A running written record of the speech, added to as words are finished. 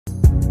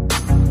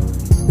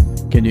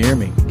Can you hear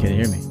me? Can you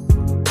hear me?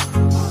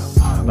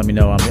 Let me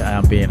know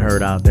I'm being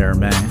heard out there,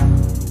 man.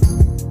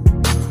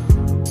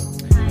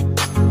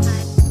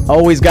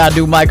 Always got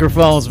new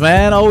microphones,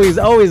 man.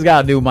 Always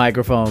got new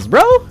microphones,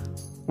 bro.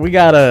 We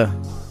gotta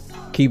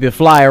keep it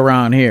fly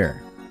around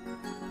here.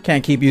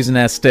 Can't keep using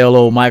that stale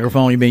old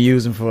microphone you've been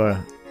using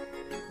for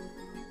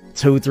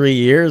 2-3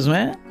 years,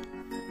 man.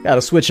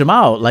 Gotta switch them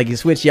out like you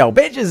switch your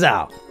bitches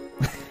out.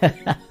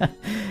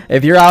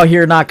 If you're out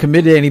here not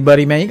committed to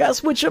anybody, man, you gotta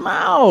switch them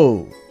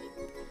out.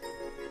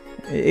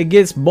 It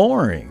gets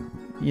boring.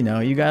 You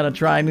know, you gotta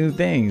try new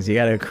things. You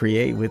gotta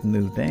create with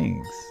new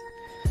things.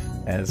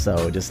 And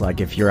so just like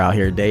if you're out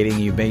here dating,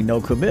 you made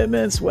no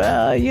commitments,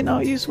 well, you know,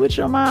 you switch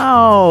them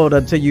out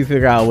until you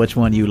figure out which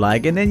one you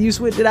like, and then you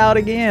switch it out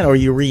again, or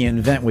you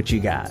reinvent what you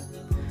got.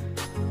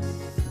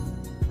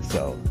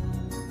 So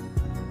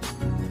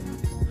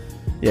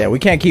yeah, we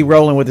can't keep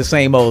rolling with the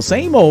same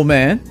old,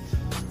 man.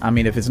 I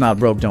mean, if it's not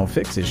broke, don't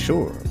fix it,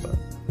 sure. But,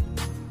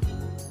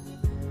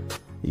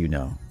 you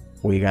know,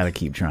 we got to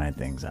keep trying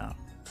things out.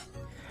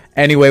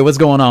 Anyway, what's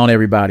going on,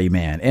 everybody,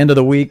 man? End of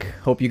the week.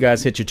 Hope you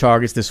guys hit your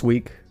targets this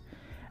week.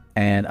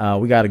 And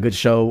we got a good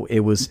show.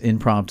 It was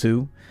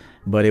impromptu,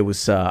 but it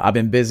was, I've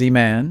been busy,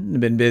 man. I've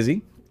been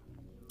busy.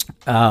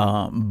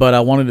 But I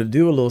wanted to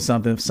do a little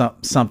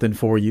something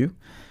for you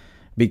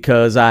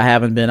because I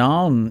haven't been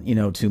on, you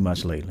know, too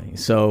much lately.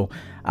 So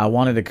I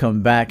wanted to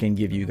come back and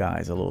give you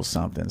guys a little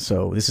something.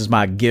 So this is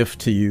my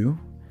gift to you.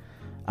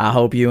 I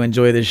hope you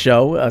enjoy this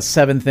show.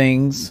 7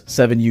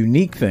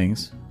 unique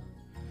things,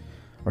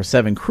 or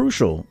 7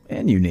 crucial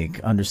and unique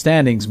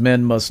understandings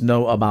men must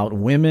know about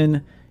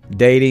women,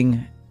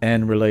 dating,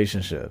 and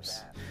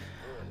relationships.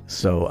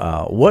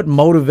 So what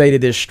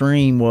motivated this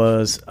stream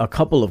was a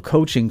couple of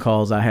coaching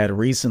calls I had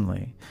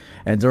recently.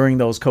 And during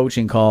those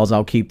coaching calls,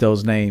 I'll keep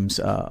those names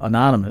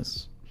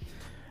anonymous.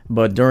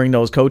 But during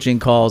those coaching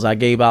calls, I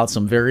gave out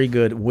some very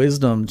good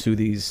wisdom to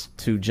these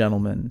 2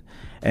 gentlemen.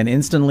 And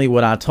instantly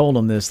when I told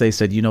them this, they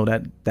said, you know,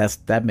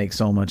 that makes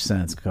so much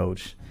sense,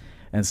 coach.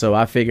 And so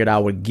I figured I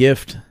would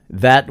gift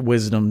that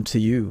wisdom to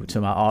you,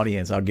 to my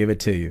audience. I'll give it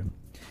to you.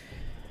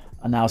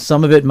 Now,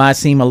 some of it might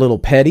seem a little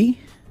petty.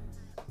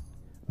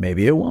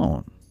 Maybe it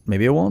won't.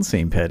 Maybe it won't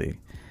seem petty.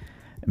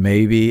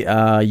 Maybe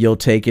you'll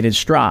take it in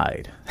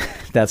stride.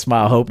 That's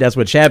my hope. That's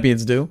what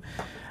champions do.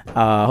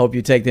 I hope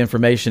you take the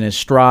information in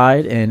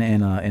stride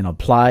and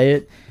apply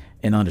it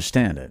and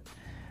understand it.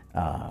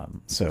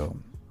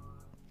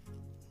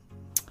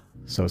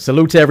 So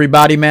salute to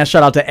everybody, man.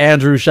 Shout out to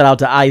Andrew. Shout out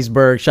to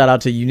Iceberg. Shout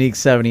out to Unique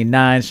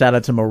 79. Shout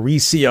out to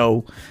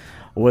Mauricio.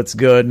 What's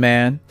good,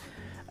 man?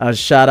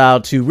 Shout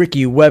out to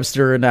Ricky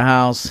Webster in the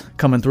house,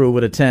 coming through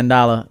with a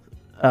 $10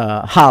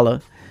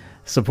 holla,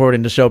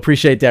 supporting the show.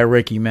 Appreciate that,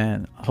 Ricky,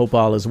 man. Hope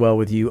all is well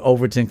with you.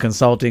 Overton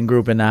Consulting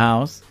Group in the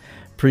house.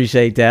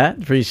 Appreciate that.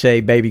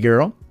 Appreciate baby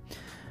girl.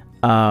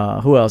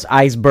 Who else?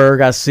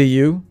 Iceberg, I see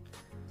you.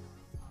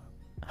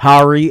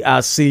 Hari, I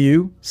see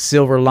you.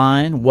 Silver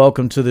Line,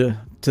 welcome to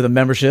the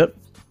membership.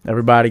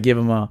 Everybody give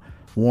him a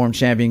warm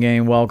champion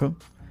game welcome.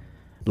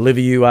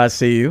 Livy, I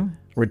see you.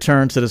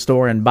 Return to the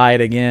store and buy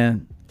it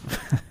again.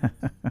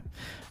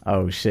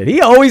 Oh shit,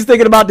 he always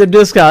thinking about the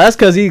discount. That's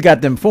because he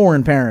got them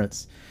foreign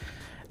parents.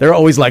 They're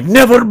always like,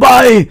 never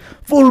buy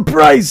full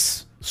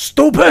price,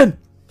 stupid.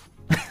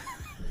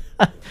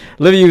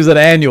 Livy was an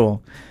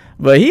annual,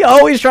 but he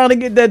always trying to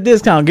get that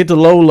discount, get the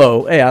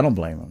low. Hey, I don't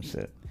blame him,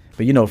 shit.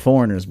 But you know,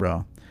 foreigners,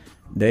 bro,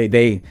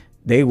 they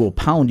will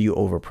pound you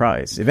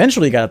overpriced.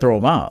 Eventually you gotta throw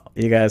them out.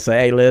 You gotta say,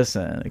 hey,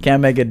 listen, I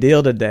can't make a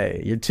deal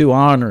today, you're too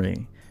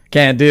ornery,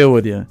 can't deal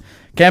with you,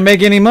 can't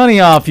make any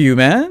money off you,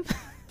 man.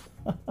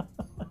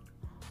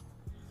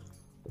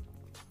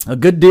 A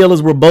good deal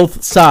is where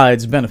both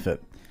sides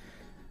benefit.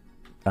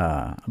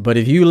 But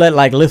if you let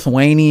like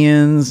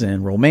Lithuanians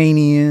and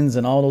Romanians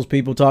and all those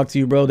people talk to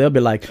you, bro, they'll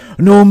be like,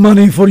 no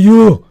money for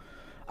you.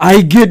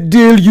 I get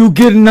deal, you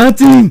get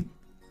nothing.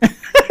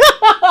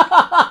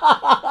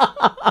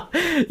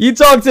 You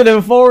talk to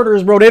them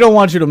foreigners, bro, they don't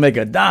want you to make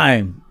a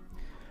dime.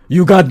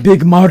 You got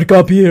big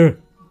markup here.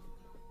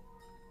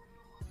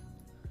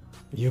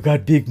 You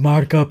got big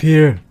markup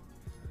here.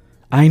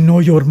 I know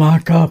your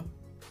markup.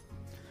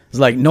 It's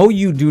like, no,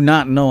 you do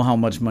not know how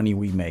much money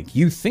we make.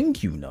 You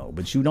think you know,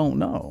 but you don't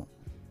know.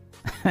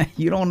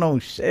 You don't know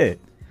shit.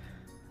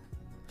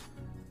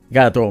 You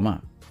gotta throw them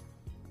out.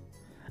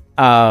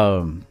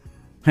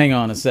 Hang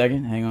on a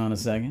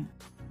second.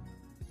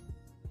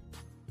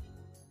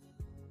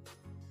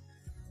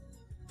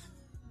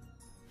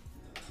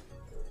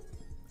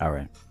 All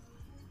right.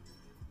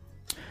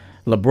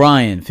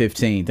 LeBrian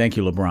 15. Thank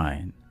you,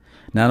 LeBrian.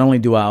 Not only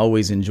do I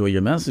always enjoy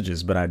your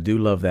messages, but I do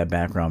love that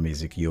background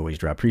music you always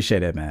drop.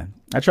 Appreciate it, man.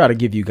 I try to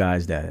give you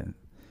guys that.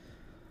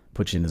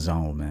 Put you in the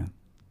zone, man.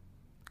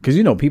 Because,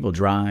 you know, people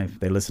drive.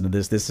 They listen to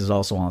this. This is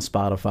also on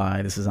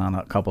Spotify. This is on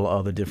a couple of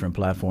other different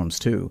platforms,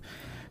 too.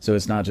 So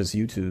it's not just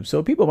YouTube.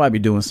 So people might be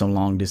doing some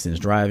long distance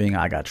driving.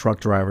 I got truck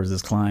drivers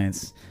as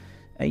clients.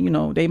 And, you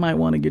know, they might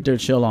want to get their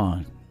chill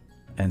on.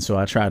 And so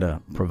I try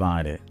to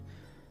provide it.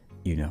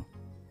 You know,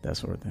 that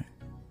sort of thing.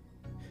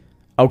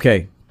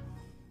 Okay.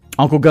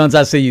 Uncle Guns,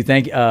 I see you.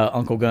 Thank you,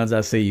 Uncle Guns,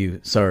 I see you,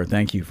 sir.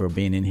 Thank you for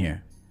being in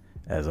here,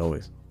 as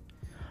always.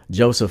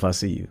 Joseph, I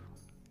see you.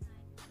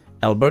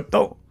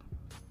 Alberto,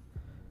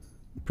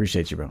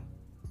 appreciate you, bro.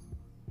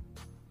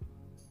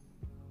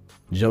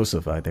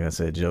 Joseph, I think I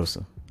said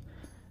Joseph.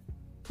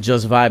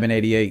 Just Vibing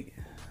 88.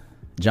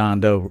 John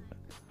Doe.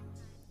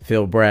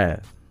 Phil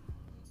Brad.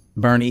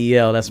 Bernie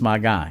EL, that's my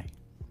guy.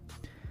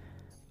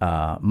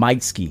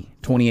 Mike Ski,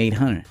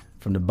 2800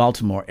 from the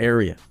Baltimore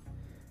area.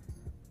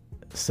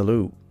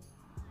 Salute.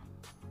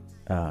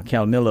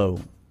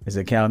 Calmillo. Is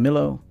it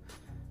Calmillo?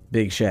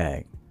 Big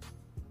Shag.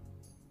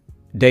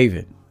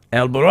 David.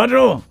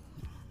 Alvarado.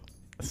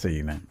 See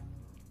you, man.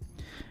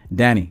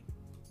 Danny.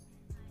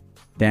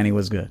 Danny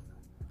was good.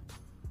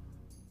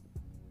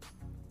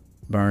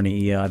 Bernie,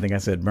 yeah, I think I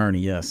said Bernie,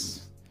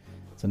 yes.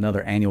 It's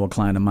another annual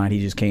client of mine. He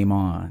just came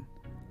on.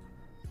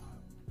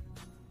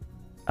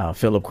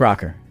 Philip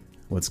Crocker,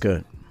 what's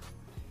good?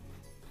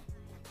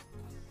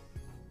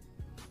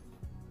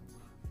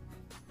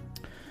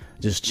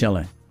 Just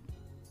chilling.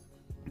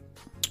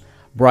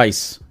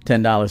 Bryce,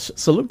 $10.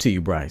 Salute to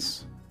you,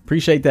 Bryce.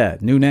 Appreciate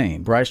that. New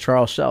name, Bryce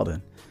Charles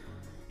Sheldon.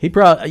 He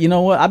probably, you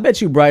know what? I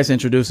bet you Bryce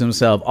introduced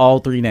himself all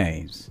three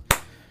names.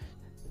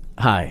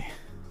 Hi,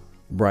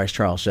 Bryce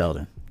Charles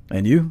Sheldon.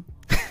 And you?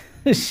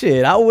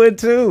 Shit, I would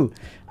too.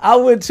 I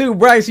would too.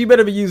 Bryce, you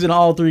better be using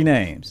all three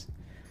names.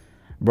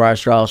 Bryce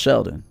Charles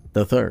Sheldon,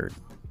 the third.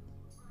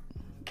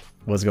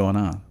 What's going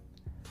on?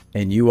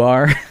 And you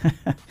are?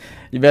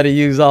 You better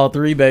use all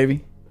three,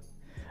 baby.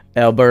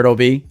 Alberto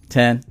B,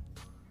 10.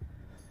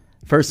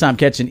 First time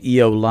catching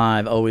EO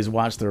live. Always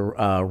watch the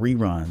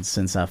reruns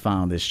since I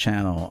found this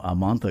channel a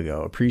month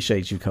ago.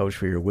 Appreciate you, Coach,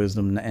 for your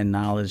wisdom and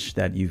knowledge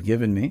that you've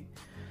given me.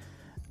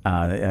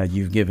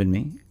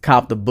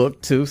 Cop the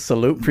book too.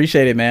 Salute.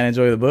 Appreciate it, man.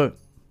 Enjoy the book.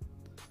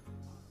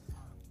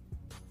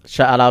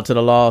 Shout out to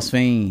the Lost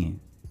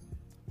Fiend.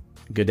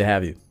 Good to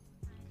have you.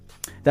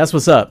 That's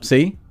what's up.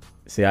 See,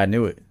 I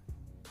knew it.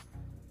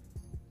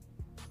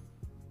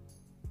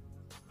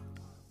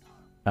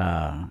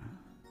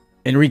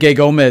 Enrique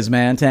Gomez,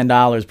 man,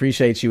 $10.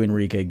 Appreciate you,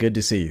 Enrique. Good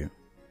to see you.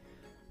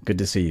 Good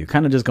to see you.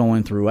 Kind of just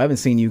going through. I haven't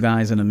seen you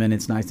guys in a minute.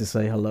 It's nice to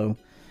say hello.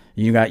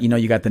 You got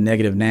the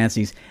negative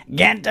Nancy's.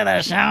 Get to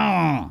the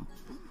show.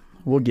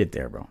 We'll get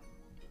there, bro.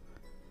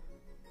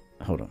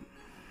 Hold on.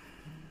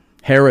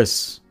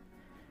 Harris,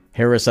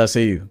 I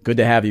see you. Good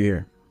to have you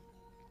here.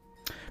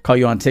 Call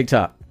you on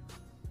TikTok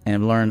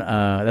and learn.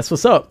 That's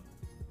what's up.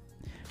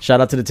 Shout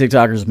out to the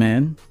TikTokers,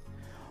 man.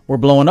 We're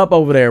blowing up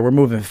over there. We're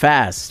moving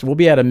fast. We'll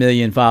be at 1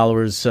 million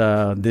followers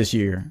this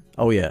year.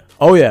 Oh yeah.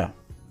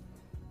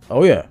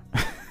 We'll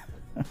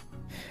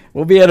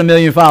be at 1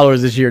 million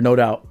followers this year, no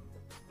doubt.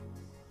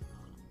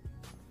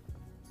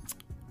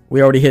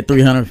 We already hit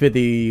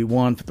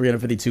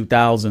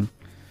 352,000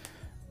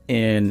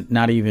 in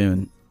not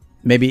even,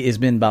 maybe it's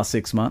been about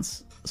 6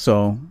 months.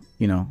 So,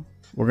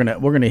 we're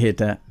gonna hit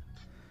that.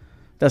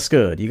 That's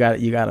good. You gotta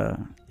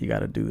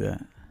do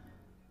that.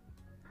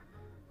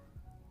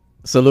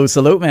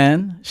 Salute,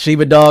 man.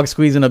 Shiba dog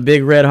squeezing a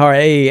big red heart.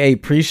 Hey,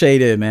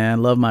 appreciate it,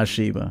 man. Love my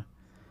Shiba.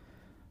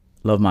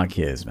 Love my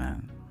kids,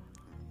 man.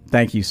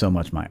 Thank you so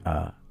much,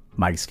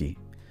 Mike Ski.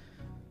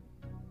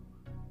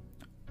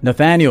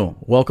 Nathaniel,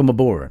 welcome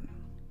aboard.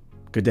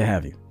 Good to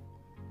have you.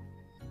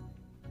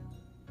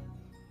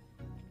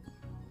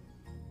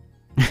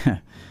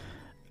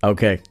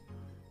 Okay.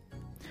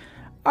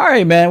 All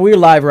right, man. We're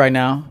live right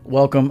now.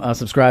 Welcome.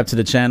 Subscribe to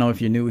the channel if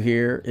you're new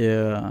here.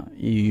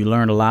 You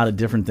learn a lot of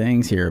different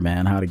things here,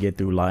 man. How to get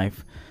through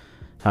life,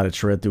 how to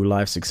tread through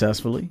life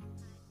successfully,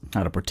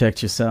 how to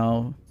protect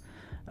yourself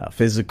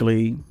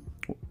physically,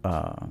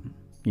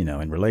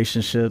 in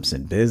relationships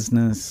and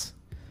business.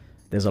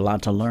 There's a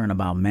lot to learn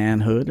about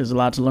manhood. There's a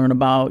lot to learn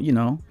about,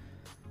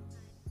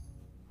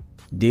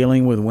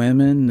 dealing with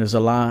women. There's a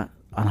lot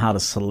on how to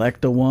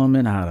select a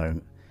woman, how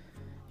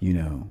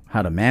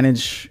to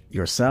manage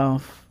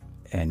yourself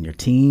and your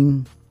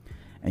team.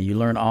 And you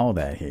learn all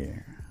that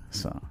here.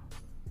 So,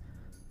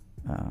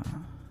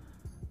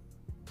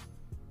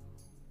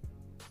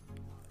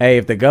 hey,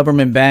 if the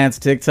government bans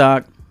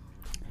TikTok,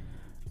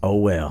 oh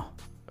well.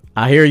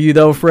 I hear you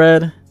though,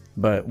 Fred.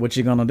 But what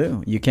you gonna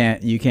do? You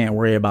can't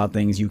worry about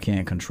things you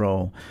can't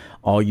control.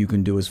 All you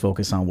can do is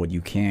focus on what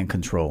you can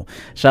control.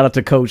 Shout out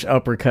to Coach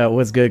Uppercut.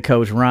 What's good,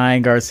 Coach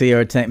Ryan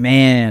Garcia?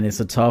 Man, it's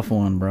a tough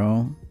one,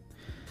 bro.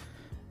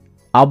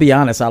 I'll be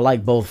honest. I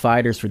like both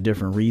fighters for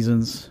different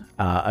reasons.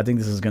 I think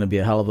this is going to be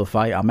a hell of a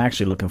fight. I'm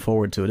actually looking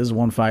forward to it. This is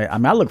one fight. I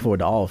mean, I look forward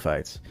to all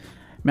fights.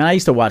 Man, I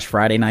used to watch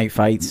Friday night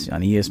fights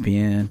on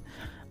ESPN.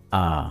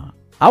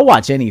 I'll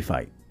watch any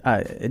fight.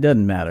 It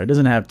doesn't matter. It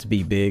doesn't have to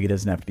be big. It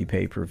doesn't have to be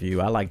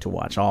pay-per-view. I like to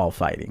watch all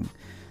fighting.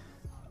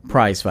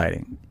 Prize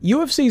fighting.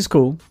 UFC's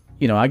cool.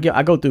 I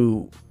go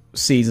through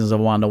seasons of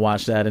wanting to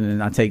watch that, and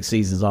then I take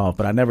seasons off,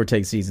 but I never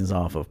take seasons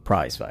off of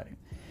prize fighting.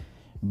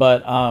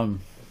 But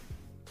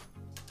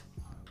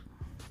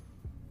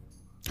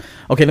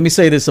okay, let me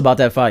say this about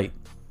that fight.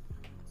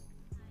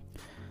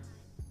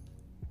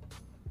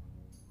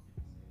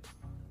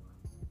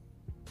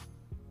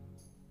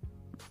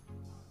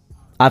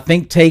 I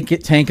think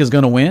Tank is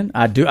going to win.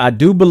 I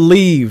do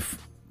believe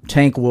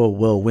Tank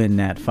will win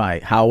that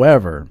fight.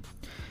 However,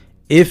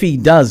 if he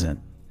doesn't,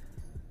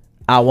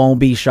 I won't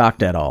be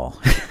shocked at all.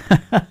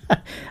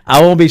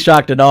 I won't be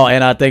shocked at all.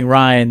 And I think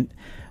Ryan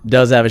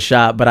does have a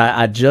shot, but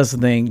I just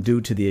think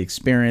due to the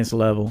experience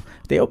level,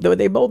 they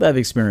both have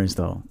experience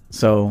though.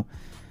 So,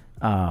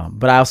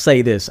 but I'll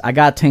say this: I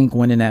got Tank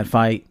winning that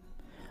fight.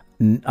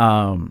 There's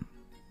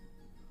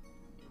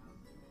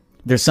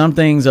some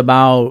things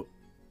about.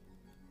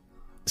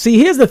 See,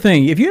 here's the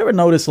thing. If you ever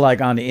notice, like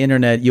on the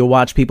internet, you'll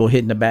watch people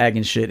hitting the bag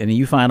and shit, and then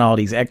you find all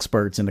these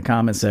experts in the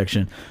comment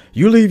section.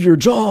 You leave your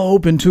jaw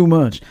open too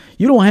much.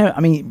 You don't have, I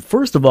mean,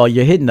 first of all,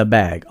 you're hitting the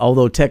bag.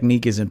 Although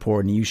technique is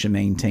important, you should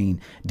maintain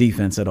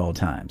defense at all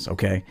times,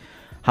 okay?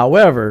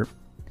 However,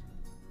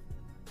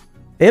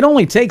 it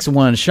only takes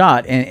one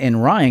shot,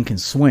 and Ryan can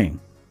swing.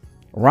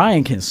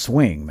 Ryan can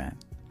swing, man.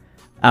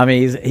 I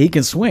mean, he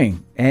can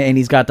swing, and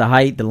he's got the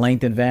height, the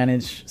length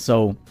advantage,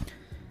 so...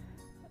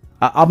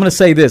 I'm going to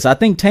say this. I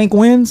think Tank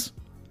wins,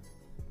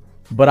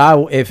 but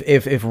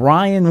if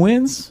Ryan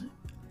wins,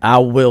 I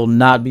will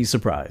not be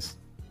surprised.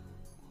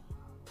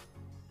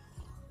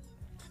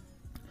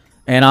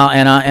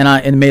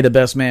 And may the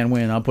best man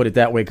win. I'll put it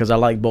that way because I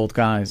like both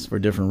guys for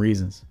different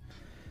reasons.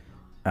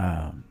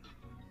 I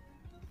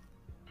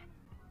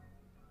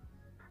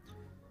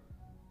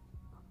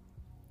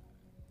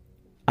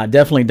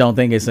definitely don't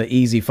think it's an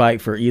easy fight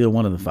for either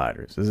one of the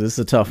fighters. It's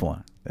a tough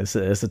one. It's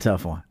a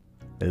tough one.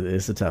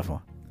 It's a tough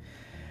one.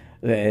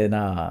 And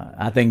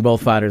I think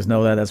both fighters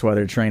know that. That's why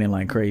they're training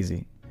like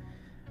crazy.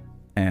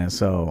 And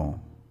so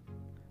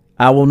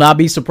I will not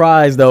be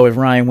surprised, though, if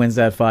Ryan wins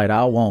that fight.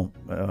 I won't.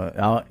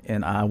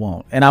 And I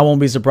won't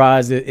be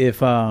surprised if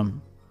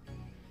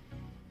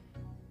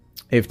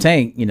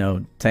Tank,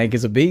 Tank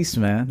is a beast,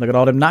 man. Look at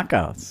all them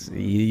knockouts.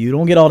 You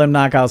don't get all them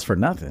knockouts for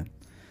nothing.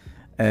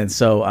 And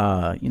so,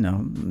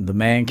 the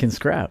man can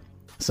scrap.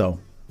 So,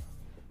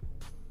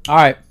 all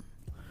right.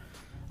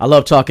 I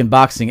love talking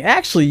boxing.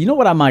 Actually, you know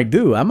what I might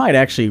do? I might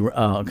actually, because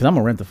I'm going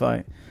to rent the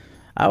fight.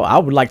 I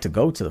would like to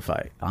go to the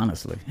fight,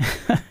 honestly.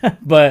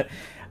 But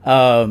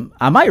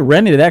I might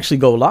rent it and actually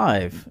go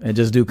live and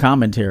just do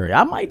commentary.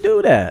 I might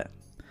do that.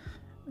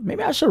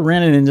 Maybe I should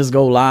rent it and just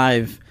go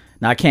live.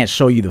 Now, I can't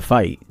show you the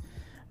fight,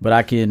 but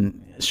I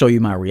can show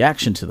you my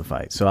reaction to the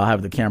fight. So I'll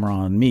have the camera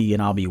on me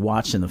and I'll be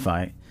watching the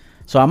fight.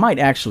 So I might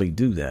actually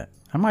do that.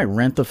 I might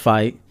rent the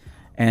fight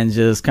and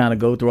just kind of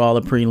go through all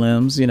the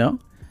prelims,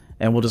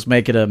 and we'll just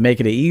make it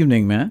an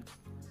evening, man.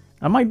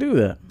 I might do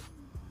that.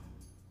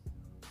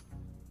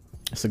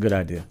 That's a good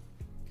idea.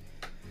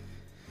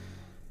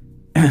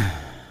 All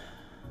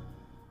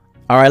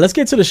right, let's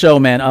get to the show,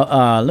 man.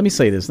 Let me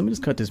say this. Let me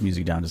just cut this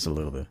music down just a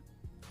little bit.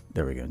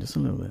 There we go, just a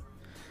little bit.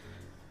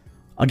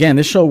 Again,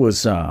 this show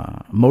was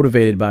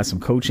motivated by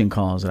some coaching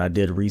calls that I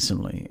did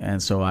recently.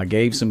 And so I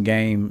gave some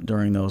game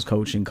during those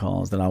coaching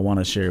calls that I want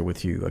to share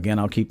with you. Again,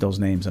 I'll keep those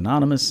names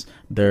anonymous.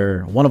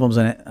 One of them's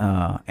an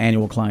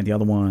annual client. The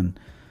other one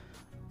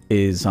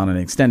is on an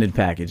extended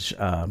package,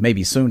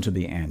 maybe soon to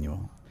be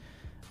annual.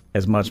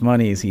 As much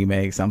money as he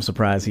makes, I'm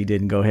surprised he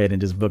didn't go ahead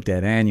and just book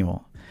that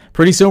annual.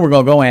 Pretty soon we're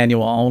going to go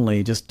annual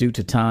only just due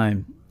to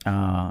time.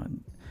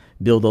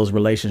 Build those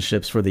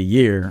relationships for the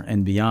year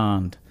and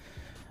beyond.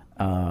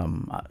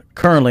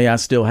 Currently, I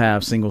still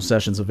have single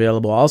sessions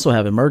available. I also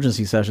have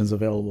emergency sessions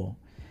available.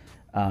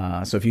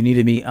 So if you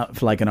needed me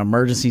for like an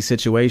emergency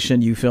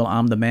situation, you feel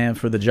I'm the man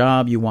for the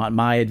job, you want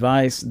my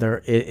advice,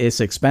 it's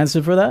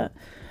expensive for that.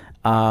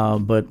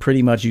 But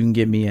pretty much you can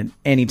get me at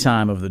any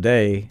time of the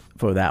day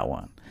for that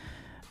one.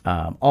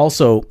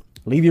 Also,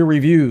 leave your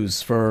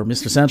reviews for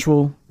Mr.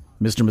 Sensual,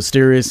 Mr.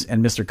 Mysterious,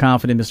 and Mr.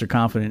 Confident. Mr.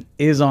 Confident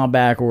is on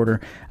back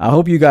order. I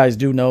hope you guys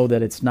do know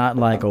that it's not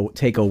like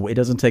it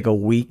doesn't take a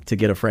week to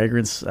get a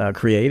fragrance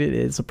created.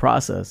 It's a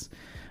process.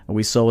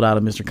 We sold out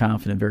of Mr.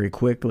 Confident very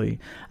quickly.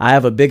 I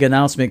have a big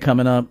announcement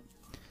coming up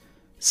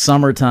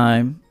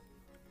summertime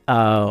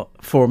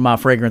for my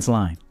fragrance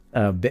line.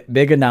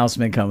 Big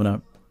announcement coming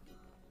up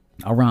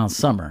around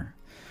summer.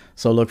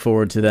 So look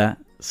forward to that.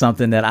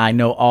 Something that I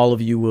know all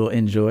of you will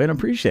enjoy and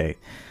appreciate.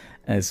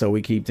 And so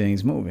we keep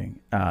things moving.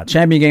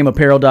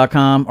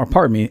 ChampionGameApparel.com, or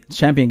pardon me,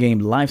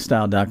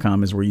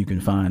 ChampionGameLifestyle.com is where you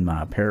can find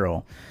my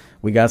apparel.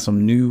 We got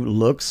some new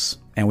looks,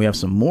 and we have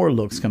some more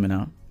looks coming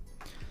out.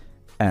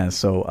 And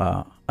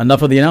so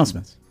enough of the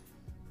announcements.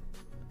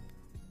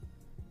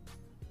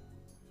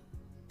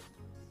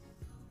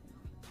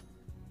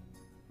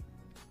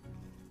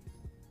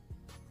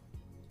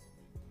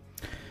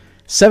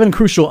 Seven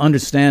crucial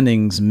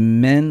understandings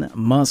men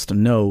must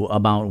know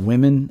about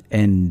women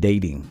and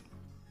dating.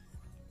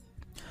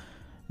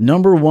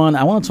 Number one,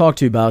 I want to talk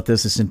to you about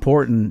this. It's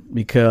important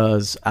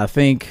because I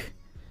think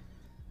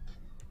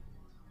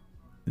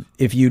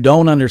if you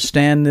don't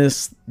understand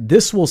this,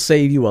 this will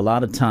save you a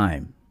lot of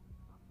time.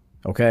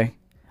 Okay?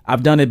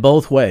 I've done it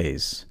both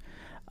ways.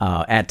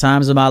 At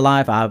times in my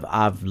life,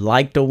 I've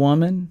liked a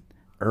woman.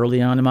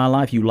 Early on in my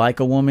life, you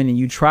like a woman and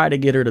you try to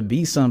get her to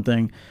be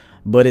something,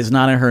 but it's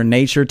not in her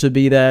nature to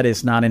be that.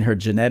 It's not in her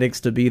genetics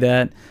to be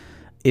that.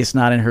 It's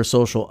not in her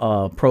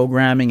social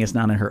programming. It's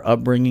not in her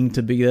upbringing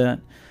to be that.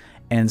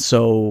 And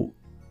so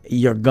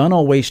you're going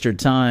to waste your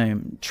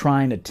time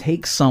trying to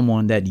take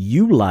someone that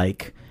you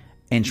like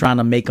and trying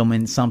to make them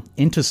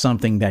into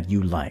something that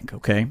you like.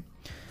 Okay.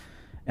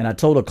 And I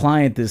told a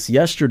client this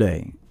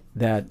yesterday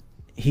that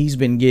he's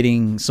been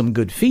getting some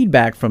good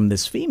feedback from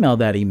this female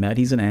that he met.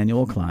 He's an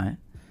annual client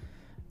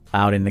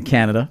out in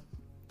Canada.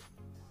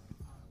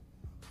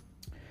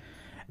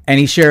 And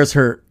he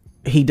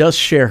does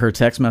share her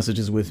text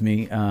messages with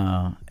me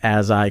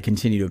as I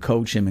continue to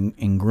coach him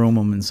and groom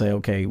him and say,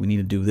 okay, we need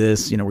to do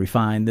this,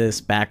 refine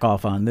this, back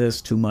off on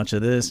this, too much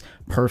of this,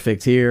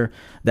 perfect here,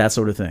 that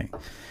sort of thing.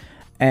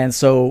 And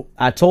so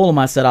I told him,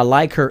 I said, I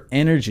like her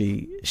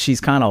energy.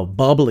 She's kind of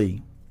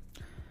bubbly.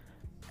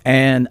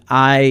 And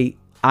I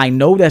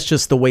know that's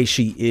just the way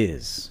she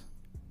is.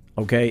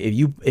 Okay.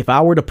 If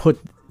I were to put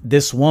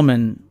this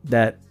woman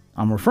that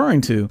I'm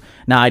referring to,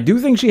 now I do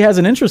think she has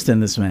an interest in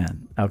this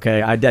man.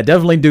 Okay. I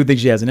definitely do think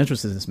she has an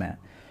interest in this man,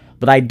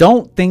 but I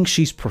don't think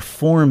she's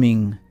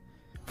performing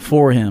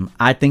for him.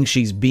 I think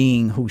she's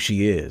being who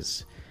she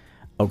is.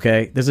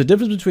 Okay. There's a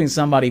difference between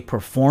somebody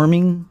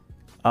performing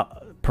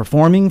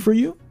for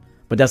you,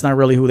 but that's not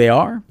really who they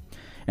are.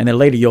 And then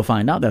later you'll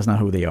find out that's not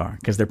who they are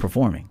because they're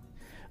performing.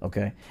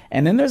 Okay.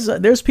 And then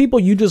there's people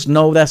you just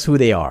know that's who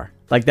they are.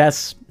 Like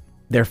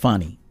they're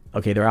funny.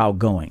 Okay. They're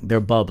outgoing. They're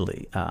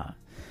bubbly.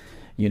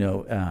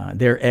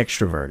 They're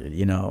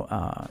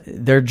extroverted,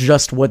 they're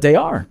just what they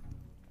are.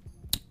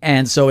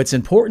 And so it's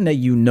important that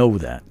you know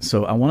that.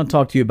 So I want to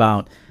talk to you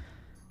about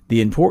the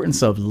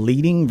importance of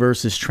leading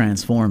versus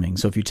transforming.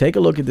 So if you take a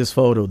look at this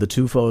photo, the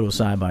two photos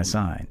side by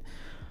side,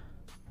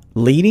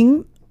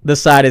 leading, the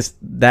side is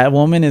that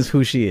woman is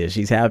who she is.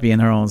 She's happy in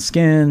her own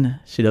skin.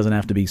 She doesn't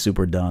have to be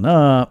super done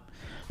up.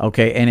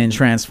 Okay. And in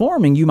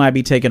transforming, you might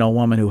be taking a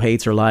woman who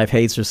hates her life,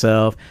 hates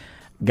herself,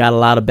 got a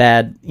lot of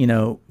bad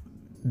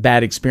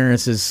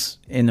experiences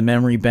in the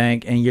memory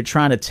bank. And you're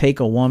trying to take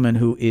a woman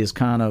who is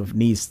perhaps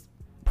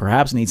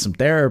needs some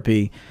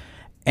therapy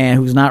and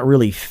who's not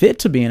really fit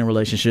to be in a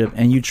relationship.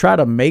 And you try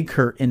to make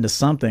her into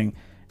something.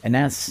 And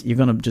you're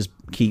going to just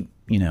keep,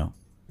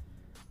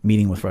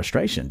 meeting with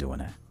frustration doing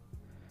that.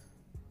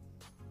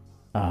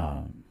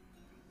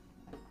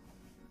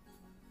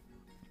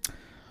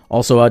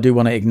 Also, I do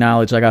want to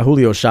acknowledge I got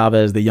Julio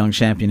Chavez, the young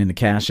champion, in the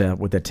Cash App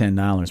with that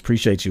 $10.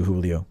 Appreciate you,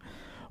 Julio.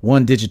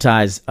 One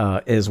digitized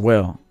as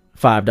well.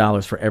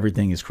 $5 for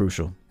everything is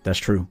crucial. That's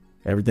true.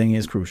 Everything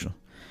is crucial.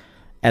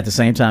 At the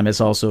same time,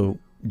 it's also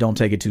don't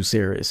take it too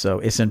serious. So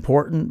it's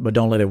important, but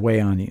don't let it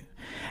weigh on you.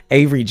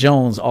 Avery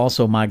Jones,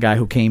 also my guy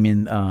who came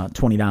in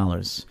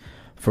 $20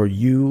 for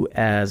you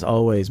as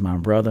always, my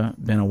brother.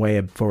 Been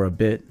away for a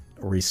bit.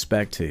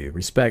 Respect to you.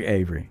 Respect,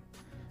 Avery.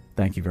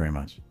 Thank you very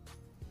much.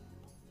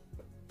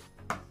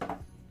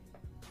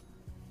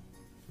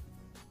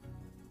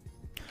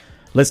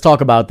 Let's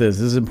talk about this.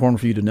 This is important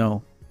for you to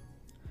know.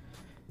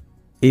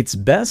 It's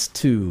best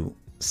to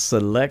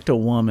select a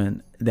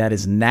woman that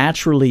is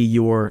naturally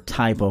your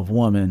type of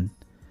woman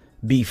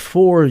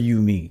before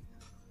you meet.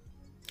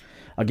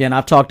 Again,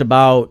 I've talked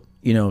about,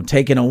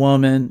 taking a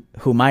woman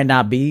who might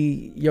not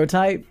be your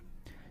type.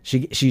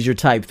 She's your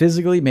type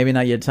physically, maybe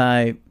not your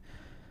type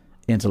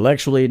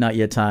intellectually, not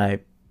your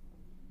type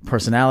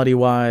personality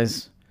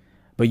wise,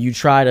 but you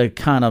try to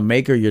kind of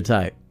make her your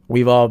type.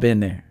 We've all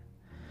been there.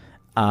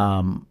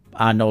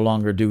 I no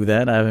longer do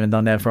that. I haven't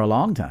done that for a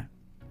long time.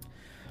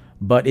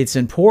 But it's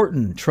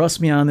important.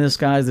 Trust me on this,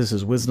 guys. This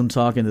is wisdom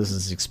talking. This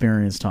is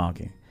experience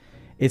talking.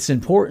 It's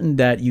important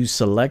that you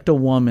select a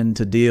woman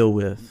to deal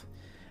with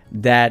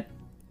that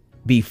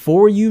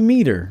before you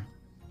meet her,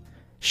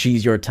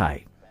 she's your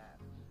type.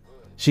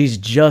 She's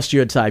just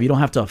your type. You don't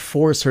have to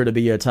force her to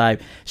be your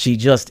type. She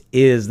just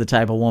is the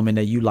type of woman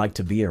that you like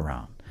to be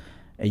around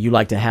and you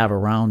like to have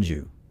around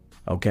you.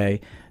 Okay.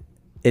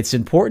 It's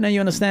important that you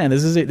understand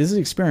this is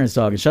experience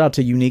talking. Shout out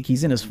to Unique.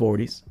 He's in his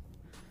 40s.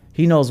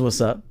 He knows what's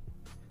up.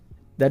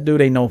 That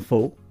dude ain't no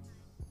fool.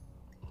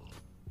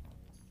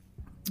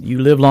 You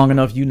live long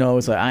enough,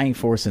 it's like, I ain't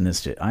forcing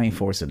this shit. I ain't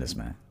forcing this,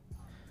 man.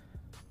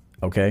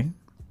 Okay.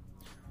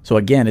 So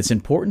again, it's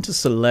important to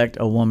select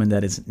a woman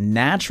that is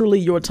naturally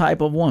your type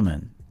of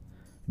woman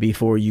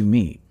before you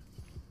meet.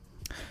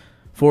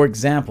 For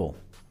example,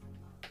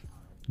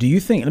 do you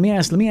think, let me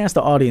ask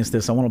the audience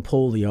this. I want to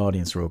poll the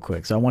audience real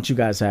quick. So I want you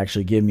guys to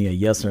actually give me a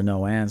yes or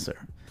no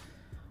answer.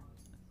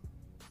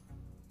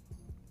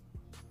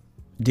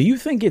 Do you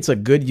think it's a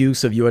good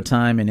use of your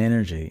time and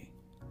energy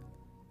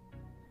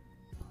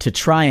to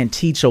try and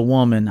teach a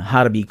woman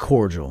how to be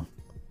cordial?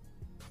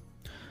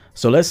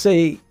 So let's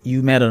say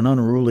you met an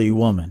unruly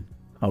woman,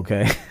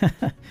 okay?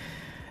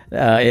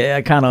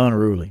 Kind of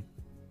unruly.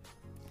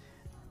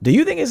 Do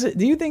you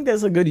think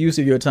that's a good use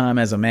of your time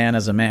as a man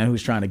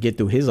who's trying to get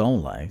through his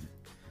own life?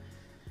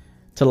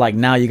 To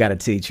now you got to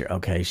teach her.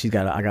 Okay,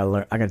 I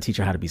got to teach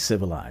her how to be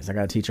civilized. I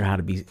got to teach her how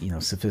to be,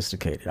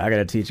 sophisticated. I got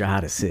to teach her how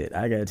to sit.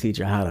 I got to teach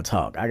her how to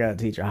talk. I got to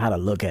teach her how to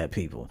look at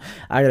people.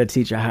 I got to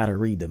teach her how to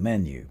read the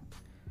menu.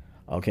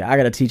 Okay, I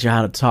got to teach her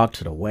how to talk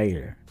to the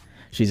waiter.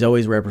 She's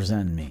always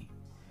representing me.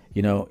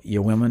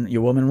 Your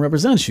woman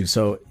represents you.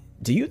 So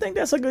do you think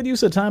that's a good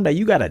use of time, that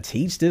you got to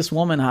teach this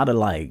woman how to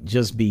like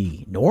just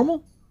be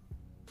normal?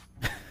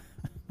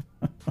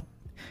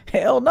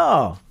 Hell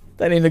no,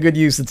 that ain't a good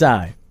use of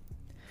time.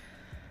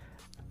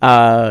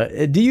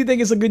 Do you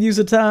think it's a good use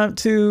of time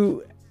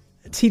to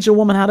teach a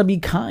woman how to be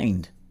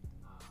kind?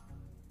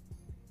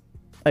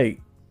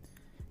 Like,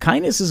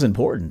 kindness is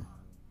important.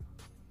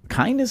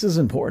 Kindness is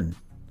important.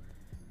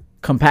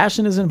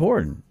 Compassion is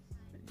important.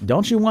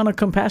 Don't you want a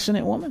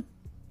compassionate woman?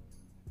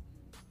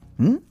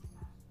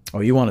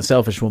 Or you want a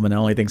selfish woman that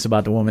only thinks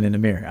about the woman in the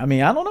mirror? I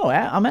mean, I don't know.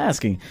 I'm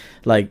asking.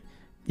 Like,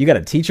 you got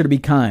to teach her to be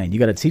kind. You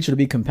got to teach her to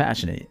be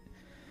compassionate.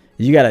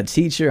 You got to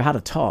teach her how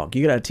to talk.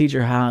 You got to teach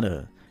her how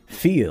to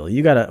feel.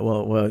 You got to,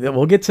 well,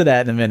 we'll get to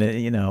that in a minute.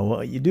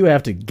 You do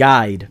have to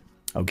guide,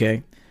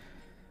 okay?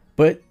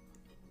 But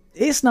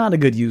it's not a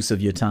good use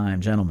of your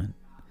time, gentlemen,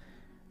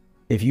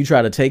 if you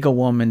try to take a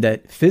woman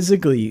that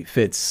physically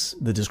fits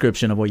the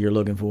description of what you're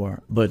looking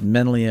for, but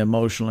mentally,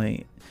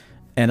 emotionally,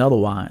 and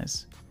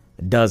otherwise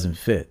doesn't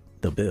fit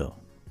the bill.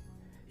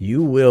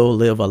 You will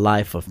live a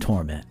life of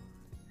torment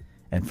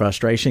and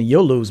frustration.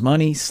 You'll lose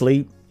money,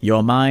 sleep,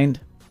 your mind,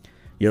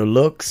 your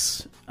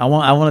looks. I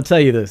want to tell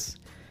you this.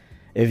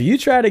 If you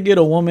try to get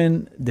a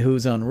woman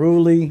who's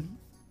unruly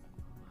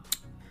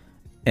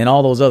and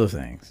all those other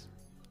things,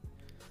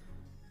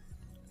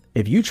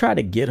 if you try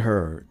to get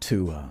her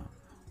to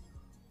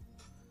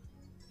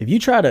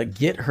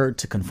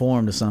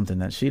conform to something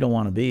that she don't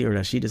want to be, or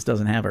that she just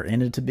doesn't have her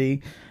in it to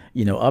be,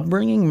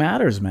 upbringing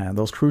matters, man.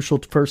 Those crucial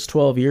first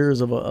 12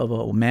 years of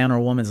a man or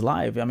woman's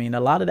life. I mean,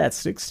 a lot of that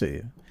sticks to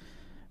you.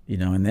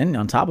 And then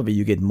on top of it,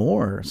 you get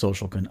more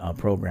social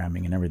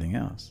programming and everything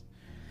else.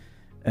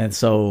 And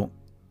so,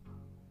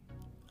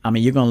 I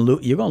mean, you're gonna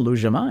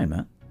lose your mind,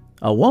 man.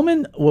 A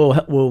woman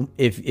will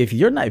if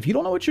you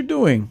don't know what you're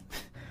doing,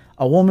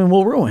 a woman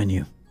will ruin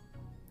you.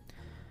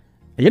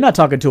 You're not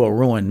talking to a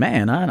ruined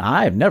man.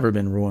 I've never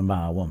been ruined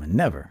by a woman,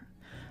 never.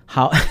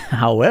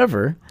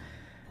 However,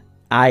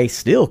 I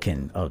still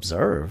can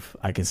observe.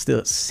 I can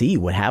still see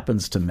what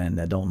happens to men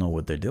that don't know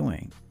what they're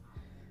doing.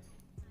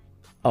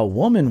 A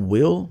woman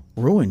will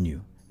ruin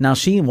you. Now,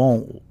 she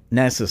won't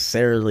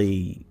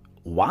necessarily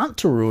want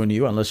to ruin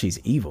you unless she's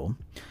evil.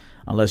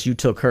 Unless you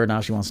took her,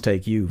 now she wants to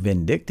take you.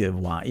 Vindictive.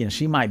 Why?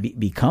 She might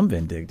become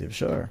vindictive,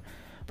 sure.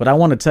 But I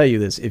want to tell you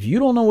this. If you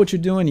don't know what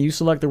you're doing, you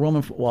select the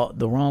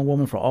wrong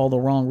woman for all the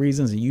wrong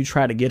reasons, and you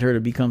try to get her to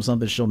become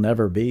something she'll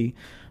never be,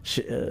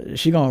 she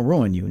going to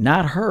ruin you.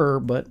 Not her,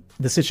 but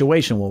the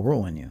situation will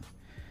ruin you.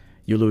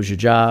 You'll lose your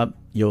job.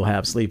 You'll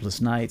have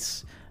sleepless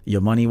nights.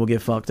 Your money will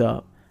get fucked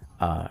up.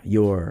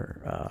 Your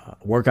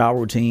workout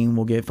routine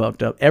will get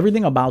fucked up.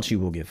 Everything about you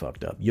will get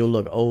fucked up. You'll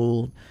look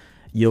old.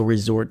 You'll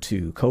resort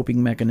to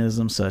coping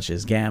mechanisms such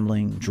as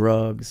gambling,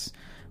 drugs,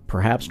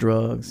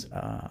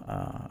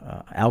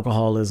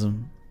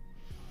 alcoholism.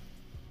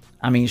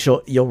 I mean,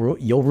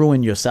 you'll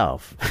ruin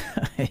yourself.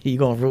 You're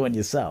going to ruin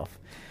yourself.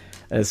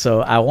 And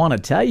so I want to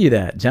tell you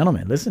that,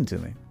 gentlemen, listen to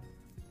me.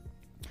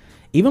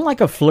 Even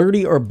like a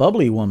flirty or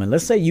bubbly woman,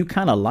 let's say you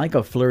kind of like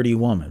a flirty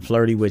woman,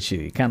 flirty with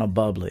you, kind of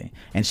bubbly,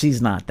 and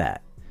she's not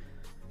that.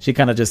 She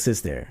kind of just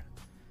sits there.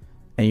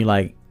 And you're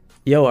like,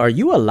 yo, are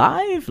you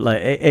alive?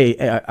 Like,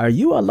 hey, are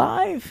you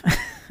alive?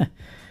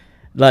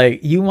 Like,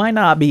 you might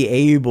not be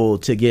able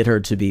to get her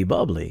to be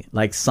bubbly.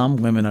 Like, some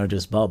women are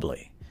just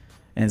bubbly.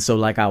 And so,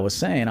 like I was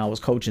saying, I was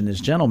coaching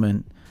this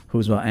gentleman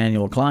who's my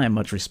annual client,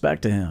 much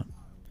respect to him.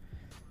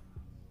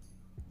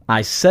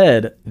 I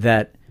said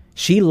that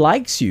she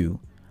likes you,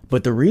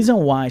 but the reason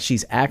why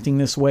she's acting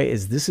this way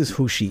is this is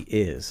who she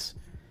is.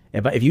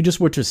 If you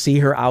just were to see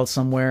her out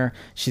somewhere,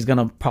 she's going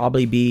to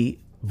probably be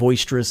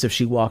boisterous if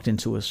she walked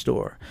into a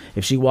store.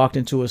 If she walked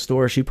into a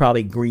store, she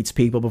probably greets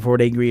people before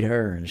they greet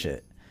her and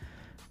shit.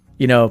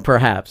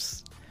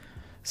 Perhaps.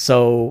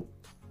 So,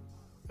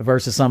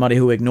 versus somebody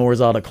who ignores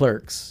all the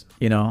clerks,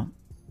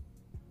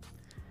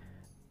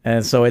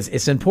 And so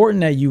it's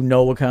important that you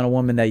know what kind of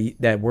woman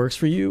that works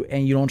for you,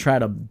 and you don't try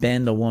to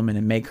bend a woman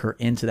and make her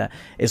into that.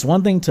 It's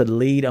one thing to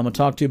lead. I'm going to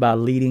talk to you about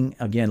leading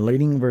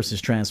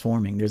versus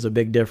transforming. There's a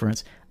big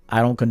difference.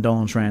 I don't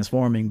condone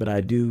transforming, but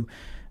I do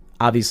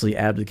obviously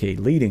advocate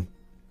leading.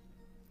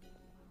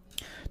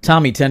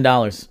 Tommy,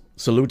 $10.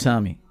 Salute,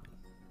 Tommy.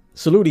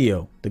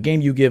 Salutio. The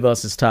game you give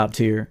us is top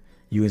tier.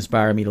 You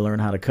inspire me to learn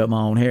how to cut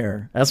my own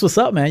hair. That's what's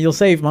up, man. You'll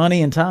save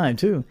money and time,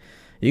 too.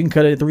 You can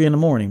cut it at 3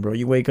 a.m, bro.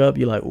 You wake up,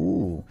 you're like,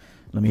 ooh,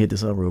 let me hit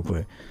this up real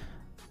quick.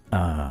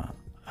 I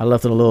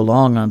left it a little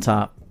long on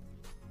top.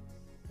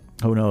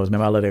 Who knows?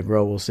 Maybe I'll let it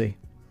grow. We'll see.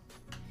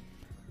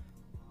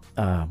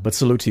 But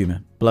salute to you,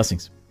 man.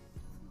 Blessings.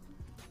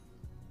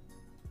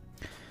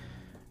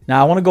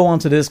 Now, I want to go on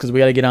to this because we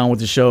got to get on with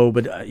the show.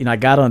 But, I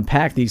got to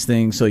unpack these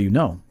things so you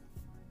know.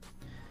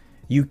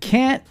 You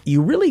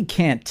really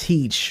can't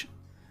teach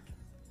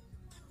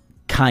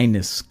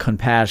kindness,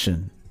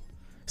 compassion,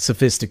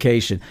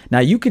 sophistication. Now,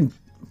 you can,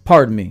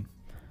 pardon me,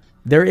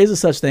 there is a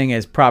such thing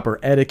as proper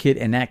etiquette,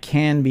 and that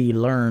can be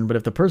learned. But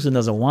if the person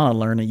doesn't want to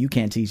learn it, you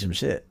can't teach them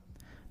shit.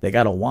 They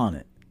got to want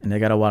it. and they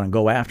got to want to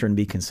go after and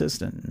be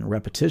consistent and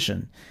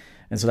repetition.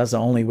 And so that's the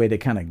only way to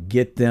kind of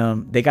get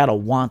them. They got to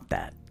want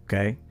that.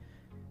 Okay.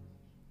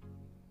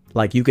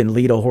 Like you can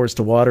lead a horse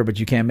to water, but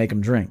you can't make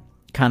them drink.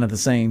 Kind of the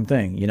same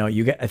thing. You know,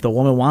 if the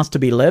woman wants to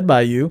be led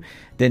by you,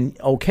 then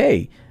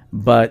okay.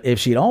 But if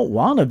she don't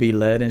want to be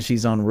led and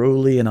she's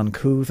unruly and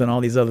uncouth and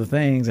all these other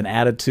things and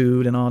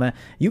attitude and all that,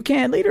 you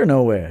can't lead her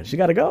nowhere. She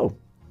got to go.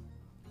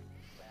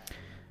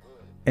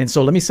 And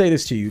so let me say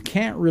this to you. You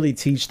can't really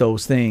teach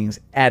those things.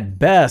 At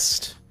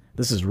best,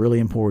 this is really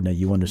important that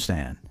you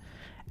understand.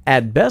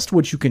 At best,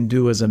 what you can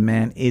do as a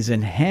man is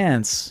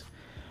enhance,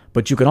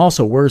 but you can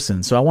also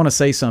worsen. So I want to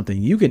say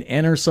something. You can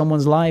enter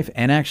someone's life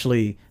and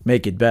actually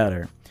make it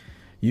better.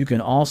 You can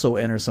also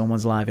enter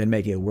someone's life and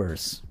make it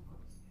worse.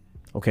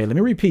 Okay, let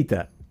me repeat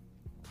that.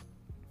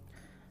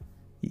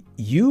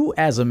 You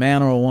as a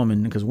man or a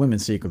woman, because women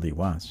secretly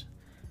watch,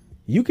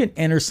 you can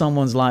enter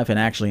someone's life and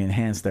actually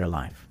enhance their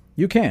life.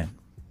 You can.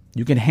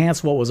 You can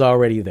enhance what was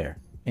already there.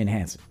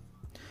 Enhance it.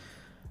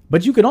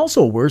 But you can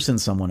also worsen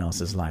someone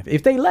else's life.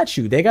 If they let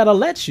you, they got to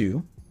let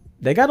you.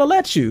 They got to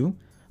let you.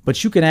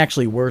 But you can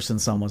actually worsen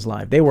someone's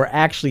life. They were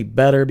actually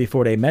better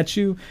before they met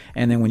you.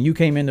 And then when you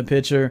came in the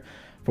picture,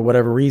 for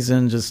whatever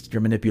reason, just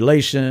your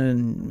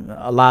manipulation,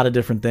 a lot of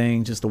different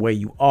things, just the way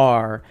you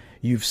are,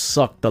 you've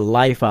sucked the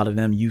life out of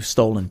them. You've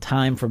stolen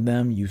time from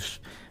them.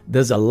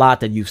 There's a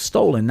lot that you've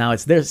stolen. Now,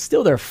 it's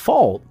still their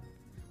fault,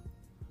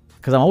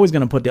 because I'm always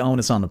going to put the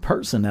onus on the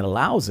person that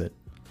allows it.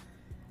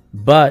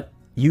 But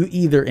you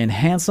either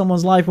enhance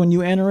someone's life when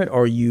you enter it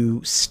or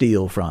you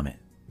steal from it.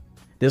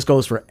 This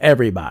goes for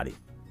everybody.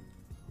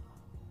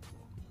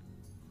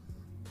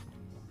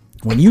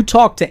 When you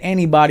talk to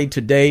anybody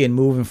today and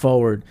moving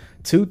forward,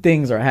 two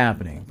things are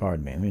happening.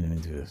 Pardon me. Let me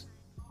do this.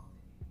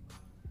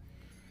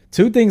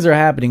 Two things are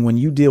happening when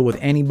you deal with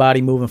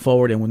anybody moving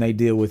forward and when they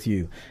deal with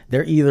you.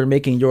 They're either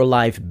making your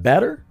life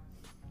better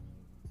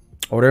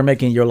or they're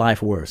making your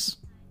life worse.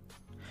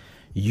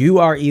 You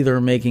are either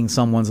making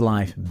someone's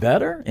life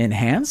better,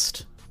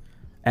 enhanced,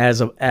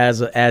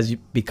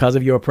 because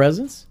of your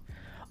presence,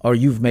 or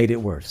you've made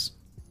it worse.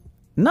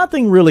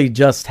 Nothing really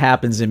just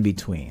happens in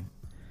between.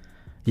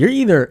 You're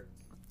either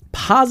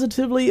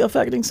positively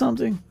affecting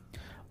something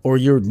or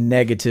you're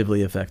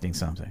negatively affecting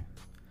something.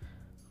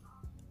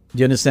 Do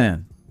you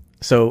understand?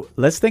 So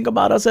let's think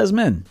about us as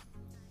men.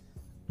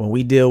 When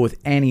we deal with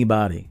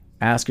anybody,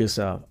 ask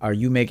yourself, are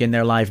you making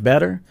their life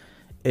better?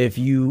 If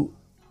you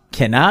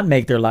cannot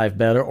make their life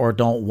better or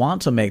don't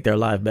want to make their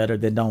life better,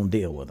 then don't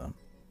deal with them.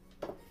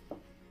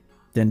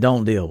 Then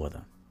don't deal with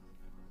them.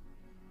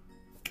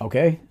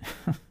 Okay?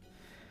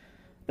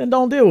 Then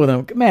don't deal with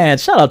them. Man,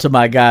 shout out to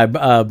my guy,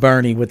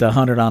 Bernie, with the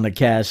 100 on the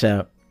Cash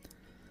App.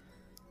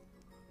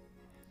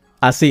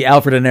 I see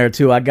Alfred in there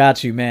too. I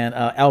got you, man.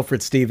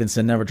 Alfred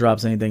Stevenson never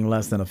drops anything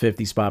less than a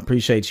 50 spot.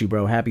 Appreciate you,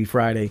 bro. Happy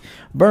Friday.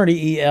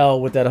 Bernie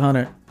EL with that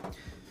 100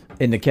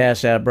 in the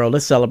Cash App, bro.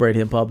 Let's celebrate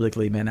him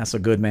publicly, man. That's a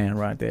good man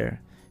right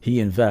there. He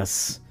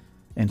invests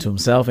into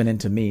himself and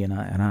into me, and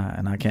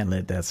I can't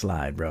let that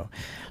slide, bro.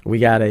 We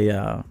got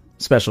a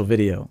special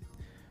video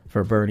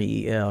for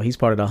Bernie EL. He's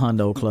part of the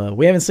Hundo Club.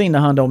 We haven't seen the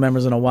Hundo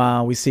members in a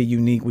while. We see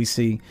Unique,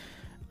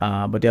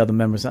 but the other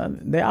members,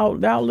 they're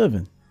out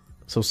living.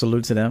 So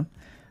salute to them.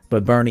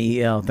 But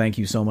Bernie EL, thank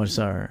you so much,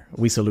 sir.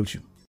 We salute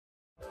you.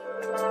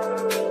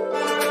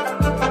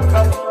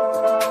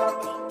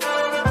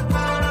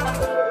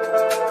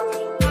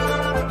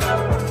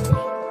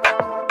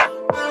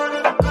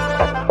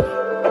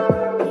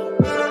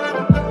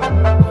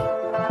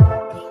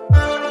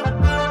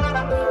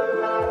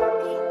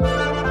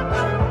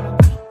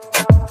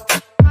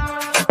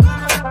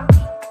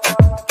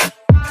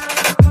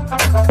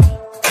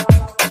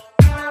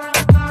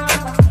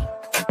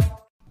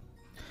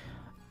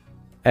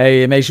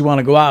 Hey, it makes you want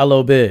to go out a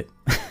little bit.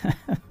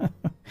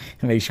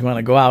 It makes you want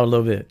to go out a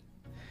little bit.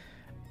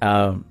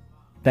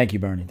 Thank you,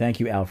 Bernie. Thank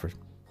you, Alfred.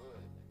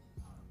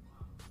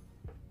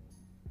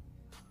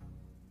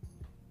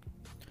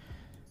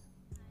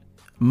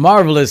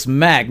 Marvelous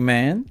Mac,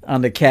 man,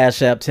 on the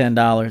Cash App,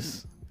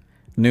 $10.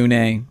 New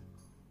name.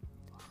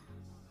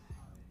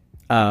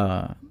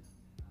 For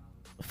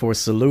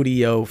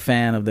Salutio,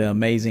 fan of the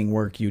amazing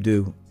work you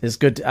do. It's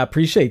good. I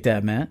appreciate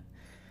that, man.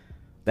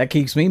 That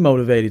keeps me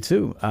motivated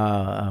too.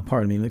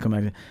 Pardon me. Let me come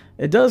back.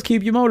 It does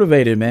keep you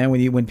motivated, man.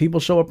 When people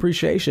show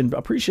appreciation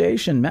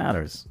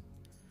matters.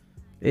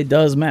 It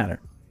does matter.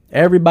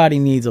 Everybody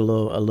needs a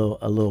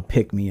little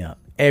pick me up.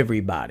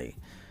 Everybody.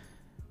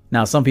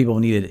 Now, some people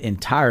need it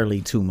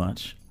entirely too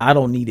much. I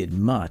don't need it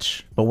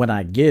much, but when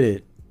I get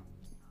it,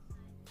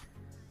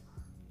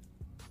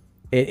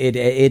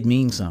 it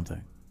means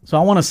something. So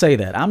I want to say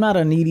that I'm not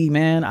a needy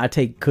man. I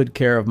take good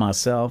care of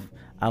myself.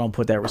 I don't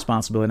put that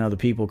responsibility on other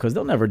people because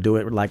they'll never do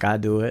it like I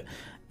do it.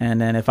 And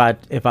then if I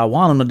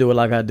want them to do it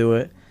like I do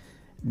it,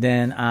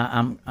 then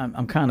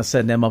I'm kind of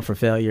setting them up for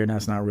failure, and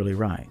that's not really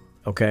right.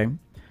 Okay,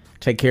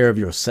 take care of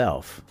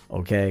yourself.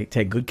 Okay,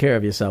 take good care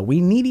of yourself.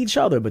 We need each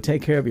other, but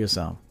take care of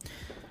yourself.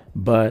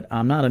 But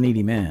I'm not a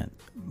needy man.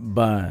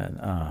 But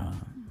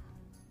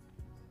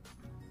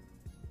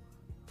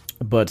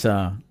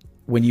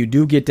when you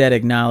do get that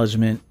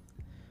acknowledgement,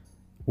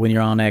 when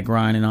you're on that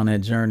grind and on that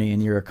journey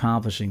and you're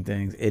accomplishing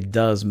things, it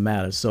does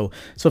matter. So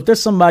if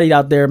there's somebody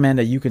out there, man,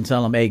 that you can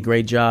tell them, hey,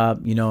 great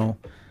job, you know,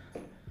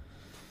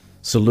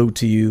 salute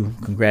to you,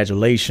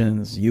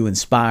 congratulations, you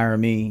inspire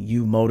me,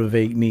 you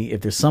motivate me.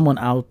 If there's someone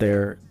out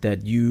there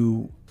that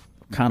you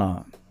kind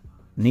of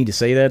need to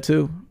say that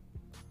to,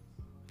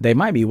 they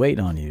might be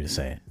waiting on you to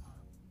say it.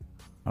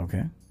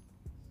 Okay.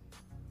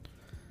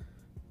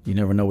 You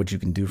never know what you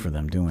can do for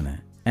them doing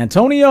that.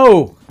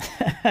 Antonio,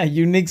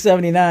 Unique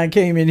 79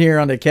 came in here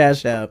on the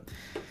Cash App.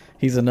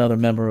 He's another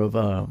member of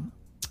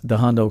the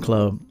Hundo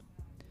Club.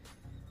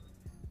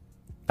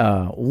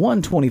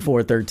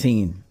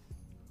 12413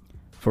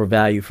 for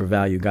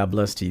value. God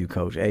bless to you,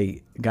 Coach.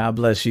 Hey, God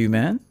bless you,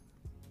 man.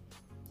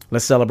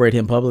 Let's celebrate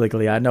him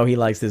publicly. I know he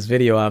likes this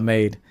video I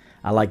made.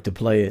 I like to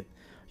play it.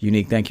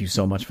 Unique, thank you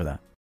so much for that.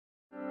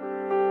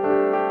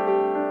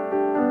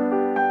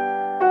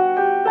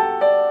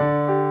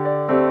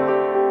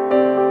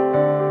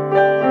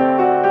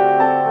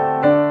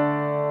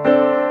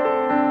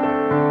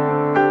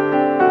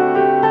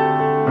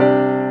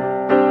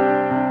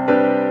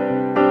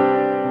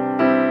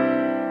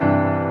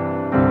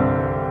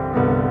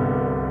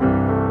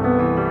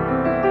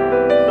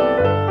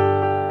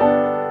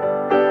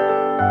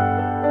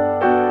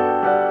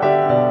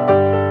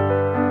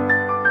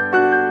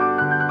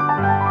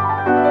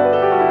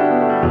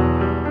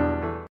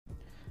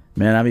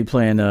 Man, I be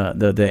playing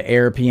the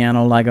air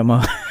piano like I'm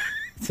a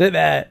to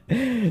that.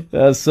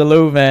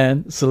 Salute,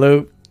 man.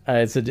 Salute.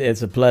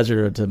 It's a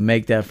pleasure to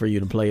make that for you,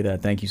 to play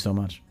that. Thank you so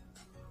much.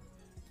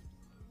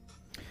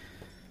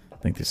 I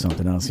think there's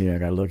something else here I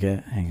gotta look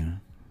at. Hang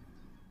on.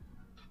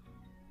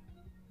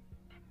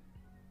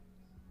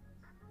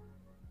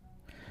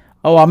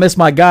 Oh, I missed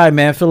my guy,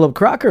 man. Philip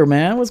Crocker,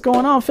 man. What's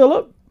going on,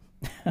 Philip?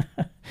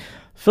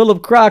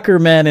 Philip Crocker,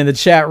 man, in the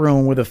chat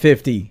room with a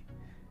 50.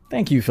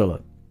 Thank you,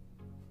 Philip.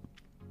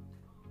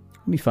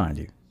 Let me find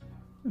you.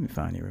 Let me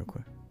find you real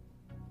quick.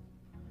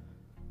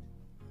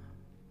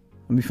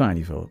 Let me find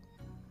you, Philip.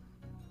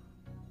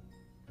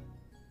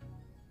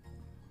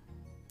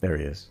 There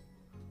he is.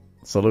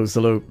 Salute,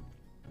 salute.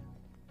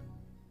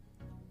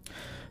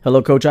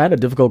 Hello, Coach. I had a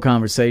difficult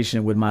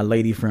conversation with my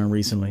lady friend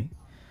recently,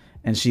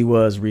 and she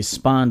was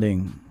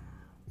responding.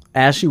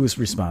 As she was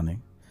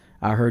responding,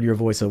 I heard your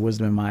voice of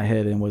wisdom in my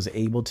head and was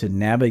able to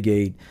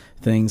navigate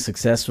things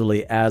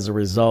successfully as a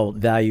result.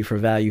 Value for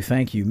value.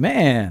 Thank you,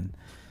 man.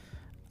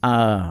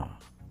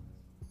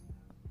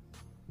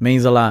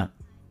 Means a lot.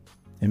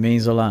 It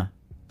means a lot.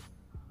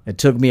 It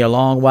took me a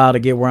long while to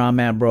get where I'm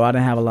at, bro. I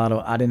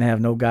didn't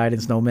have no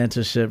guidance, no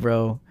mentorship,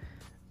 bro.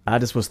 I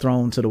just was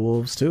thrown to the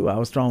wolves too. I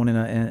was thrown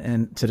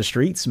into the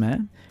streets,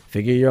 man.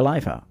 Figure your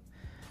life out.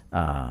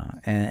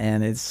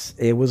 And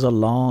it was a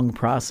long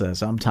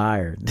process. I'm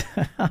tired.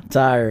 I'm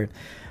tired.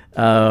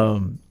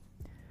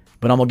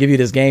 But I'm gonna give you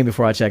this game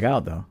before I check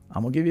out, though.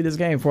 I'm gonna give you this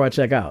game before I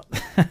check out.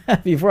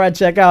 Before I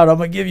check out, I'm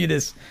gonna give you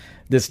this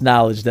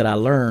knowledge that I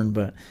learned.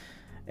 But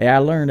I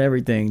learned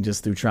everything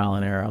just through trial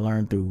and error. I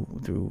learned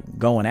through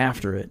going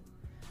after it.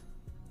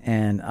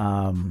 And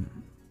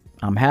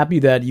I'm happy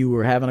that you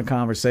were having a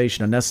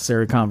conversation, a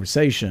necessary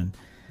conversation,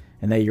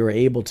 and that you were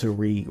able to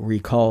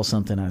recall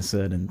something I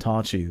said and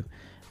taught you,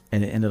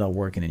 and it ended up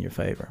working in your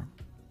favor.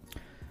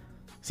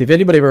 See, if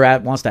anybody ever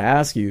wants to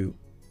ask you,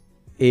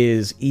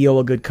 is EO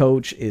a good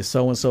coach? Is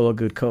so-and-so a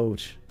good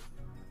coach?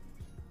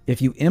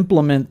 If you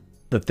implement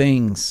the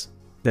things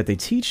that they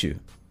teach you,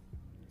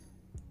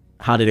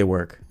 how did it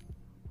work?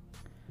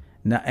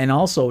 Now, and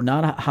also,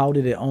 not how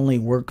did it only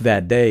work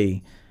that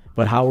day,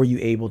 but how were you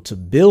able to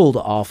build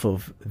off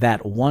of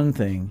that one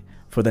thing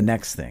for the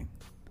next thing?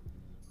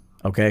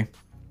 Okay?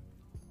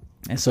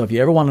 And so if you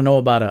ever want to know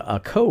about a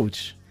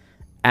coach,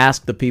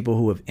 ask the people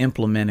who have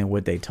implemented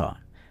what they taught.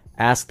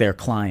 Ask their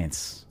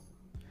clients.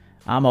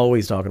 I'm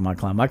always talking to my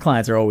clients. My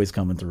clients are always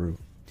coming through.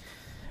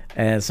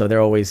 And so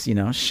they're always,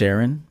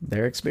 sharing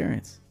their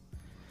experience.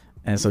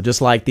 And so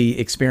just like the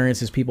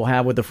experiences people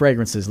have with the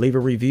fragrances, leave a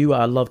review.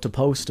 I'd love to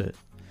post it.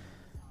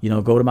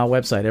 Go to my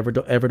website,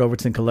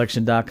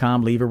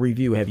 everettovertoncollection.com. Leave a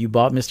review. Have you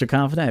bought Mr.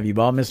 Confident? Have you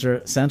bought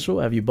Mr. Central?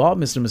 Have you bought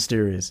Mr.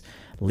 Mysterious?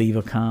 Leave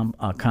a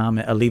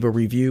comment, leave a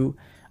review.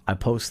 I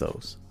post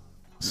those.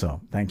 So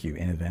thank you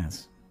in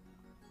advance.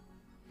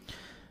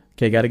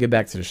 Okay, got to get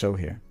back to the show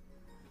here.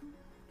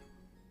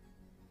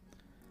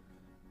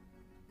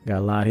 Got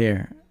a lot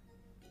here.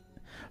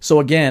 So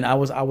again, I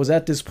was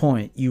at this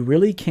point. You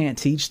really can't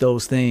teach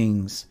those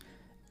things,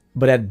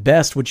 but at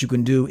best, what you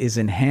can do is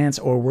enhance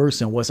or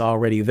worsen what's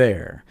already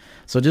there.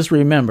 So just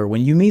remember,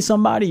 when you meet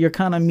somebody, you're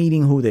kind of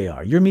meeting who they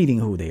are. You're meeting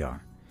who they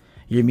are.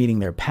 You're meeting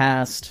their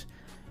past.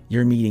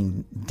 You're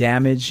meeting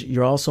damage.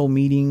 You're also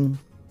meeting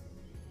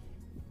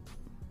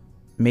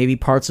maybe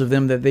parts of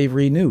them that they've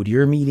renewed.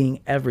 You're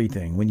meeting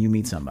everything when you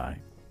meet somebody.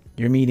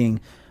 You're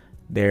meeting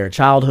their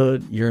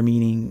childhood. You're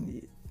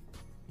meeting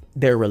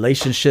their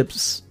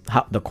relationships,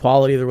 the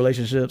quality of the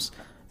relationships.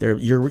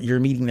 You're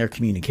meeting their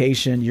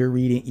communication.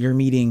 You're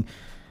meeting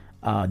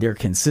their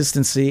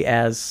consistency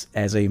as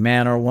a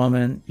man or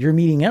woman. You're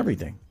meeting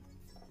everything.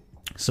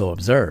 So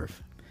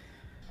observe.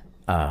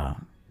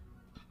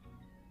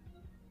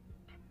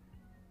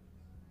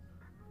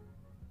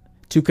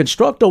 To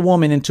construct a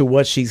woman into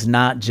what she's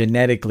not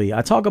genetically.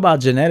 I talk about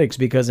genetics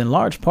because in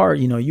large part,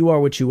 you are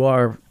what you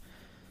are,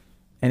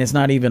 and it's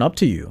not even up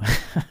to you.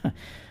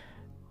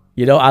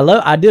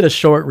 I did a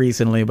short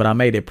recently, but I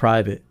made it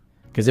private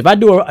because if I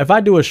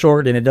do a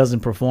short and it doesn't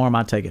perform,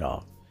 I take it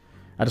off.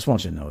 I just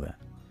want you to know that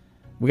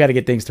we got to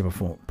get things to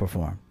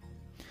perform.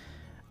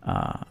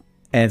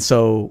 And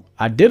so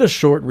I did a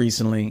short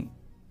recently.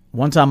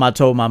 One time I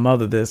told my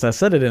mother this. I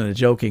said it in a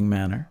joking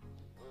manner.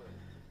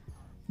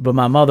 But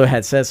my mother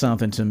had said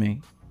something to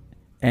me.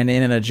 And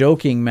in a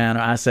joking manner,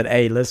 I said,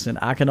 hey, listen,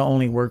 I can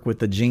only work with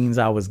the genes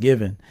I was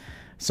given.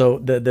 So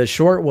the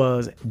short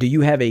was, do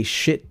you have a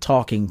shit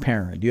talking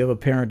parent? Do you have a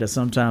parent that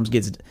sometimes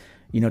gets,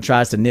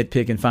 tries to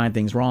nitpick and find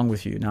things wrong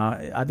with you? Now,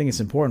 I think it's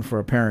important for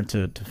a parent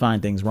to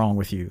find things wrong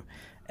with you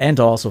and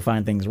to also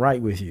find things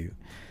right with you.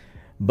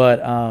 But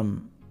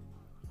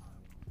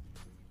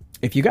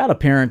if you got a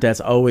parent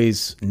that's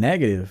always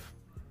negative,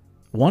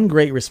 one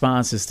great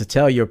response is to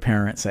tell your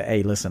parent, say,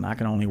 hey, listen, I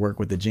can only work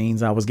with the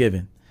genes I was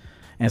given.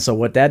 And so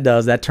what that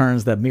does, that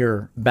turns the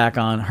mirror back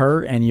on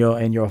her and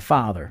your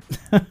father.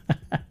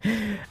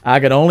 I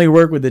can only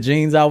work with the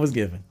genes I was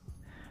given.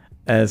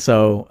 And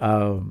so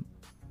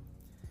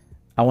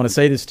I want to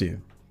say this to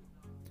you.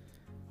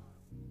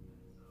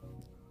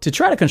 To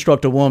try to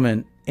construct a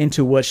woman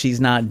into what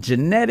she's not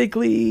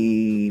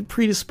genetically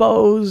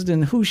predisposed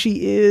and who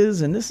she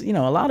is. And this, a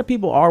lot of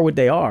people are what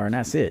they are, and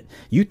that's it.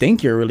 You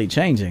think you're really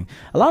changing.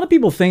 A lot of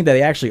people think that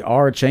they actually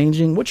are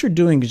changing. What you're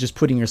doing is just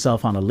putting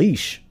yourself on a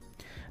leash.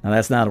 Now,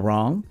 that's not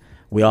wrong.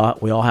 We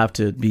all have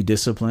to be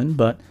disciplined,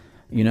 but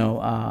in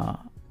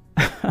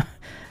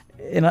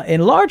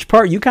large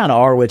part, you kind of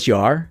are what you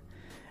are,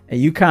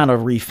 and you kind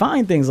of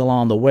refine things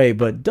along the way.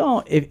 But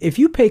if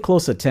you pay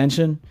close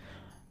attention,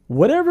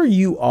 whatever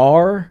you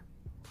are,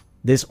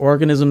 this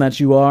organism that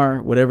you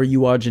are, whatever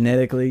you are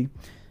genetically,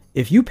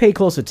 if you pay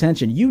close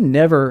attention, you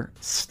never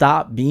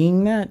stop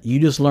being that. You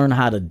just learn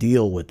how to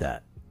deal with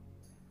that.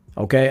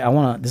 Okay.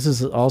 This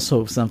is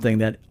also something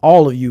that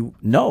all of you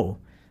know.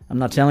 I'm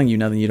not telling you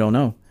nothing you don't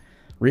know.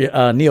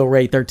 Neil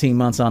Ray, 13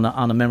 months on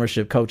the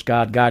membership, Coach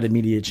God, Guided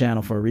Media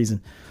Channel for a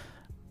reason.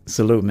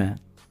 Salute, man.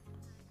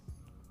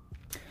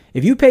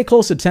 If you pay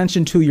close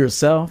attention to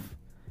yourself,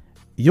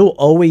 you'll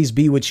always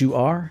be what you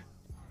are.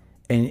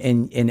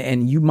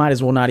 And you might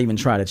as well not even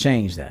try to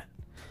change that.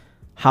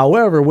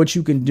 However, what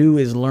you can do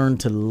is learn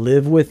to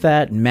live with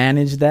that,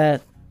 manage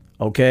that.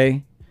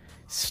 Okay.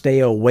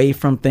 Stay away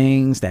from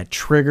things that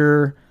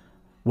trigger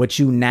what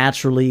you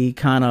naturally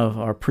kind of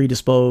are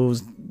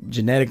predisposed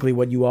genetically,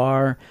 what you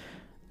are.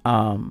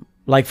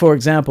 Like, for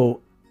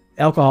example,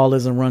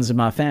 alcoholism runs in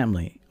my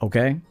family.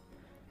 Okay.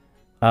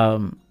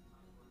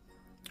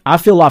 I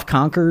feel I've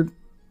conquered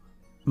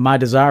my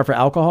desire for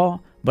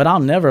alcohol, but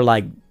I'll never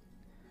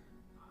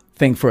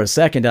think for a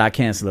second that I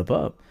can't slip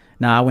up.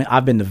 Now,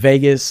 I've been to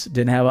Vegas,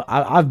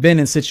 I've been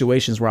in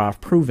situations where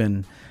I've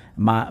proven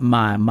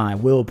my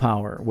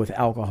willpower with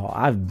alcohol.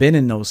 I've been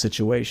in those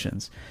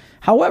situations.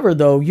 However,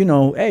 though,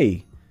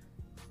 hey,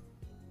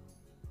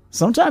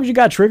 sometimes you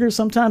got triggers.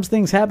 Sometimes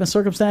things happen,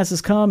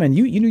 circumstances come, and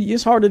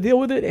it's hard to deal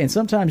with it. And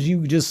sometimes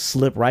you just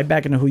slip right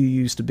back into who you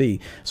used to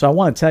be. So I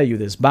want to tell you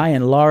this. By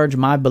and large,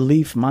 my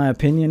belief, my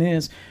opinion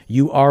is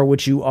you are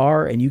what you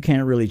are, and you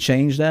can't really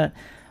change that.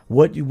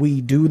 What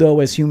we do,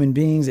 though, as human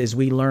beings is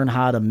we learn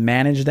how to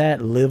manage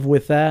that, live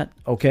with that,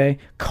 okay?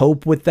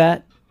 Cope with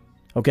that.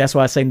 Okay, that's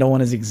why I say no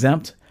one is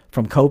exempt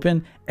from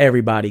coping.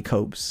 Everybody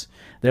copes.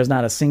 There's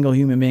not a single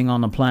human being on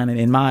the planet,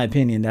 in my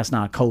opinion, that's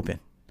not coping.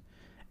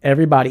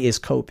 Everybody is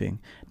coping.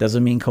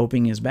 Doesn't mean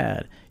coping is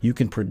bad. You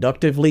can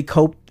productively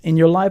cope in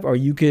your life, or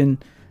you can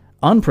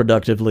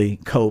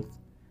unproductively cope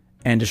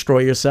and destroy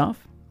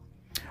yourself.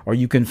 Or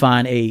you can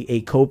find a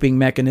coping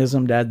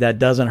mechanism that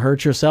doesn't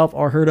hurt yourself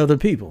or hurt other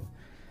people.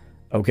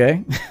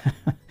 Okay.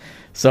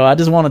 So I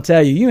just want to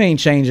tell you, you ain't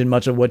changing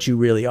much of what you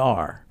really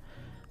are.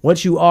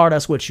 What you are,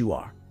 that's what you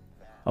are.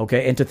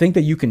 Okay. And to think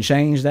that you can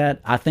change that,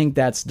 I think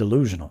that's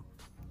delusional.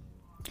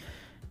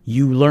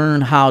 You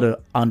learn how to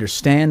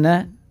understand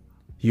that.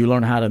 You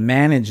learn how to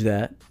manage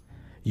that.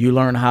 You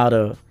learn how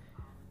to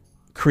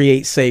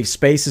create safe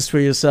spaces for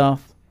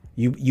yourself.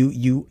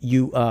 You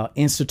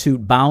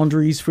institute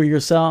boundaries for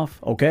yourself.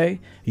 Okay.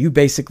 You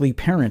basically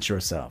parent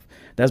yourself.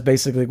 That's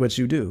basically what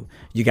you do.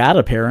 You got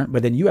a parent,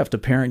 but then you have to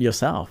parent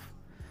yourself.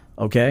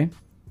 Okay.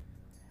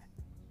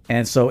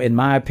 And so in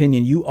my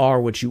opinion, you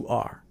are what you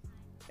are,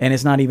 and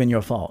it's not even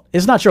your fault.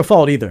 It's not your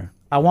fault either.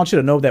 I want you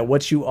to know that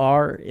what you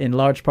are in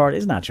large part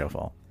is not your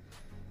fault.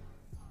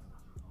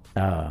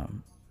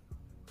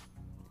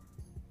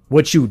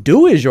 What you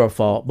do is your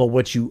fault, but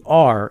what you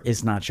are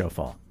is not your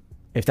fault.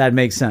 If that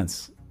makes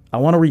sense. I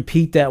want to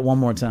repeat that one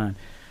more time.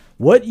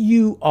 What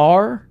you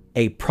are,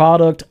 a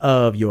product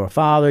of your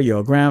father,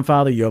 your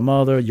grandfather, your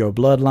mother, your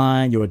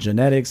bloodline, your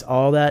genetics,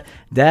 all that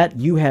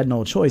you had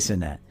no choice in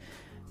that.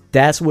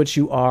 That's what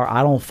you are.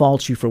 I don't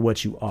fault you for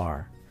what you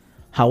are.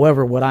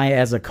 However, what I,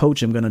 as a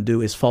coach, am going to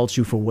do is fault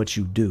you for what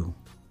you do.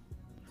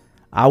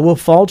 I will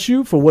fault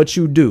you for what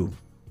you do,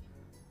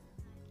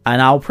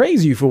 and I'll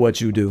praise you for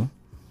what you do.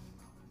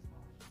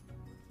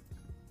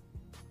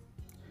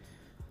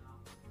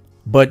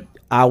 But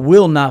I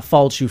will not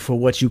fault you for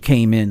what you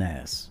came in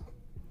as.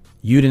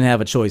 You didn't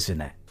have a choice in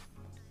that.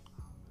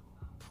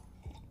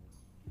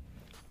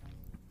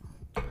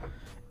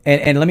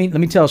 And let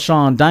me tell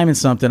Sean Diamond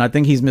something. I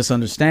think he's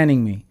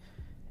misunderstanding me.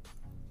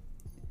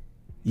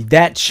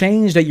 That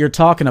change that you're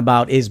talking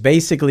about is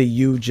basically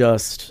you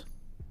just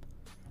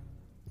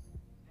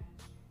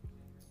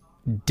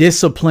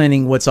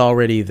disciplining what's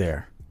already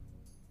there.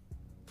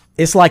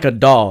 It's like a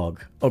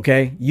dog,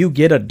 okay? You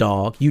get a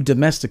dog, you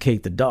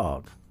domesticate the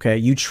dog, okay?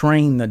 You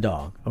train the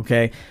dog,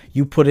 okay?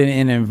 You put it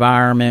in an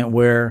environment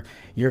where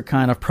you're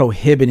kind of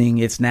prohibiting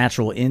its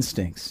natural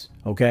instincts,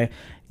 okay?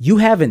 You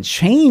haven't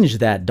changed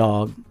that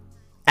dog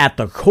at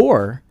the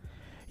core.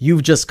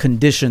 You've just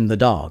conditioned the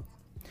dog.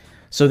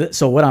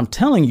 So what I'm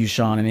telling you,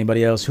 Sean, and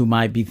anybody else who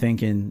might be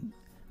thinking,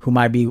 who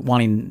might be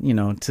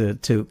wanting,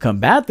 to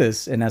combat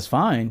this, and that's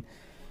fine.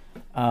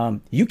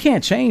 You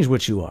can't change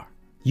what you are.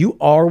 You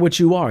are what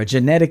you are.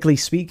 Genetically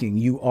speaking,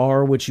 you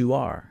are what you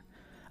are.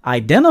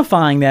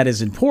 Identifying that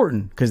is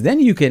important because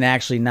then you can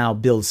actually now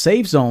build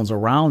safe zones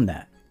around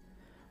that.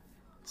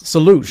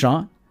 Salute,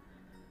 Sean.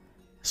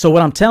 So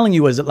what I'm telling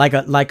you is like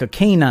a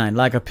canine,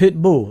 like a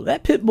pit bull.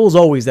 That pit bull's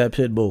always that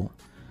pit bull.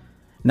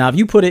 Now, if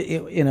you put it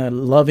in a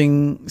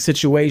loving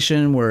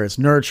situation where it's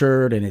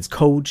nurtured and it's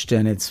coached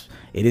and it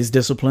is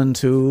disciplined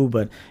too,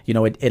 but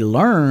it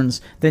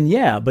learns, then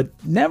yeah, but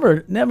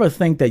never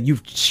think that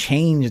you've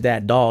changed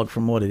that dog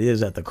from what it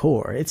is at the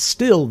core. It's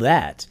still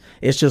that.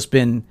 It's just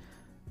been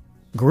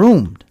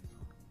groomed.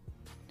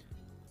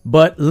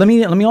 But let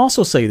me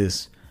also say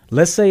this.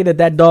 Let's say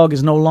that dog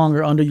is no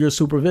longer under your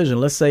supervision.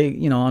 Let's say,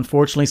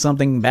 unfortunately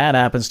something bad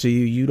happens to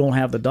you. You don't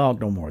have the dog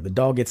no more. The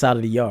dog gets out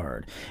of the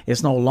yard.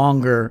 It's no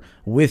longer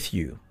with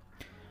you.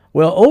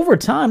 Well, over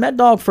time, that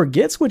dog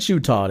forgets what you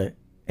taught it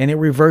and it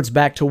reverts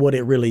back to what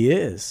it really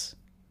is.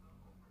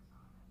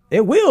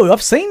 It will.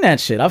 I've seen that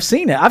shit. I've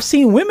seen it. I've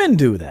seen women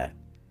do that.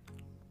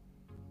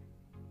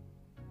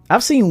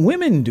 I've seen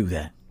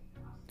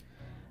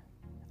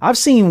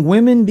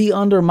women be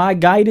under my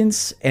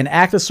guidance and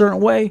act a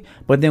certain way,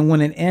 but then when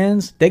it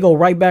ends, they go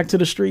right back to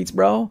the streets,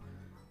 bro.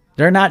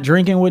 They're not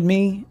drinking with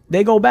me.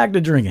 They go back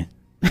to drinking.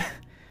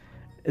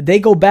 They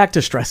go back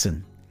to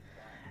stressing.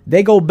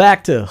 They go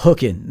back to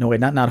hooking. No,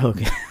 wait, not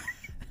hooking.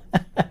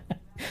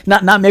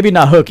 Maybe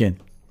not hooking.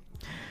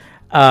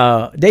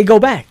 They go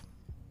back.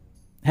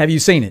 Have you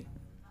seen it?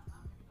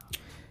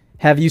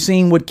 Have you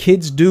seen what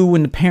kids do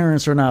when the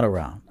parents are not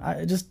around?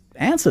 I just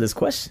answer this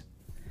question.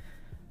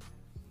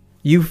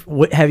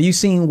 Have you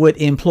seen what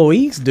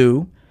employees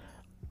do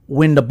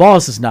when the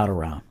boss is not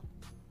around?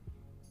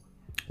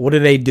 What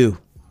do?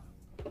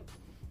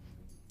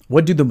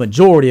 What do the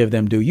majority of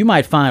them do? You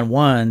might find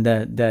one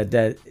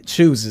that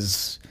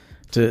chooses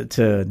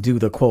to do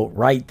the quote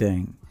right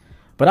thing.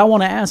 But I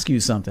want to ask you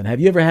something.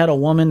 Have you ever had a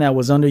woman that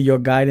was under your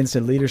guidance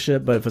and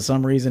leadership, but for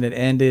some reason it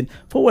ended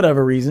for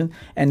whatever reason,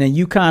 and then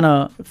you kind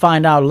of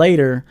find out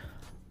later,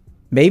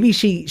 maybe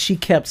she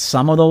kept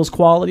some of those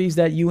qualities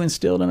that you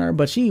instilled in her,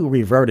 but she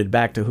reverted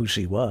back to who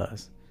she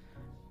was.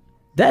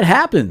 That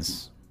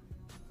happens.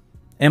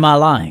 Am I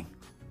lying?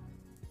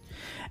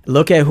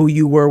 Look at who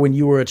you were when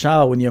you were a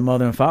child, when your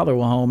mother and father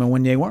were home and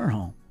when they weren't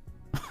home.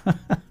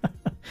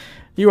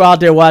 You were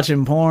out there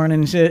watching porn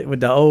and shit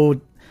with the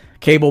old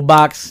cable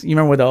box. You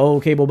remember with the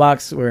old cable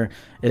box where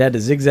it had the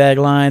zigzag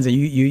lines and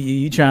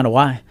you trying to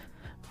why?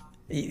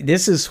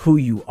 This is who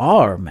you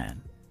are,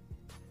 man.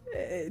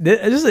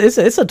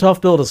 It's a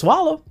tough pill to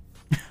swallow.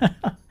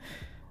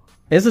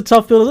 It's a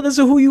tough pill. This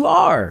is who you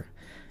are.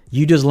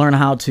 You just learn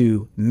how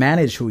to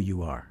manage who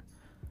you are.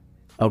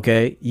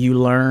 Okay? You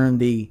learn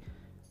the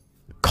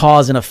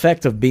cause and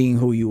effect of being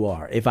who you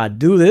are. If I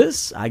do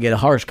this, I get a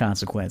harsh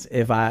consequence.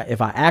 If I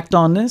act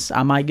on this,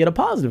 I might get a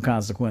positive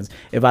consequence.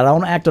 If I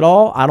don't act at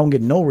all, I don't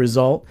get no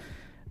result.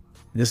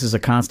 This is a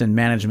constant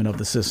management of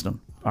the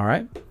system. All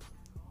right?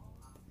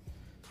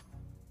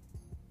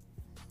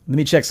 Let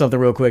me check something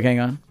real quick. Hang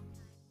on.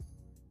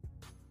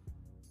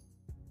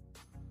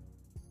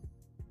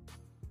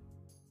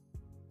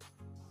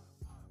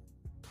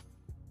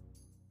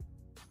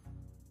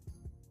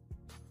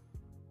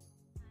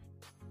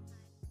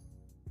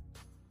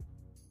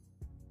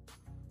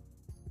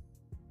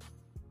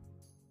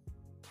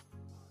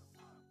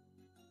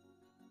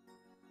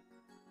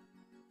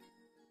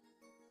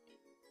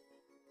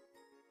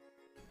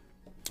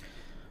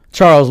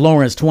 Charles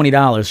Lawrence,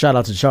 $20. Shout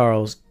out to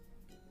Charles.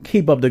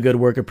 Keep up the good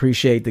work.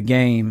 Appreciate the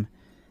game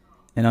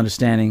and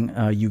understanding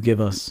you give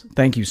us.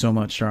 Thank you so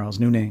much, Charles.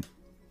 New name.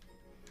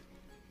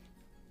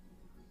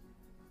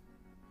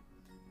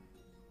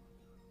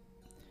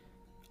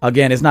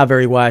 Again, it's not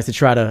very wise to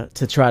try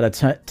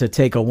to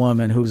take a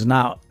woman who's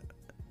not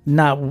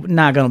going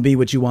to be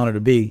what you want her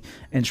to be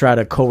and try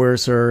to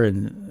coerce her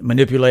and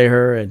manipulate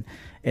her and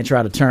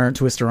try to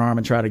twist her arm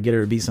and try to get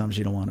her to be something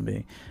she don't want to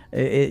be.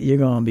 You're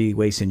going to be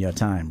wasting your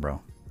time,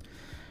 bro.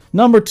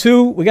 Number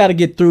 2, we got to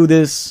get through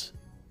this,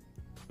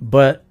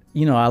 but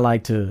I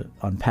like to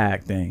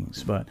unpack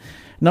things. But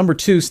number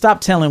 2,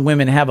 stop telling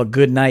women have a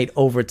good night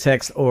over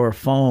text or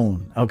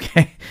phone.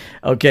 Okay.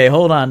 Okay.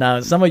 Hold on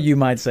now. Some of you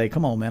might say,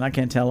 come on, man, I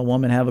can't tell a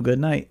woman have a good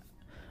night.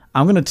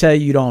 I'm going to tell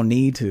you don't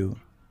need to.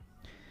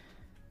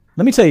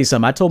 Let me tell you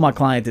something. I told my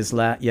client this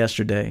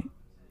yesterday.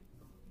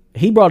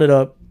 He brought it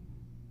up.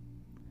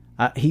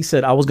 He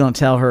said I was going to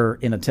tell her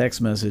in a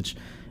text message,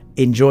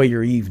 enjoy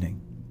your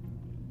evening.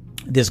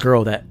 This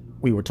girl that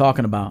we were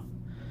talking about.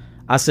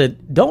 I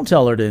said, don't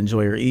tell her to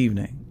enjoy her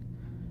evening.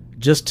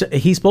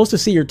 He's supposed to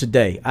see her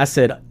today. I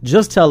said,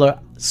 just tell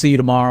her, see you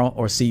tomorrow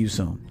or see you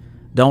soon.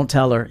 Don't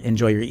tell her,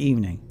 enjoy your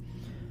evening.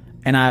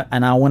 And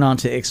I went on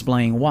to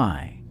explain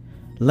why.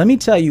 Let me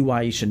tell you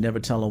why you should never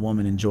tell a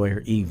woman enjoy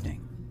her evening.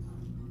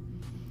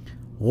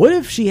 What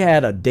if she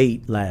had a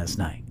date last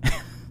night?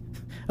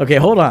 Okay,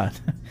 hold on.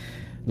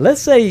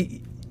 Let's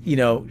say,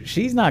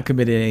 she's not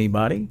committed to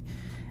anybody.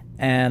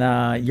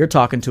 And you're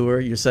talking to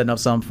her, you're setting up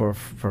something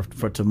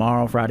for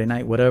tomorrow, Friday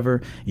night,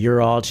 whatever. You're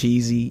all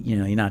cheesy,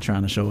 you're not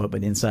trying to show up,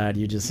 but inside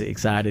you're just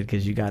excited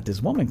because you got this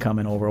woman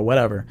coming over or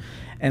whatever.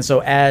 And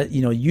so as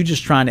you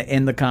just trying to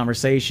end the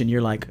conversation,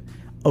 you're like,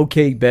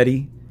 okay,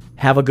 Betty,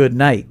 have a good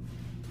night.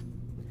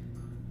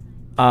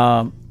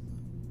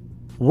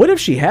 What if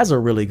she has a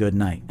really good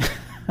night?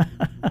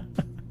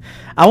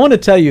 I want to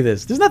tell you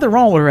this. There's nothing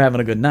wrong with her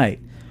having a good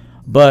night.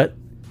 But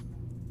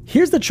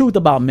here's the truth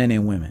about men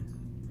and women.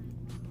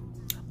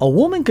 A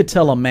woman could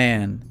tell a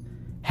man,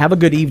 have a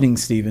good evening,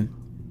 Stephen,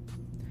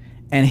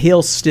 and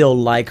he'll still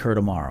like her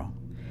tomorrow,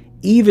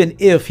 even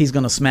if he's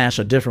going to smash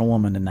a different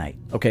woman tonight.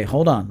 Okay,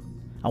 hold on.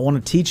 I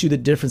want to teach you the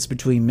difference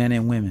between men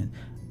and women,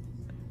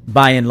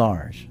 by and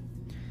large.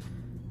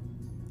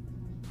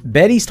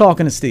 Betty's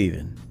talking to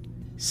Stephen.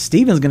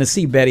 Stephen's going to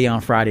see Betty on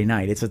Friday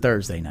night. It's a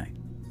Thursday night.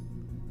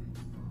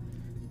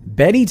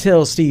 Betty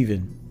tells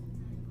Stephen,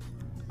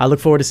 I look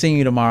forward to seeing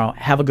you tomorrow.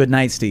 Have a good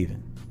night, Stephen.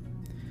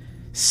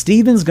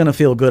 Stephen's going to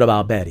feel good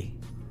about Betty.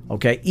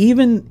 Okay.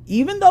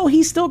 Even though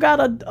he's still got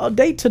a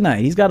date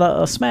tonight, he's got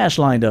a smash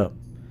lined up.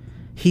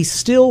 He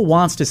still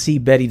wants to see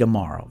Betty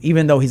tomorrow,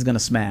 even though he's going to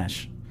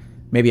smash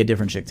maybe a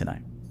different chick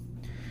tonight.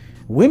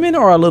 Women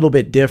are a little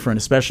bit different,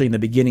 especially in the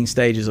beginning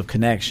stages of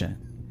connection.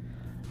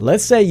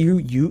 Let's say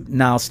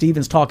now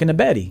Stephen's talking to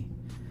Betty.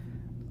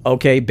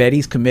 Okay.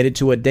 Betty's committed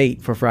to a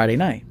date for Friday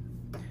night.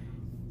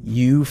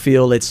 You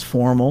feel it's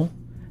formal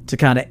to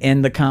kind of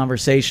end the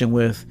conversation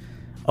with,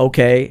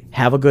 okay,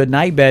 have a good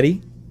night,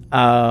 Betty.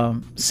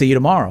 See you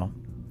tomorrow.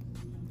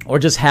 Or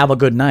just have a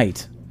good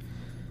night.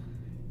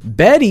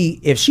 Betty,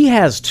 if she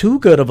has too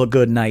good of a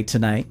good night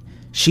tonight,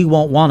 she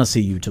won't want to see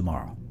you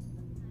tomorrow.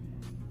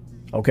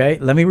 Okay,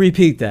 let me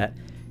repeat that.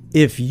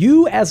 If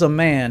you as a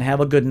man have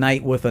a good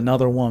night with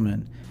another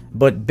woman,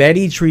 but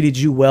Betty treated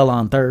you well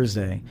on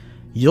Thursday,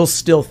 you'll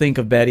still think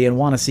of Betty and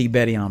want to see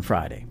Betty on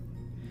Friday.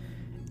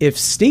 If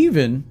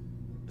Stephen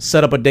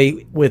set up a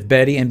date with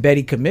Betty and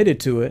Betty committed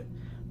to it,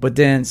 but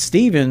then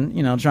Stephen,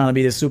 trying to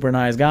be this super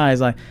nice guy,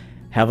 is like,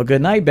 have a good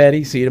night,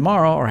 Betty. See you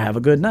tomorrow, or have a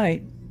good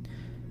night.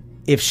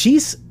 If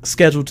she's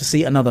scheduled to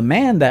see another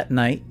man that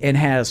night and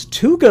has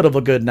too good of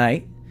a good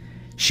night,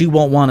 she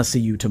won't want to see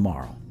you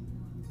tomorrow.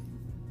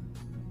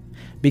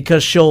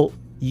 Because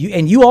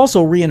you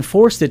also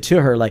reinforced it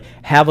to her, like,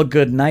 have a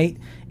good night.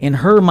 In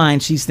her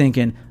mind, she's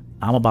thinking,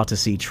 I'm about to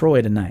see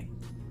Troy tonight.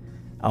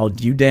 Oh,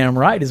 you damn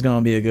right it's going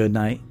to be a good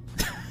night.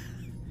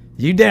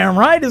 You damn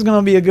right it's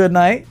going to be a good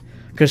night.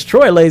 Because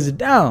Troy lays it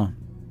down.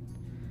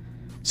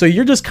 So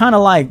you're just kind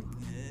of like,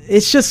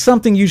 it's just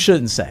something you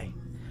shouldn't say.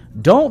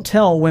 Don't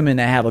tell women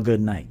to have a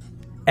good night.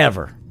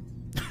 Ever.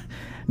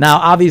 Now,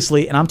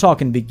 obviously, and I'm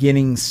talking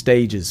beginning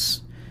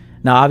stages.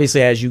 Now,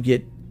 obviously, as you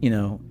get,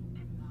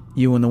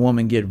 you and the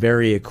woman get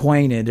very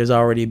acquainted, there's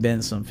already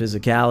been some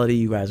physicality.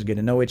 You guys are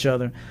getting to know each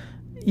other.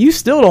 You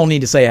still don't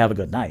need to say have a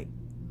good night.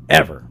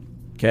 Ever.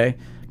 Okay?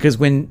 Because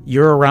when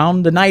you're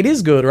around, the night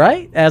is good,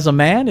 right? As a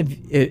man,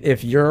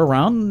 if you're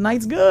around, the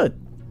night's good.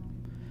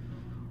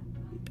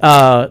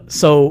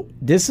 So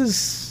this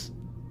is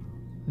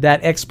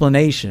that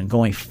explanation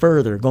going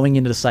further, going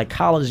into the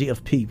psychology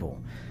of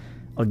people.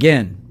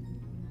 Again,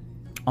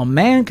 a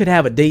man could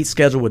have a date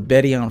scheduled with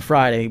Betty on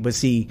Friday, but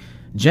see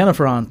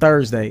Jennifer on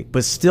Thursday,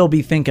 but still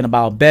be thinking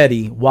about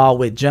Betty while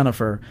with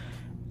Jennifer,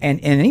 and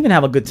even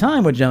have a good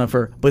time with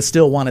Jennifer, but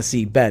still want to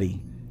see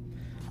Betty.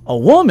 A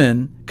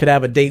woman could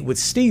have a date with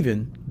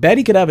Stephen.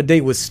 Betty could have a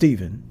date with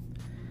Stephen.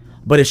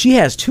 But if she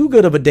has too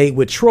good of a date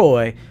with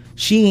Troy,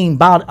 she ain't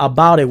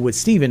about it with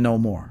Stephen no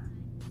more.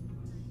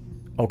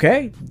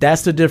 Okay?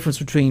 That's the difference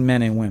between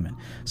men and women.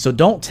 So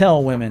don't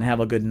tell women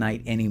have a good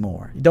night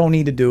anymore. You don't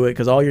need to do it,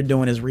 because all you're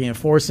doing is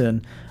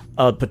reinforcing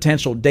a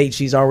potential date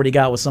she's already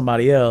got with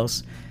somebody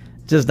else.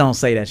 Just don't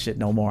say that shit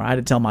no more. I had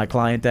to tell my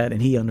client that,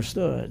 and he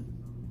understood.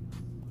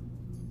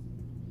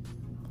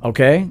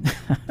 Okay?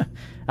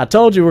 I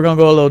told you we're going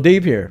to go a little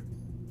deep here.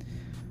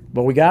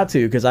 But we got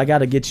to, because I got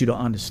to get you to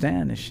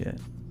understand this shit.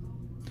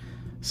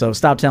 So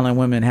stop telling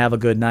women have a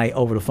good night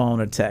over the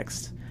phone or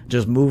text.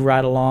 Just move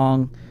right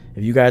along.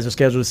 If you guys are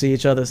scheduled to see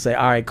each other, say,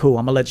 all right, cool,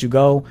 I'm going to let you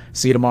go.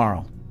 See you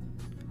tomorrow.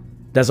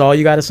 That's all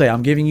you got to say.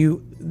 I'm giving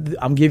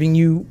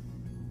you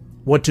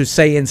what to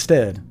say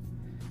instead.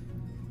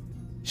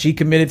 She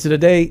committed to the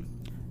date.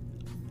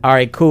 All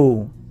right,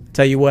 cool.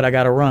 Tell you what, I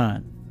got to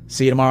run.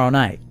 See you tomorrow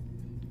night.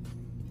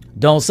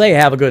 Don't say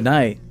have a good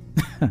night.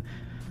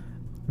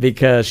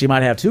 Because she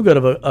might have too good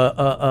of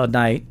a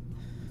night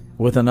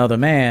with another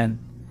man,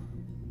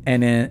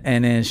 and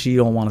then she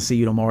don't want to see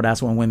you tomorrow.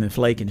 That's when women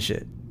flake and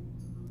shit.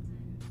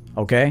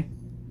 Okay?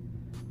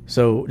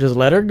 So just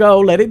let her go,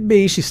 let it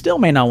be. She still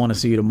may not want to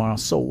see you tomorrow.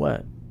 So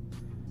what?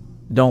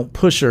 Don't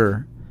push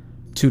her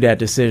to that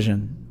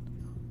decision.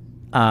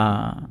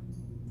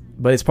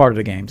 But it's part of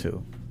the game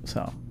too.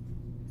 So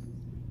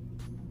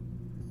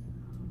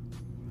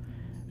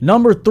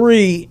number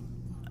 3,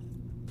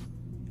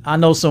 I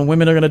know some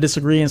women are going to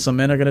disagree and some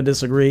men are going to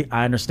disagree.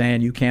 I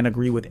understand you can't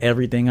agree with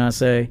everything I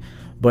say,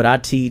 but I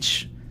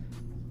teach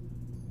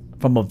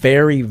from a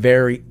very,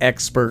 very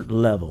expert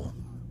level,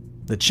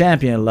 the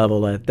champion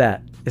level at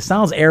that. It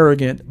sounds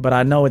arrogant, but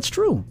I know it's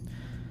true.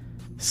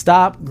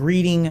 Stop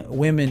greeting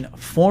women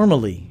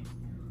formally.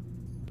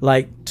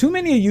 Like, too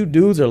many of you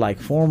dudes are like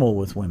formal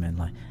with women.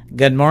 Like,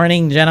 good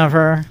morning,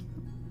 Jennifer.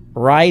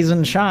 Rise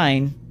and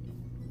shine.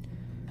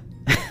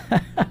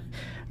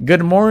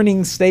 Good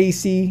morning,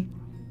 Stacy.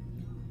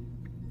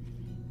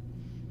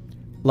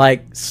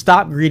 Like,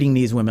 stop greeting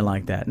these women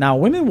like that. Now,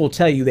 women will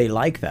tell you they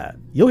like that.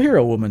 You'll hear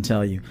a woman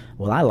tell you,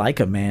 well, I like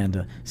a man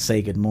to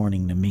say good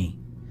morning to me.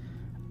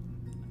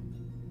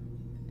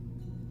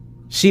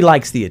 She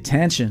likes the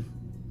attention,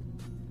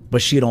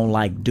 but she don't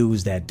like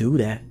dudes that do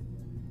that.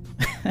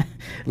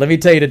 Let me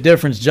tell you the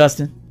difference,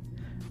 Justin.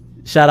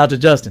 Shout out to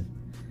Justin.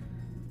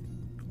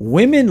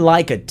 Women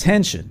like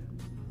attention,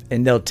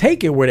 and they'll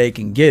take it where they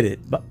can get it,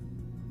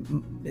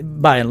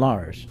 by and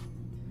large.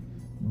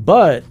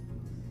 But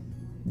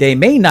they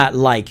may not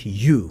like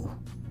you.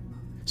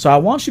 So I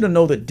want you to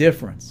know the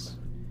difference.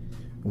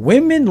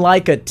 Women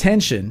like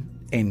attention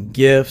and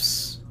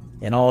gifts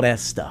and all that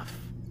stuff.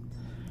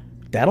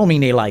 That don't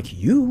mean they like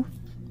you.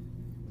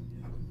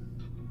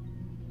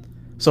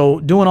 So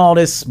doing all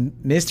this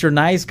Mr.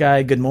 Nice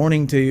Guy, good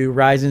morning to you,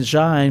 rise and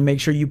shine,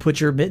 make sure you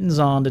put your mittens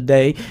on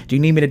today. Do you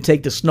need me to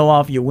take the snow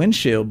off your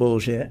windshield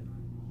bullshit?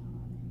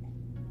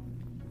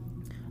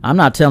 I'm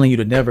not telling you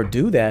to never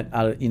do that,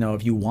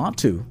 if you want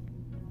to.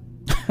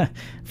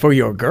 For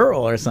your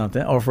girl or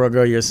something, or for a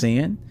girl you're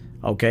seeing.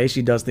 Okay,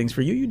 she does things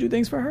for you, you do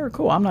things for her.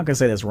 Cool. I'm not going to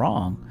say that's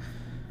wrong.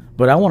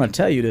 But I want to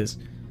tell you this.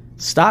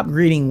 Stop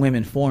greeting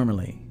women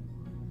formally.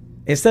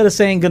 Instead of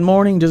saying good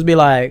morning, just be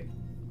like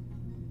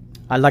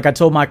I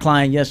told my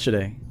client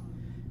yesterday.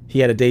 He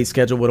had a date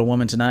scheduled with a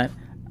woman tonight.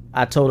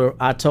 I told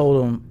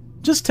him,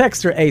 just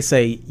text her, hey,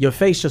 say, your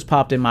face just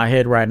popped in my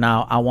head right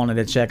now. I wanted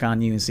to check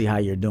on you and see how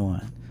you're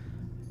doing.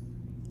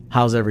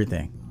 How's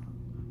everything?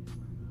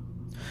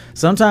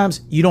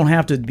 Sometimes you don't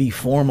have to be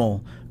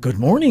formal. Good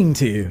morning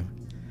to you.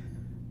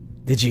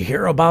 Did you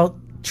hear about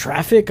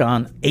traffic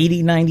on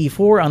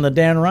 8094 on the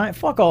Dan Ryan?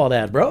 Fuck all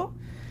that, bro.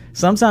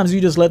 Sometimes you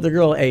just let the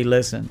girl, hey,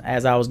 listen,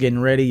 as I was getting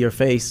ready, your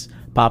face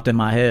popped in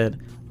my head.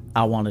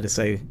 I wanted to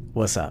say,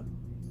 what's up?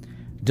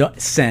 Don't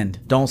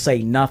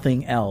say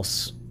nothing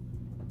else.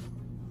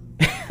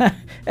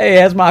 Hey,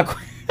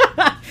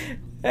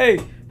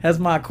 has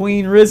my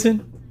queen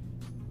risen?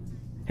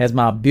 Has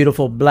my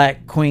beautiful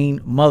black queen,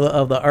 mother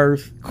of the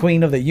earth,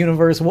 queen of the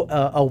universe,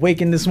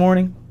 awakened this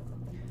morning?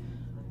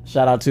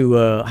 Shout out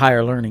to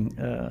Higher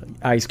Learning.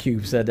 Ice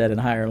Cube said that in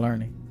Higher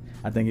Learning.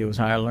 I think it was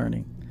Higher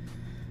Learning.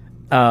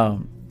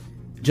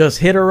 Just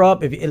hit her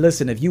up.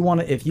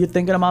 If you're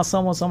thinking about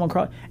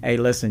someone hey,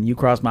 listen, you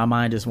crossed my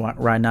mind just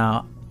right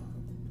now.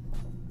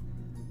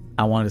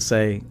 I wanted to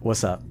say,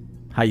 what's up?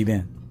 How you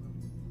been?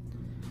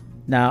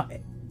 Now,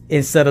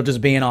 instead of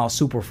just being all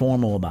super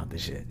formal about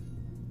this shit.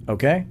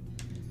 Okay?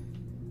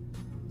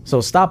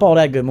 So stop all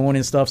that good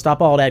morning stuff.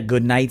 Stop all that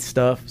good night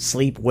stuff.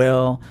 Sleep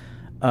well.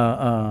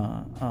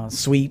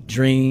 Sweet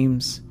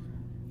dreams.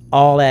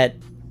 All that.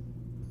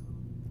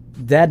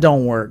 That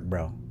don't work,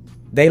 bro.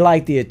 They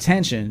like the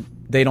attention.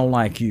 They don't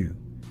like you.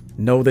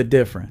 Know the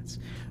difference.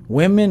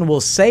 Women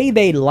will say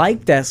they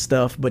like that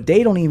stuff, but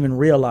they don't even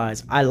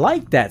realize I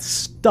like that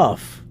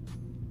stuff,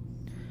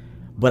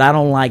 but I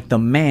don't like the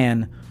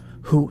man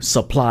who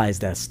supplies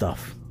that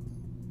stuff.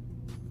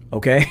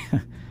 Okay?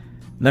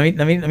 Let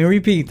me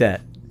repeat that.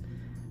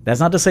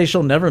 That's not to say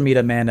she'll never meet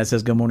a man that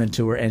says good morning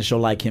to her and she'll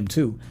like him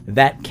too.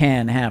 That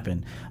can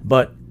happen.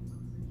 But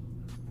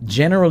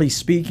generally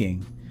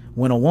speaking,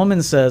 when a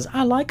woman says,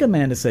 I like a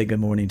man to say good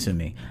morning to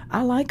me,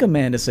 I like a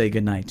man to say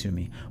good night to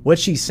me, what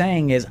she's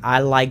saying is, I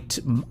like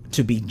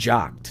to be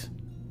jocked.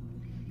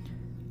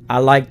 I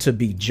like to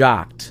be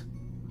jocked,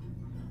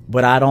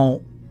 but I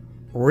don't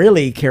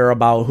really care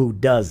about who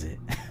does it.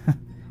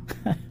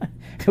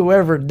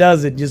 Whoever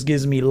does it just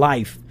gives me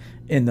life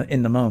in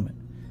the moment.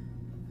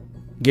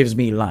 Gives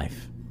me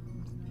life.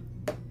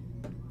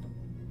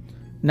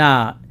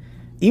 Nah,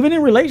 even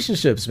in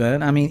relationships,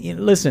 man. I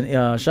mean, listen,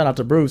 shout out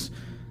to Bruce.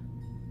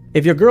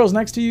 If your girl's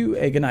next to you,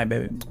 hey, good night,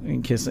 baby. You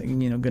can kiss,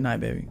 good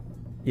night, baby.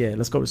 Yeah,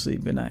 let's go to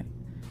sleep. Good night.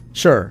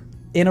 Sure.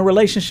 In a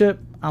relationship,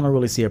 I don't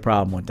really see a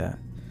problem with that.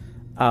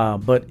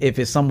 But if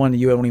it's someone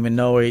you don't even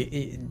know,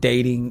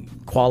 dating,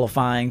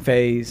 qualifying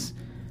phase,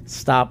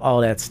 stop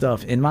all that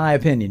stuff. In my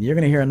opinion, you're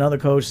going to hear another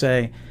coach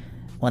say,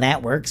 well,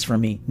 that works for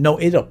me. No,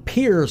 it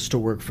appears to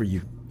work for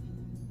you.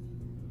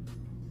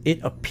 It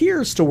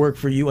appears to work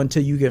for you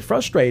until you get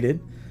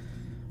frustrated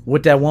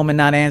with that woman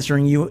not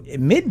answering you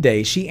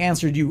midday. She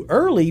answered you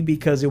early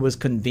because it was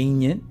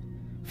convenient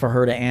for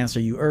her to answer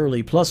you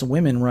early. Plus,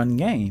 women run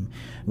game.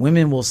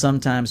 Women will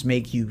sometimes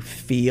make you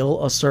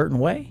feel a certain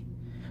way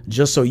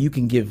just so you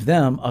can give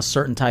them a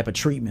certain type of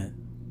treatment.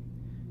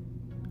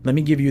 Let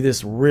me give you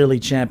this really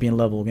champion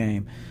level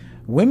game.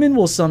 Women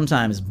will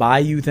sometimes buy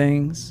you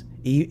things,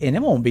 and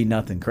it won't be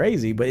nothing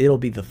crazy, but it'll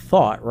be the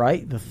thought,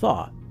 right? The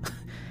thought.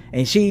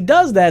 And she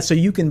does that so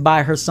you can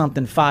buy her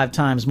something 5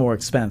 times more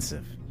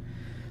expensive.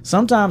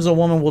 Sometimes a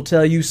woman will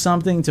tell you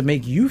something to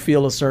make you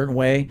feel a certain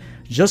way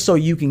just so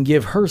you can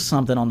give her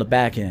something on the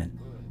back end.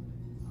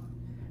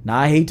 Now,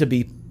 I hate to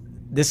be,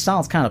 this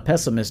sounds kind of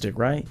pessimistic,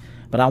 right?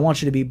 But I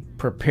want you to be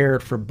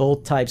prepared for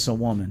both types of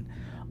woman.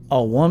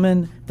 A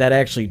woman that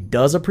actually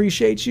does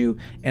appreciate you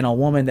and a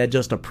woman that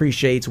just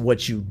appreciates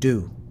what you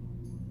do.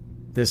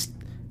 There's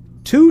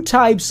 2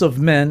 types of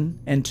men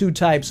and 2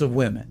 types of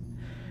women.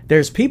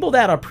 There's people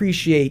that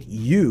appreciate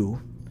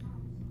you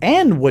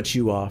and what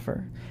you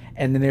offer.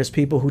 And then there's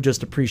people who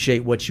just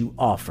appreciate what you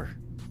offer.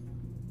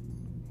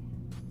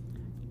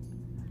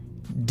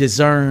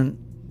 Discern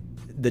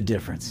the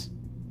difference.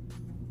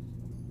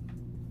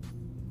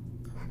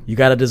 You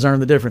got to discern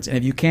the difference. And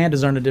if you can't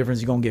discern the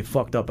difference, you're going to get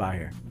fucked up out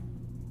here.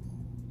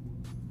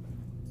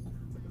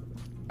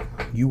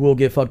 You will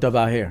get fucked up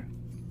out here.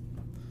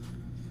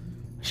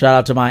 Shout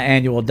out to my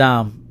annual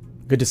Dom.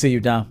 Good to see you,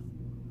 Dom.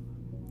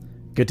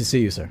 Good to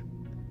see you, sir.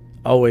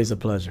 Always a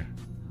pleasure.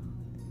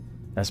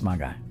 That's my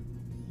guy.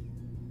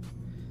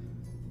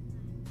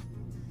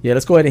 Yeah,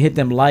 let's go ahead and hit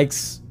them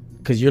likes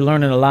because you're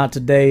learning a lot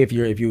today. If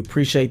you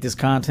appreciate this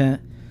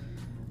content,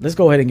 let's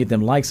go ahead and get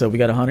them likes up. We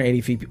got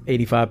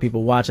 185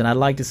 people watching. I'd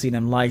like to see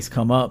them likes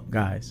come up,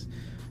 guys.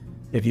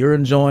 If you're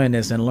enjoying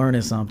this and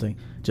learning something,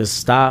 just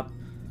stop.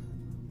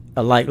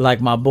 Like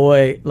my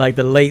boy, like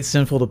the late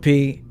Sinful to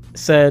P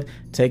said,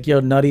 take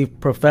your nutty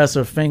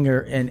professor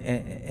finger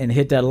and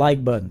hit that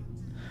like button.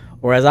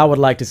 Or as I would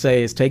like to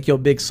say is take your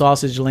big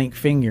sausage link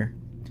finger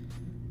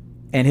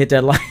and hit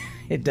that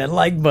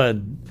like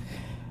button.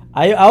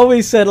 I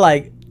always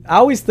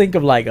think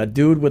of like a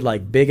dude with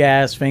like big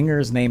ass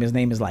fingers. His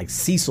name is like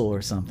Cecil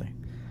or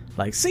something.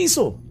 Like,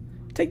 Cecil,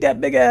 take that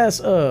big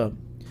ass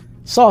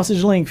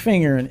sausage link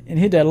finger and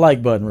hit that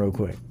like button real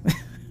quick.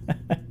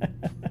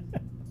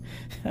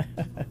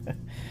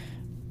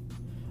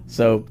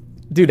 So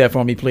do that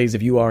for me, please,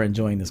 if you are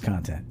enjoying this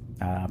content.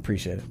 I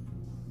appreciate it.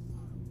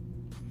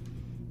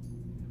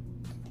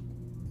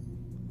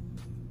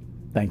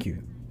 Thank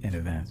you in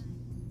advance.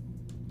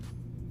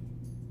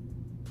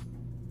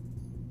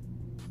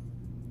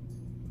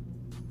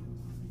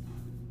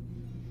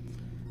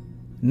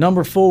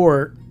 Number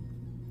 4,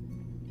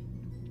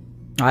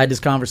 I had this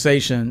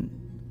conversation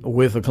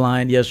with a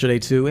client yesterday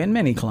too, and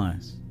many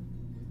clients.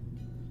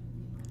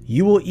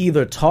 You will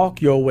either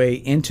talk your way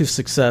into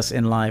success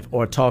in life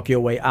or talk your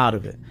way out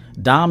of it.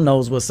 Dom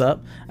knows what's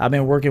up. I've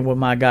been working with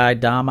my guy,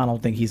 Dom. I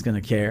don't think he's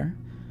going to care.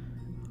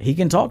 He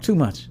can talk too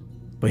much,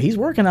 but he's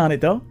working on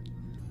it though.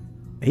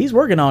 He's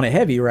working on it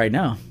heavy right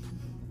now.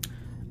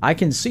 I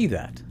can see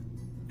that,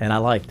 and I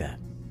like that.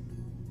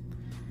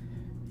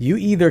 You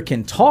either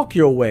can talk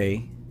your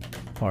way,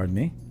 pardon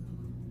me,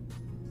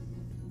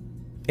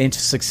 into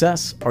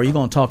success, or you're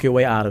going to talk your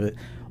way out of it.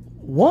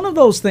 One of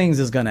those things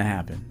is going to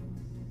happen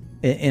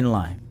in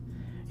life.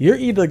 You're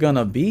either going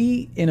to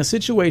be in a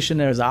situation,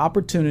 there's an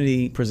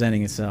opportunity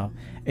presenting itself,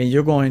 and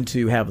you're going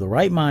to have the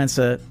right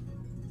mindset,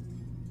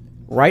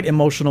 right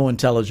emotional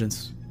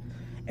intelligence,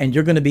 and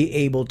you're going to be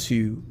able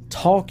to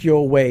talk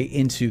your way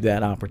into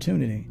that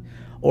opportunity.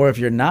 Or if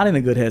you're not in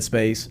a good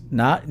headspace,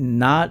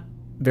 not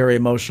very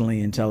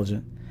emotionally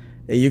intelligent,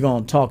 you're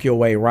going to talk your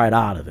way right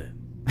out of it.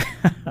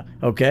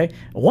 Okay?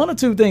 One or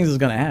two things is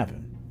going to happen.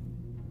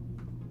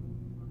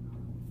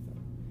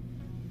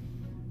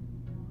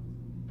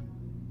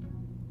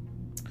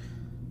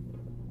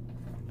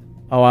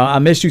 Oh, I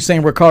missed you,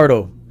 St.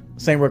 Ricardo.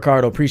 St.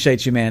 Ricardo,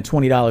 appreciate you, man.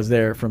 $20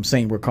 there from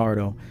St.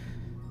 Ricardo.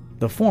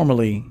 The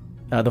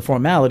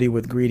formality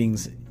with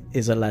greetings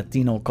is a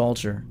Latino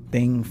culture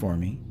thing for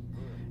me.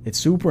 It's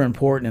super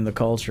important in the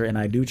culture, and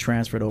I do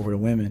transfer it over to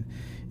women.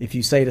 If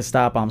you say to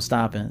stop, I'm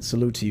stopping.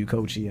 Salute to you,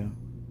 Coach Eo.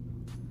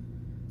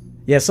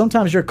 Yeah,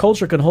 sometimes your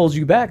culture can hold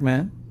you back,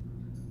 man.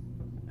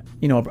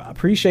 You know,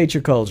 appreciate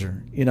your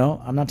culture. You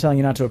know, I'm not telling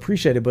you not to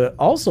appreciate it, but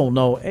also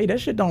know, hey, that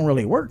shit don't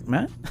really work,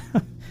 man.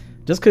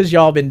 Just because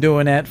y'all been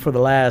doing that for the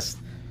last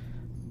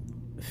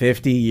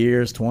 50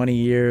 years, 20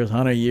 years,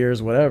 100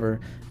 years, whatever.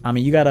 I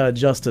mean, you got to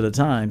adjust to the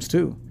times,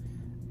 too.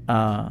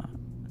 I'm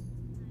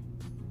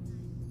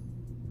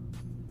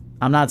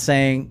not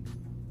saying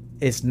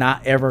it's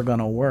not ever going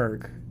to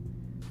work,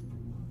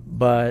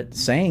 but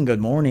saying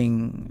good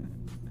morning,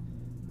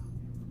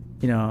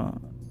 you know,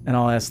 and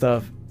all that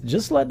stuff,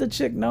 just let the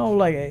chick know,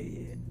 like,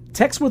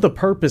 text with a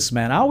purpose,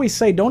 man. I always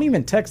say, don't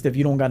even text if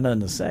you don't got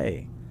nothing to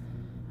say.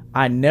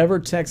 I never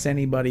text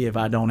anybody if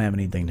I don't have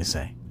anything to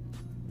say.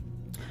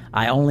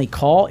 I only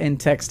call and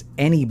text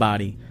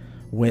anybody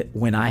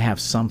when I have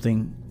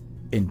something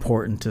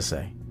important to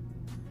say.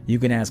 You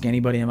can ask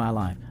anybody in my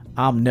life.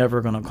 I'm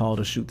never going to call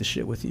to shoot the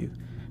shit with you.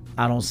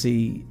 I don't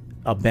see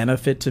a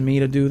benefit to me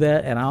to do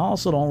that, and I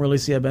also don't really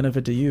see a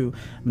benefit to you.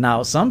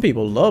 Now, some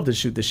people love to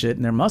shoot the shit,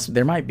 and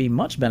there might be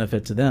much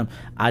benefit to them.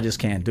 I just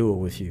can't do it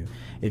with you.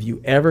 If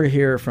you ever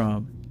hear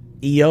from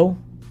EO,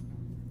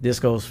 this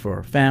goes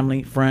for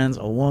family, friends,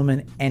 a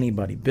woman,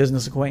 anybody,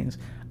 business acquaintance,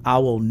 I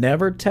will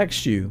never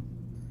text you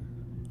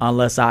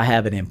unless I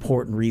have an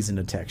important reason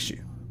to text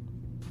you.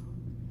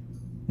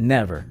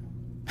 Never.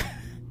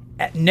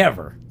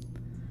 Never.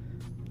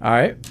 All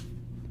right?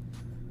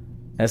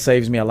 That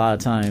saves me a lot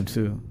of time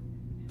too.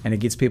 And it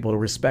gets people to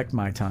respect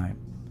my time.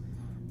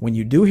 When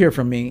you do hear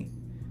from me,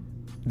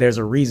 there's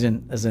a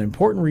reason, there's an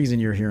important reason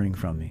you're hearing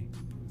from me.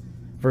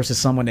 Versus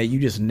someone that you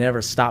just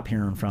never stop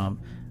hearing from.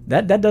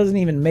 That doesn't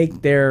even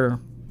make their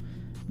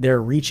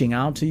reaching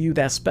out to you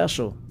that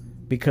special,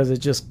 because it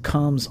just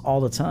comes all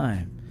the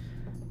time.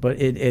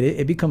 But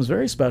it becomes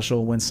very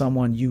special when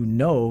someone you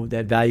know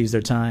that values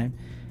their time,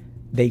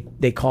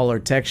 they call or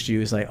text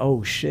you. It's like,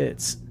 oh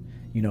shit,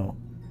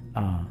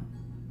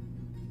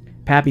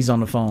 Pappy's on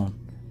the phone.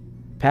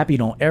 Pappy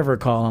don't ever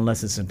call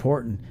unless it's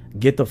important.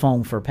 Get the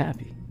phone for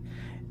Pappy.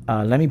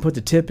 Let me put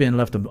the tip in.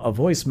 Left a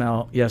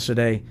voicemail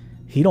yesterday.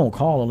 He don't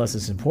call unless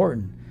it's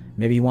important.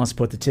 Maybe he wants to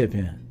put the tip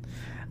in.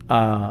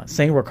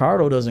 St.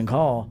 Ricardo doesn't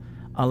call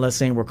unless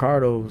St.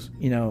 Ricardo's,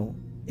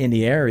 in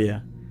the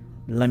area.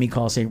 Let me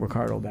call St.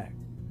 Ricardo back.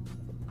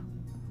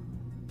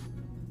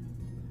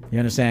 You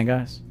understand,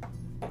 guys?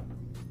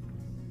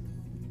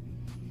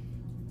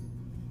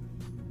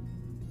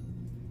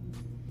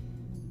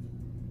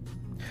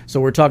 So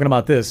we're talking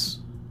about this.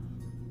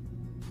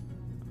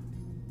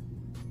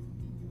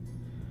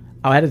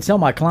 I had to tell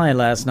my client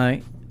last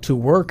night to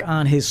work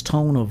on his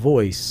tone of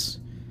voice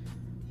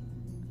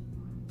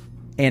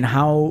and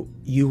how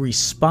you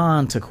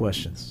respond to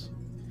questions.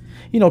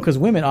 Because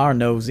women are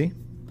nosy,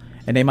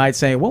 and they might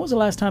say, when was the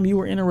last time you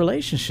were in a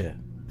relationship?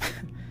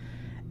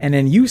 And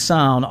then you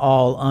sound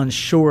all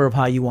unsure of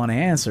how you want to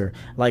answer.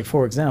 Like,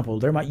 for example,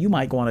 you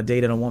might go on a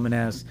date and a woman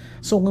asks,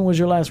 so when was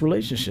your last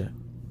relationship?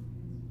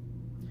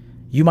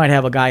 You might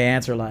have a guy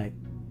answer like,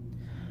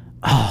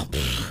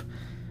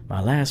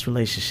 my last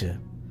relationship.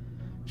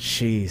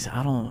 Jeez,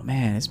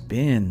 it's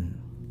been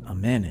a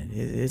minute.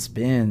 It's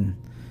been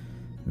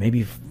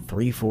maybe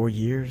 3-4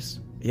 years.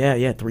 Yeah,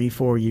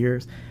 3-4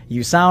 years.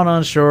 You sound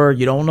unsure.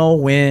 You don't know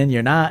when.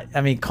 You're not,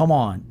 come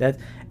on.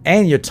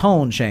 And your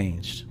tone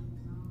changed.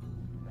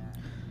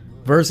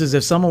 Versus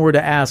if someone were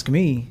to ask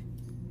me,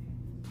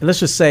 let's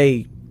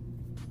say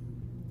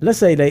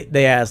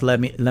they ask, let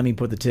me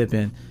put the tip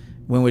in.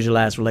 When was your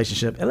last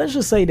relationship? And let's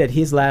just say that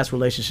his last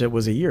relationship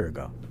was a year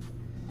ago.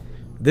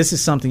 This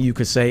is something you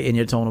could say in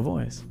your tone of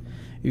voice.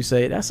 You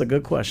say, that's a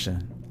good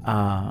question.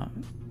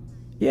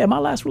 Yeah, my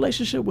last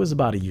relationship was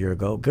about a year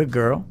ago. Good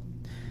girl.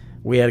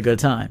 We had a good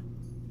time.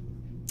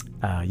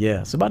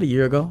 Yeah, it's about a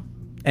year ago.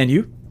 And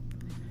you?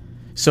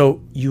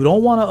 So you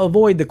don't want to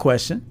avoid the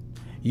question.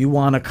 You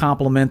want to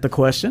compliment the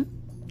question.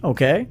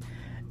 Okay.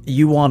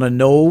 You want to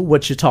know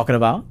what you're talking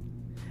about.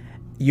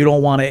 You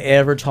don't want to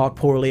ever talk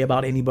poorly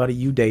about anybody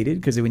you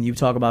dated, because when you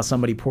talk about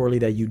somebody poorly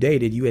that you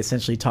dated, you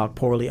essentially talk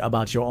poorly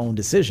about your own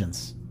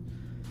decisions.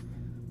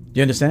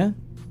 You understand?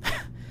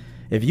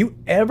 If you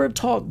ever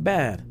talk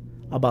bad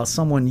about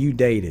someone you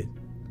dated,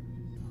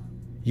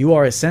 you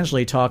are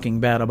essentially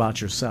talking bad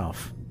about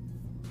yourself.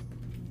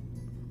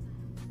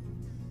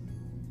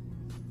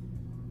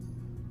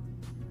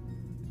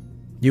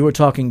 You were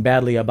talking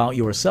badly about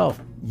yourself.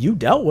 You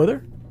dealt with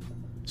her.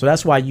 So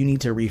that's why you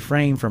need to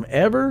refrain from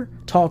ever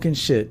talking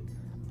shit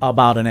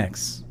about an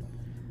ex,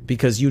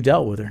 because you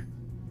dealt with her.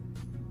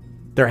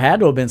 There had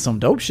to have been some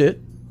dope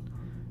shit.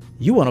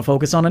 You want to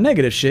focus on the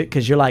negative shit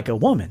because you're like a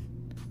woman.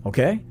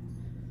 Okay?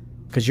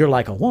 Because you're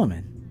like a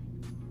woman.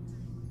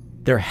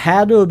 There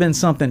had to have been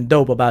something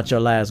dope about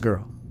your last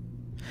girl.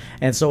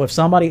 And so if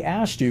somebody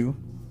asked you,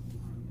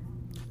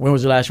 when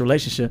was your last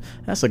relationship?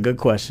 That's a good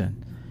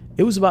question.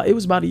 It was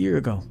about a year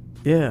ago.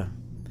 Yeah.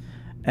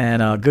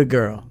 And good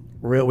girl.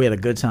 We had a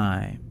good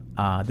time.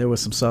 There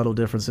was some subtle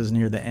differences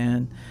near the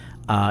end.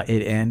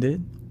 It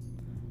ended.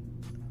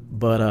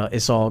 But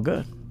it's all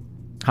good.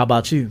 How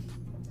about you?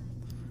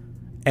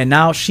 And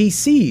now she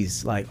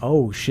sees like,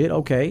 oh shit,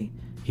 okay.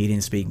 He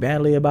didn't speak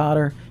badly about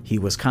her. He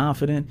was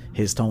confident.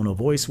 His tone of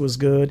voice was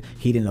good.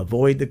 He didn't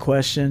avoid the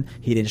question.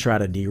 He didn't try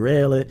to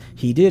derail it.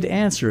 He did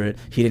answer it.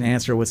 He didn't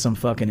answer it with some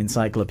fucking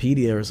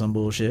encyclopedia or some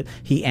bullshit.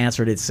 He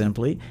answered it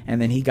simply,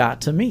 and then he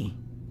got to me.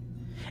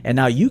 And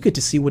now you get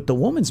to see what the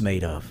woman's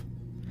made of.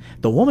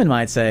 The woman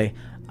might say,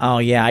 oh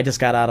yeah, I just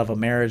got out of a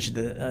marriage.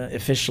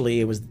 Officially,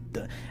 it was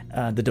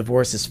the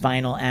divorce is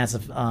final as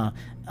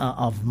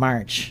of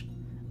March.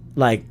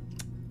 Like,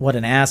 what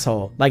an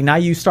asshole. Like, now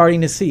you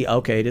starting to see,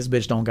 okay, this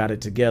bitch don't got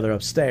it together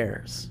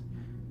upstairs.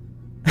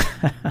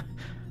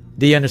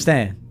 Do you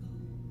understand?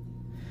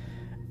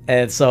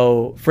 And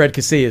so Fred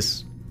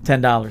Casillas,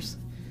 $10.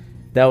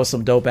 That was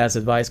some dope ass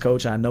advice,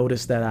 coach. I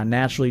noticed that I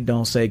naturally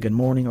don't say good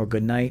morning or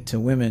good night to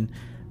women,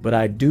 but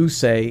I do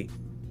say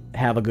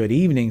have a good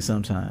evening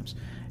sometimes.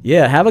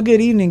 Yeah, have a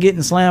good evening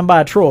getting slammed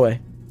by Troy.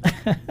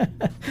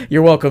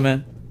 You're welcome,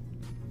 man.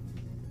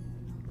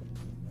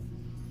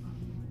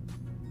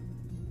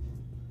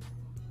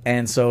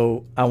 And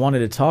so I wanted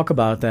to talk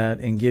about that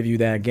and give you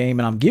that game.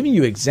 And I'm giving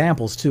you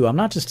examples too. I'm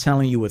not just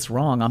telling you what's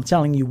wrong. I'm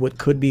telling you what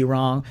could be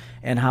wrong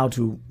and how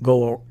to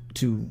go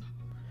to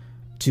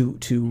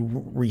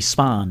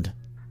respond.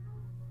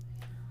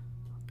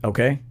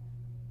 Okay?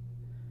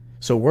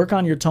 So work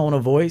on your tone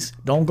of voice.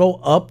 Don't go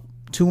up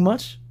too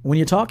much when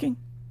you're talking.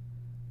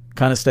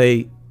 Kind of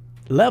stay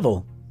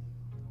level.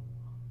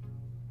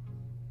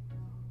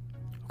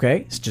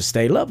 Okay? Just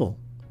stay level.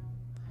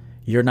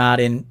 You're not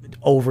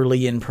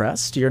overly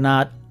impressed. You're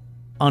not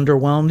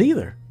underwhelmed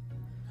either.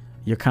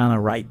 You're kind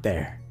of right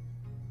there.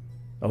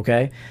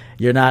 Okay?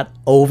 You're not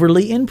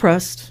overly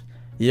impressed.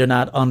 You're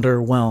not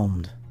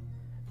underwhelmed.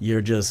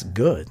 You're just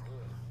good.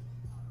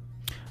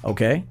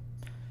 Okay?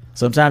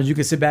 Sometimes you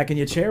can sit back in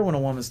your chair when a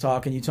woman's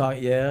talking. You talk,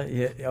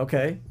 yeah,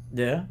 okay,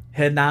 yeah.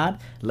 Head nod.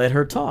 Let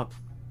her talk.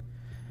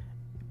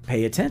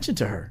 Pay attention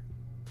to her.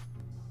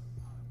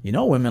 You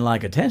know women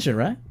like attention,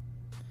 right?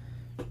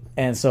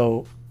 And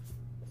so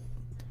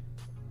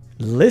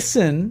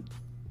listen.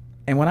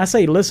 And when I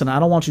say listen, I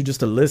don't want you just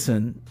to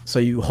listen so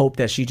you hope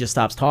that she just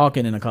stops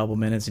talking in a couple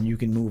minutes and you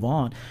can move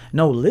on.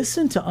 No,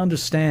 listen to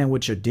understand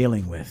what you're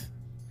dealing with.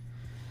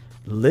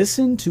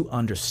 Listen to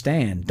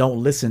understand.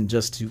 Don't listen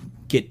just to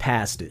get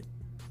past it.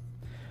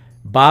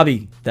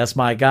 Bobby, that's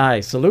my guy.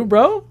 Salute,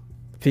 bro.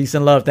 Peace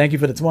and love. Thank you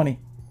for the 20.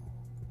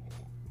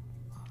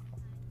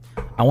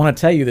 I want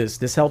to tell you this.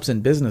 This helps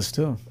in business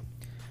too.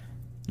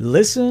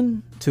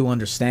 Listen to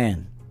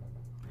understand.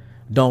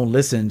 Don't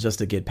listen just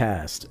to get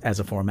past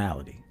as a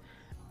formality.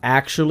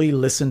 Actually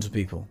listen to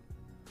people.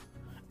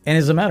 And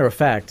as a matter of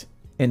fact,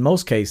 in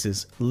most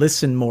cases,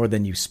 listen more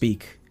than you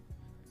speak.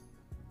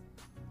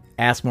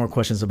 Ask more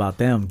questions about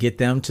them. Get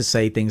them to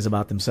say things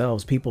about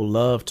themselves. People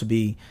love to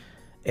be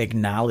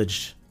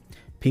acknowledged.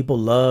 People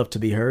love to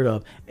be heard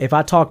of. If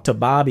I talked to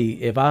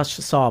Bobby, if I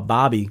saw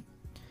Bobby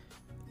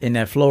in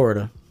that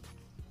Florida,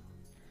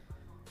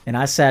 and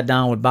I sat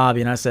down with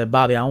Bobby and I said,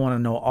 Bobby, I want to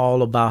know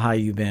all about how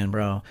you been,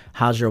 bro.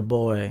 How's your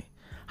boy?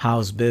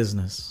 How's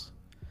business?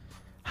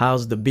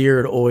 How's the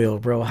beard oil,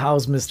 bro?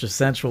 How's Mr.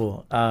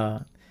 Central?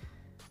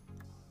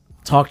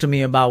 Talk to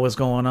me about what's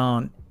going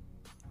on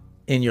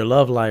in your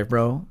love life,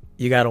 bro.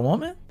 You got a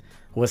woman?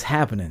 What's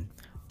happening?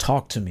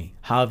 Talk to me.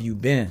 How have you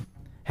been?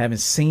 Haven't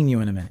seen you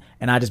in a minute.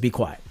 And I just be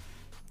quiet.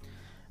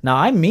 Now,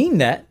 I mean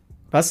that.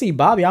 If I see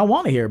Bobby, I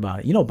want to hear about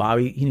it. You know,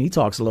 Bobby, he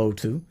talks low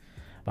too.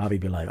 Bobby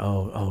be like,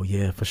 oh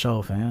yeah, for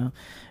sure, fam.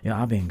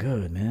 I've been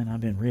good, man.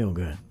 I've been real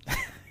good.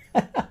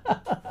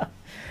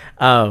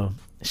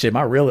 Shit,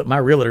 my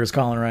realtor is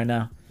calling right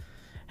now.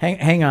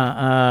 Hang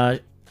on.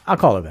 I'll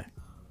call her back.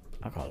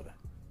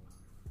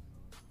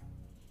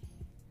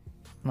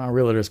 My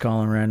realtor is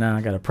calling right now.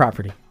 I got a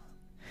property.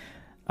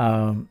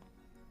 But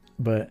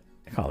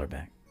call her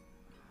back.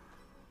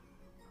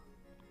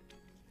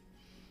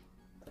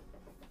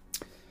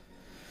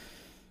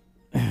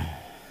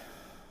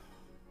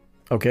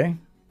 Okay.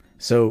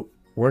 So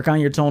work on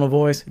your tone of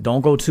voice.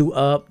 Don't go too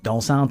up.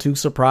 Don't sound too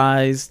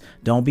surprised.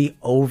 Don't be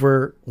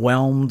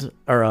overwhelmed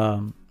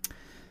or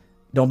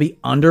don't be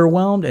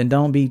underwhelmed, and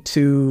don't be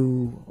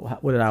too,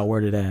 what did I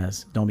word it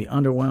as? Don't be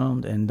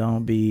underwhelmed and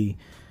don't be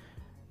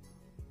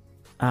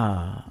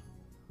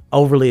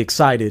overly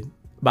excited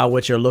by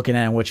what you're looking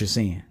at and what you're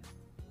seeing.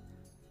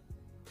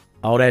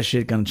 All that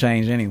shit gonna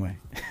change anyway.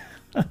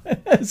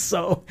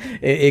 So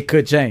it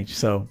could change.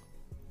 So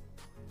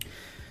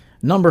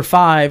number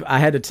 5, I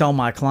had to tell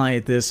my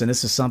client this, and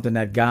this is something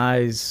that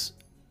guys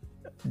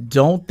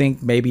don't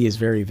think maybe is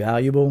very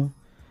valuable,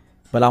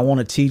 but I want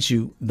to teach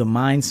you the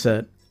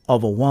mindset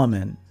of a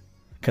woman,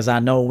 because I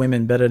know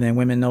women better than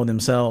women know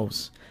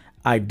themselves.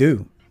 I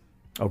do.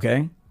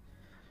 Okay?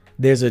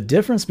 There's a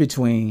difference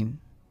between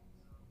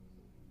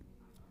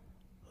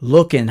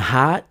looking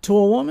hot to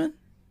a woman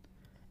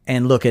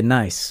and looking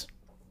nice.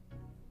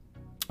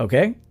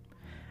 Okay?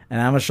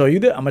 And I'm going to show you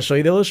the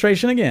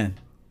illustration again.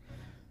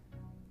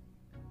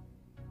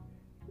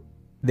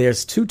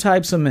 There's 2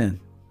 types of men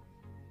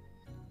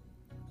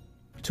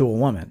to a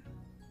woman.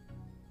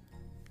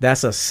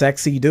 That's a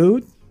sexy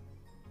dude,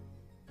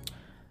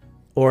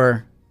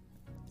 or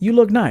you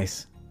look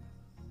nice.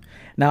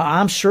 Now,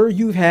 I'm sure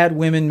you've had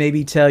women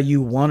maybe tell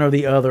you one or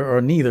the other or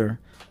neither,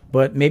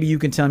 but maybe you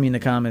can tell me in the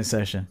comment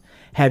section.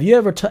 Have you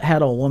ever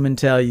had a woman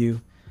tell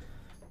you,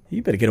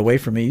 you better get away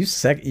from me,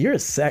 you're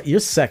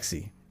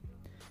sexy?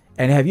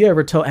 And have you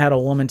ever had a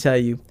woman tell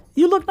you,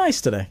 you look nice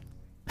today?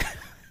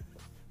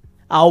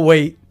 I'll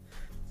wait.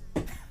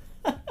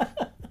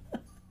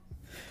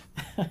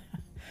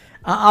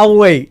 I'll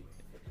wait.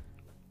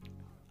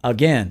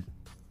 Again,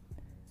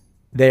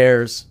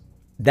 there's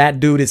that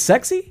dude is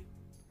sexy.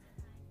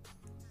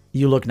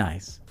 You look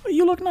nice.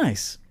 You look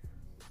nice.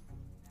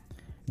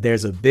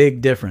 There's a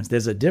big difference.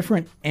 There's a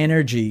different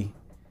energy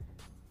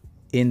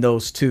in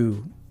those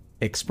two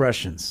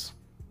expressions.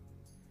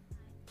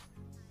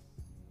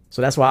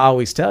 So that's why I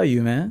always tell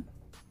you, man,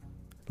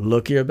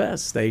 look your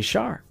best, stay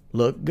sharp,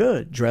 look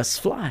good, dress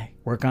fly,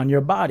 work on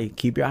your body,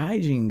 keep your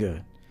hygiene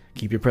good,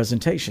 keep your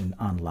presentation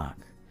on lock.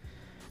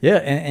 Yeah,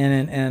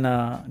 and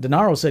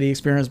Denaro said he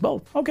experienced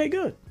both. Okay,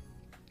 good.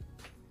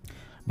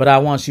 But I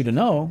want you to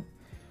know,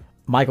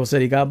 Michael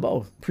said he got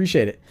both.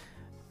 Appreciate it.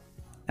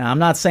 Now, I'm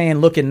not saying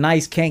looking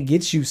nice can't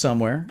get you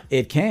somewhere.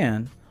 It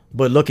can,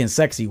 but looking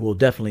sexy will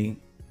definitely.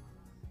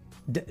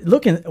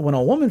 When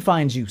a woman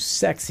finds you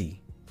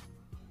sexy,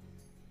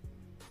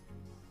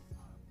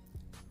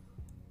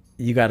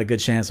 you got a good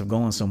chance of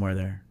going somewhere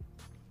there.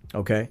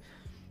 Okay?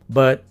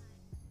 But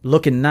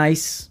looking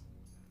nice,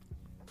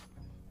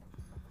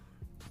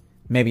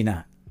 maybe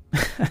not.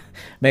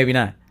 Maybe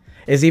not.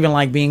 It's even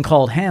like being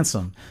called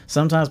handsome.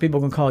 Sometimes people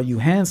can call you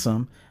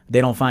handsome. They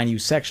don't find you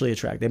sexually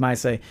attractive. They might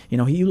say,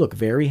 you look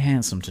very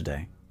handsome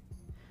today.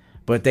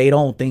 But they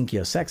don't think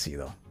you're sexy,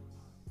 though.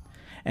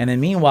 And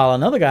then meanwhile,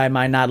 another guy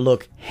might not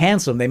look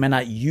handsome. They might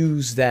not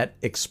use that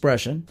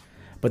expression.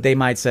 But they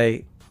might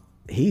say,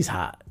 he's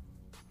hot.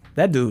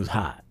 That dude's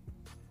hot.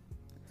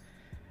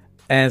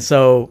 And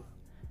so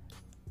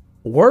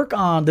work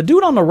on the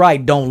dude on the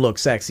right. Don't look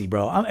sexy,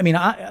 bro.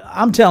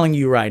 I'm telling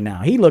you right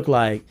now, he looked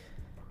like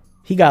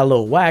he got a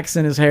little wax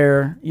in his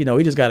hair. He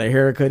just got a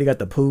haircut. He got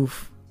the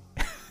poof.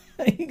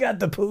 He got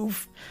the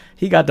poof.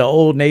 He got the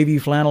Old Navy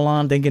flannel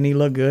on, thinking he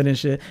looked good and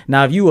shit.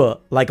 Now, if you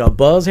like a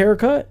buzz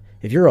haircut,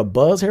 if you're a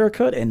buzz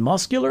haircut and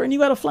muscular and you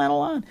got a flannel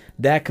on,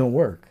 that can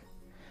work.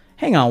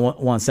 Hang on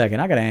one second.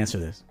 I got to answer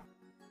this.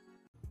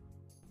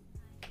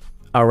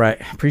 All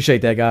right.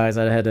 Appreciate that, guys.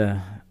 I had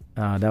to,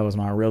 that was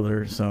my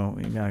realtor. So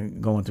we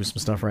got going through some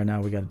stuff right now.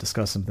 We got to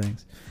discuss some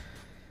things.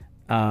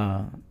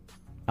 I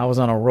was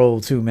on a roll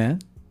too, man.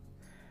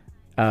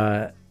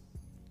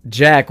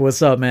 Jack,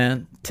 what's up,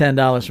 man?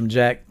 $10 from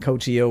Jack.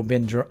 Coach EO,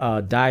 been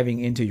diving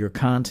into your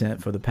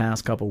content for the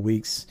past couple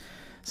weeks.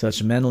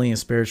 Such mentally and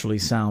spiritually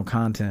sound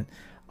content.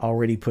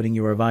 Already putting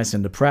your advice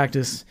into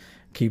practice.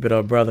 Keep it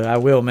up, brother. I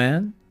will,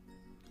 man.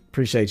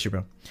 Appreciate you,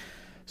 bro.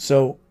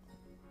 So,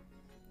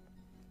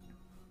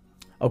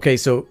 okay,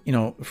 so,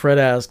 Fred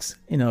asks,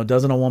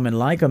 doesn't a woman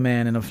like a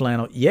man in a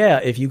flannel? Yeah,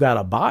 if you got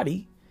a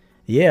body.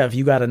 Yeah, if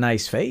you got a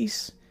nice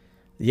face.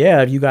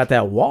 Yeah, if you got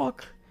that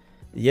walk.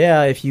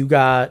 Yeah, if you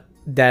got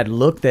that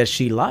look that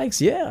she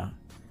likes. Yeah.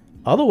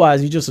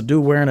 Otherwise, you just a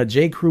dude wearing a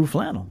J. Crew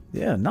flannel.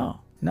 Yeah, no.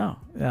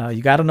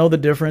 You got to know the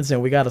difference,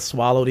 and we got to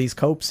swallow these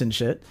copes and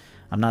shit.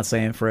 I'm not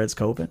saying Fred's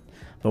coping,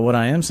 but what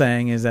I am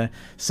saying is that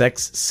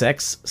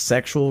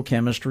sexual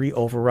chemistry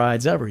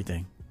overrides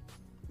everything.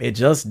 It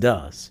just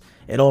does.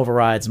 It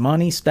overrides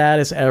money,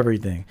 status,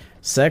 everything.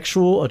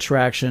 Sexual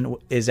attraction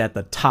is at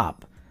the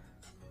top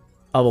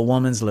of a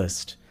woman's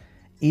list.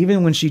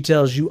 Even when she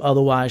tells you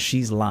otherwise,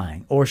 she's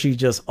lying, or she's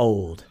just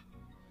old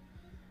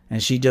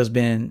and she just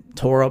been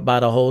tore up by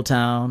the whole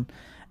town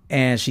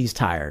and she's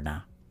tired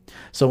now.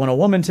 So when a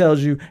woman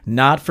tells you,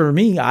 not for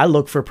me, I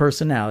look for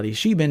personality,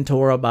 she been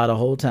tore up by the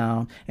whole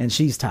town and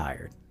she's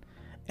tired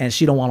and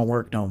she don't want to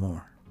work no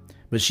more,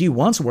 but she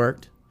once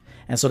worked.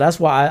 And so that's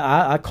why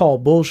I call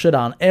bullshit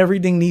on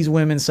everything these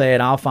women say,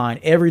 and I'll find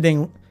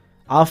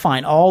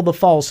all the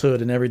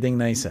falsehood in everything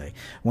they say.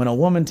 When a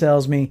woman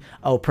tells me,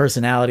 oh,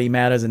 personality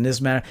matters and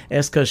this matters,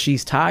 it's because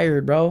she's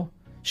tired, bro.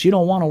 She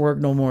don't want to work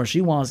no more.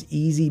 She wants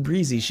easy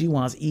breezy. She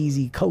wants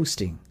easy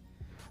coasting.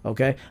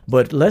 Okay.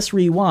 But let's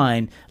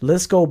rewind.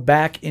 Let's go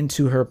back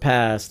into her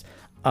past.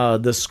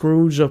 The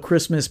Scrooge of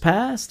Christmas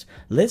past.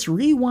 Let's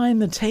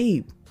rewind the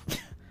tape.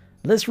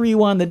 Let's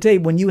rewind the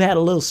tape when you had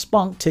a little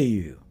spunk to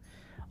you.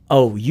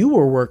 Oh, you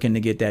were working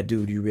to get that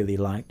dude you really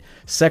liked.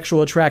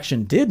 Sexual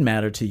attraction did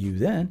matter to you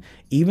then.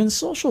 Even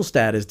social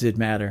status did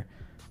matter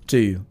to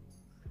you.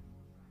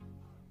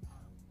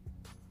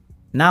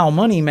 Now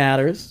money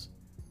matters,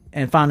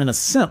 and finding a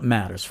simp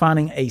matters.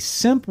 Finding a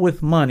simp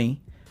with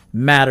money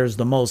matters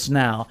the most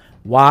now.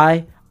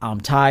 Why? I'm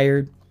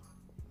tired.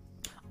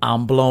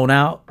 I'm blown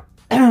out.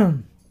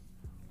 And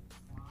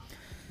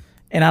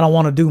I don't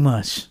want to do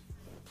much.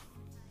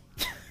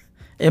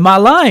 Am I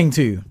lying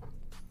to you?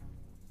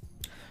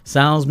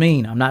 Sounds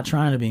mean. I'm not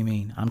trying to be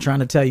mean. I'm trying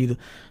to tell you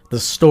the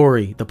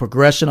story, the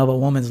progression of a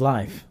woman's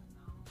life.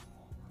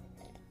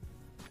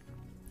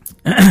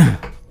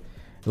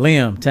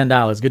 Liam,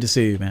 $10. Good to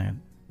see you,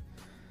 man.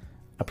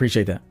 I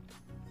appreciate that.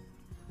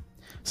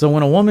 So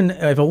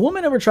if a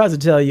woman ever tries to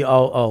tell you,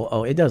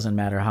 oh, it doesn't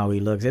matter how he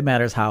looks. It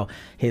matters how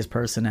his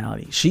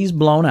personality. She's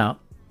blown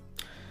out.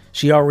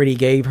 She already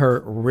gave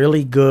her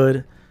really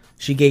good.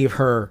 She gave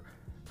her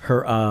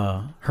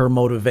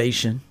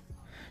motivation.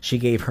 She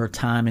gave her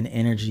time and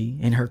energy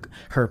and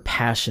her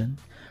passion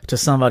to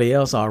somebody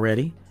else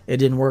already. It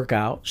didn't work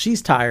out.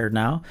 She's tired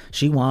now.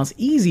 She wants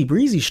easy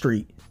breezy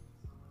street.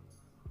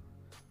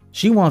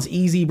 She wants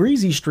easy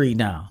breezy street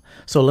now.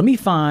 So let me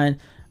find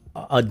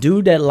a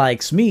dude that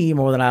likes me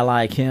more than I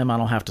like him, I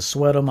don't have to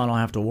sweat him. I don't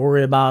have to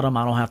worry about him.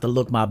 I don't have to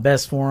look my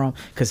best for him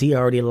because he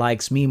already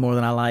likes me more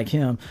than I like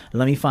him.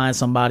 Let me find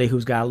somebody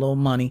who's got a little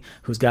money,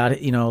 who's got,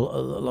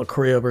 a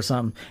crib or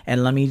something,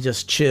 and let me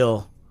just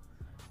chill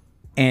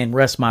and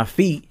rest my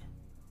feet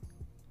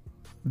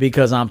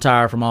because I'm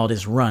tired from all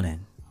this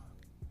running.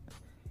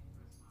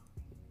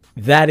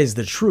 That is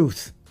the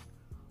truth.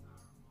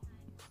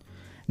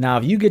 Now,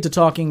 if you get to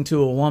talking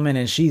to a woman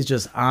and she's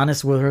just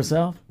honest with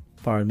herself,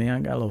 pardon me, I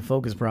got a little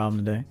focus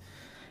problem today.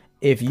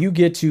 If you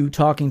get to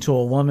talking to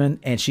a woman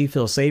and she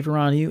feels safe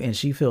around you and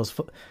she feels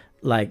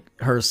like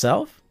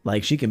herself,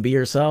 like she can be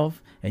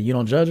herself and you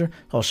don't judge her,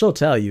 oh, she'll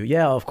tell you,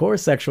 yeah, of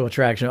course, sexual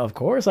attraction. Of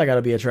course, I got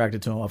to be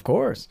attracted to him. Of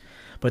course.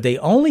 But they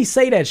only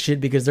say that shit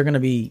because they're going to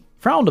be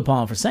frowned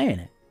upon for saying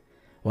it.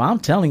 Well, I'm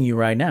telling you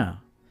right now,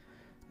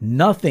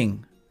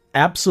 nothing,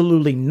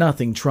 absolutely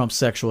nothing trumps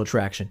sexual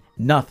attraction.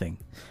 Nothing.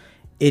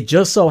 It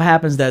just so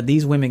happens that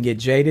these women get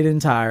jaded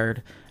and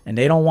tired and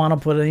they don't want to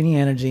put any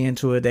energy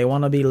into it. They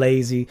want to be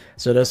lazy.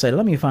 So they'll say,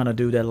 let me find a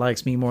dude that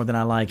likes me more than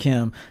I like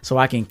him so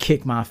I can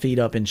kick my feet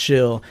up and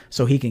chill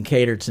so he can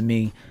cater to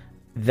me.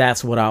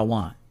 That's what I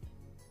want.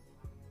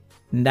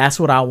 And that's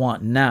what I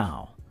want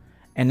now.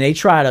 And they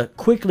try to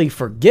quickly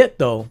forget,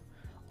 though,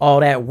 all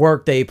that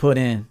work they put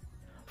in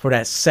for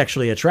that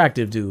sexually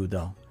attractive dude,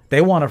 though.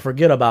 They want to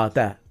forget about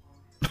that.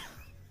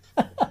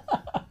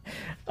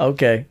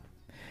 Okay.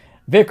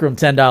 Vikram,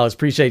 $10.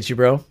 Appreciate you,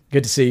 bro.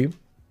 Good to see you.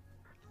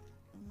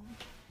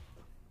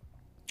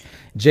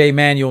 J.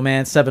 Manuel,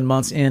 man, 7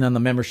 months in on the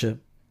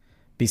membership.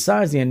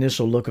 Besides the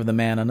initial look of the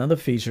man, another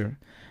feature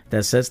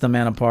that sets the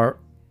man apart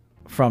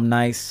from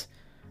nice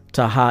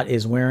to hot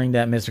is wearing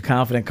that Mr.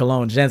 Confident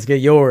cologne. Gents, get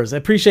yours. I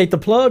appreciate the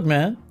plug,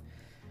 man.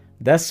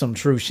 That's some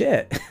true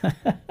shit.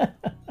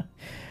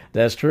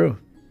 That's true.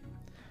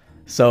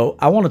 So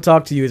I want to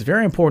talk to you. It's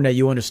very important that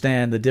you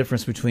understand the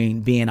difference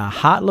between being a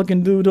hot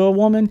looking dude to a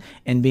woman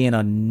and being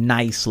a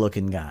nice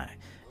looking guy.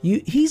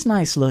 He's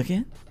nice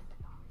looking,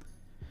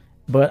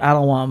 but I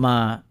don't want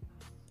my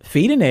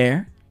feet in the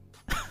air.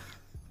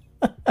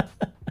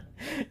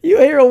 You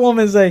hear a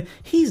woman say,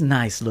 he's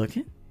nice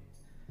looking,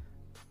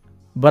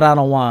 but I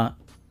don't want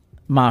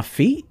my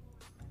feet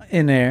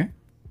in there.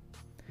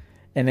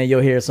 And then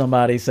you'll hear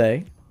somebody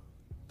say,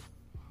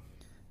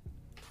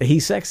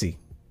 he's sexy.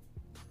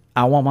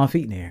 I want my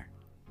feet in the air.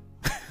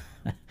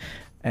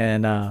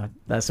 And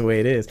that's the way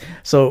it is.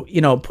 So,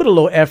 put a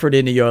little effort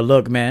into your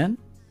look, man.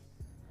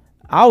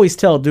 I always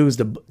tell dudes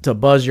to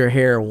buzz your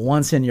hair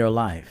once in your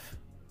life.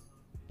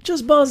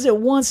 Just buzz it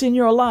once in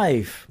your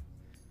life.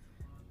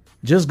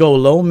 Just go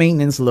low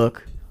maintenance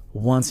look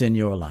once in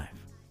your life.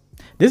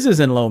 This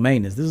isn't low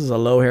maintenance. This is a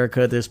low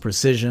haircut. There's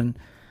precision.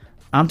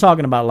 I'm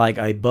talking about like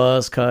a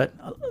buzz cut,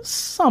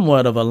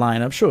 somewhat of a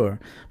lineup, sure.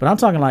 But I'm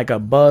talking like a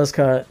buzz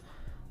cut,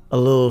 a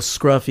little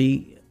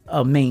scruffy,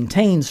 a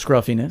maintained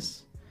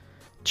scruffiness.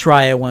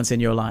 Try it once in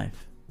your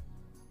life.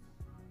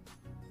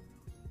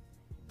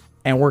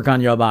 And work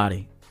on your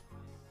body.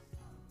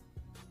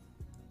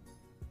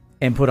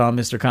 And put on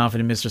Mr.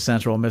 Confident, Mr.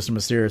 Central, Mr.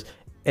 Mysterious,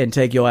 and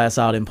take your ass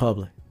out in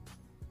public.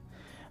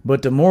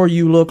 But the more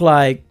you look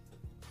like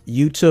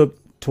you took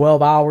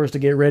 12 hours to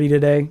get ready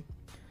today,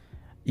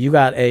 you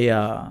got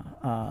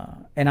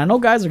and I know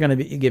guys are going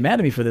to get mad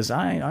at me for this.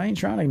 I ain't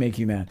trying to make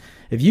you mad.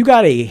 If you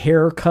got a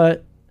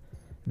haircut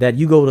that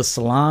you go to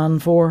salon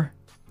for,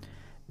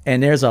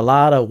 and there's a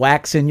lot of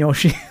wax in your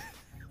shit,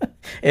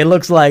 it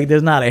looks like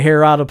there's not a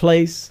hair out of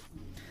place.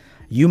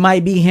 You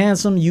might be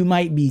handsome, you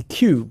might be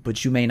cute,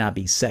 but you may not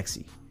be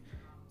sexy.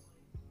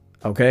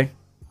 Okay?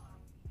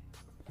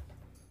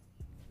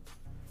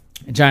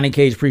 Johnny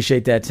Cage,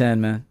 appreciate that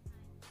 10, man.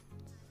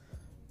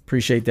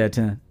 Appreciate that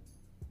 10.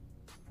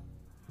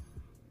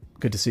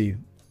 Good to see you.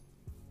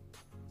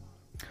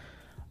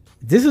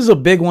 This is a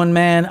big one,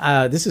 man.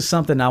 This is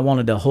something I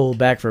wanted to hold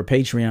back for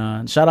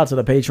Patreon. Shout out to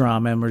the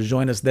Patreon members.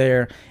 Join us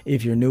there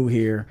if you're new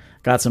here.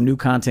 Got some new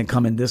content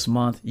coming this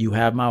month. You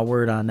have my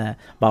word on that.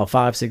 About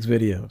 5-6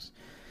 videos.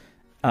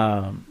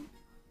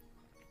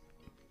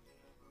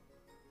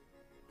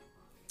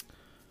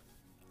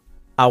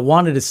 I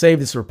wanted to save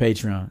this for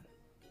Patreon.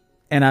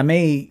 And I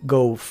may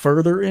go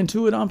further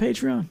into it on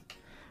Patreon.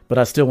 But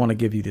I still want to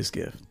give you this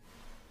gift.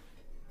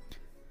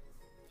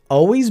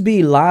 Always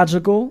be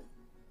logical,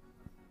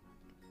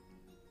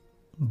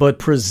 but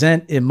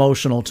present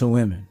emotional to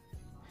women.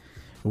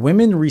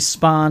 Women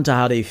respond to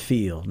how they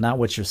feel, not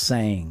what you're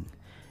saying.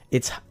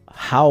 It's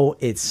how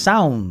it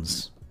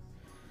sounds.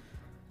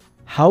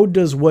 How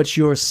does what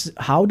you are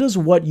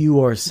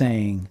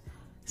saying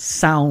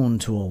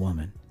sound to a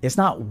woman? It's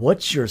not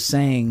what you're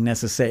saying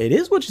necessarily. It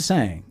is what you're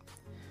saying,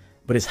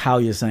 but it's how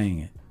you're saying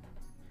it.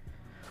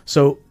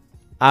 So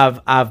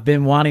I've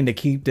been wanting to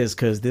keep this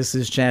because this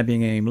is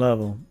champion game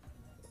level.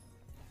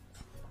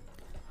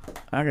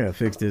 I gotta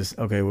fix this.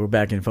 Okay, we're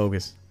back in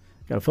focus.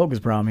 Got a focus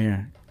problem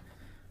here.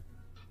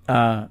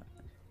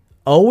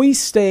 Always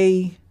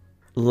stay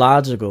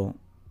logical.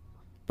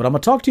 But I'm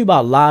gonna talk to you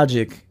about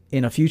logic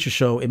in a future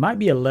show. It might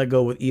be a Let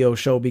Go with EO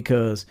show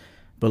because,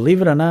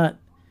 believe it or not,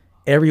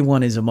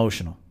 everyone is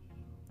emotional.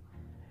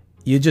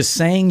 You're just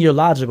saying you're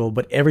logical,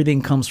 but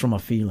everything comes from a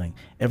feeling.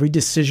 Every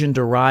decision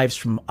derives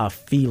from a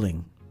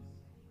feeling.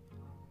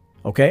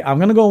 Okay, I'm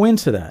going to go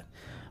into that.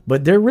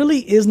 But there really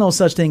is no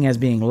such thing as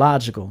being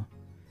logical.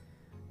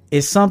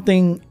 It's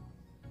something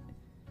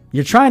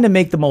you're trying to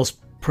make the most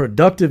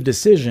productive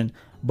decision,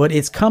 but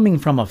it's coming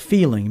from a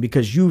feeling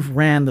because you've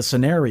ran the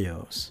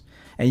scenarios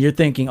and you're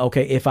thinking,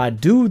 okay, if I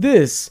do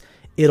this,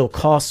 it'll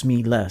cost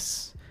me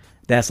less.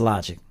 That's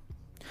logic.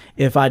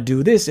 If I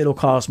do this, it'll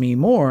cost me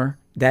more.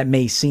 That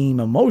may seem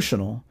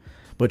emotional,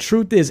 but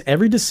truth is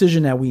every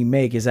decision that we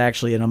make is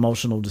actually an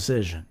emotional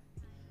decision.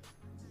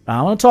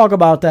 I want to talk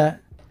about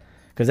that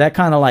because that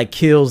kind of like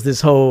kills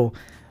this whole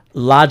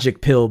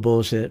logic pill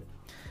bullshit.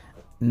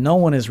 No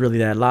one is really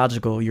that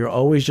logical. You're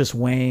always just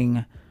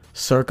weighing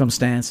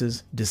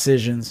circumstances,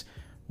 decisions,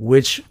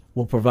 which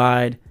will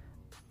provide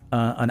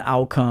an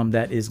outcome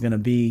that is going to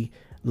be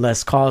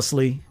less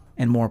costly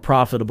and more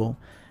profitable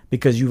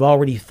because you've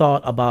already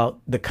thought about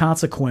the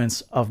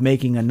consequence of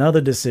making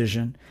another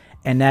decision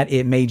and that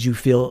it made you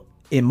feel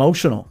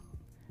emotional.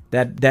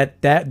 How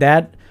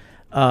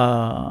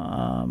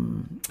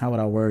would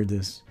I word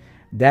this?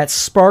 That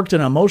sparked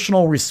an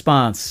emotional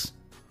response.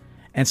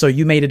 And so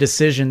you made a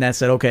decision that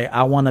said, okay,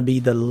 I want to be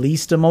the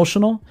least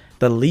emotional,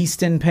 the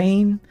least in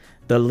pain,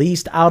 the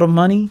least out of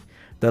money,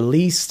 the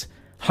least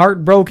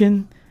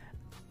heartbroken.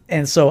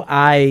 And so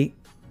I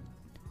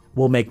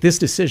will make this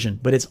decision,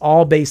 but it's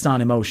all based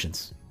on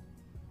emotions.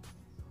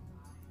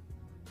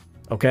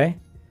 Okay?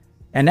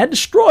 And that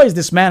destroys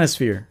this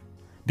manosphere.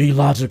 Be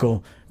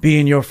logical, be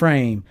in your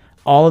frame.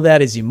 All of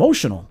that is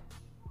emotional.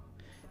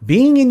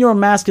 Being in your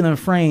masculine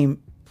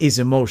frame is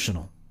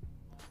emotional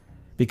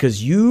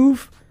because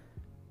you've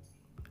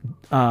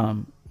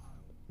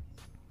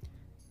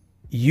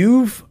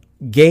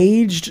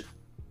gauged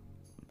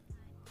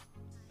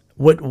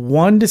what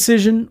one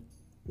decision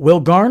will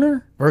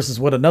garner versus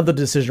what another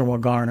decision will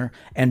garner.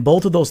 And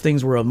both of those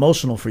things were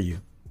emotional for you.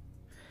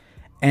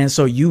 And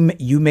so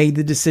you made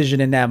the decision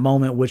in that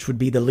moment, which would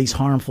be the least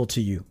harmful to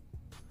you.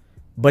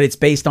 But it's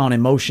based on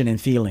emotion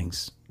and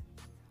feelings.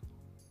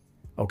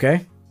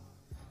 Okay?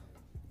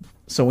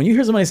 So when you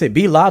hear somebody say,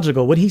 be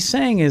logical, what he's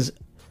saying is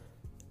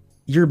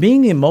you're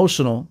being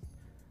emotional,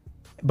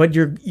 but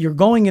you're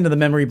going into the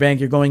memory bank.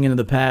 You're going into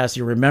the past.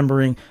 You're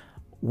remembering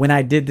when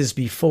I did this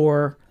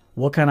before,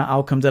 what kind of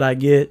outcome did I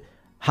get?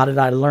 How did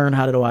I learn?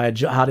 How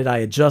did I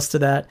adjust to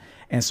that?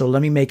 And so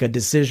let me make a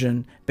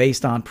decision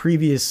based on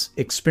previous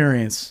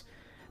experience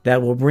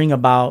that will bring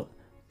about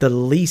the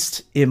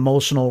least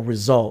emotional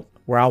result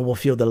where I will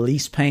feel the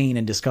least pain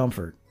and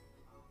discomfort.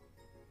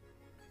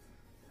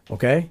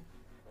 Okay?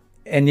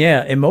 And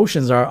yeah,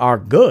 emotions are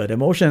good.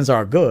 Emotions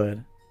are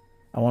good.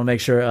 I want to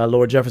make sure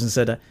Lord Jefferson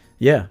said that.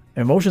 Yeah,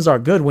 emotions are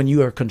good when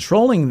you are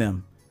controlling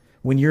them,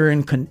 when you're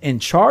in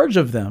charge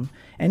of them,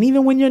 and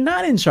even when you're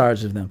not in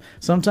charge of them.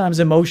 Sometimes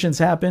emotions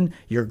happen.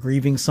 You're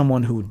grieving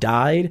someone who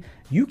died.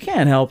 You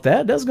can't help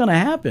that. That's going to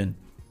happen.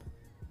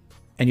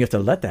 And you have to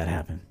let that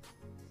happen.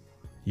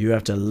 You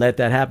have to let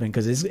that happen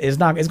because it's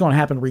going to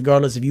happen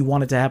regardless if you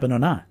want it to happen or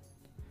not.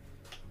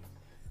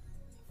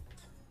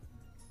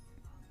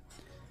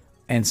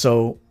 And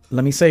so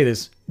let me say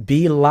this.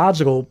 Be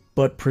logical,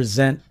 but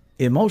present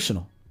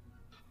emotional.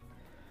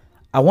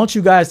 I want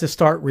you guys to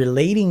start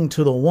relating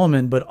to the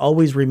woman, but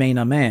always remain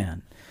a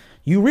man.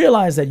 You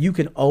realize that you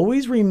can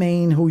always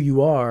remain who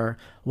you are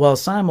while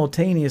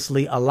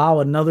simultaneously allow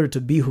another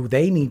to be who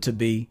they need to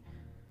be.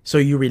 So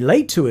you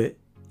relate to it,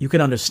 you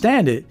can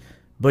understand it,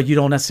 but you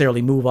don't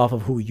necessarily move off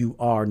of who you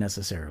are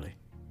necessarily.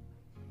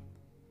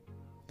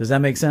 Does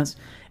that make sense?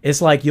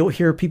 It's like you'll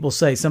hear people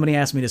say, somebody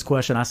asked me this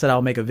question. I said,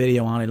 I'll make a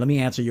video on it. Let me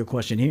answer your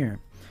question here.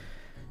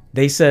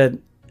 They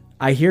said,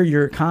 I hear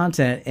your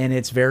content and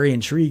it's very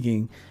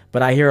intriguing,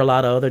 but I hear a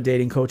lot of other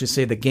dating coaches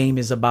say the game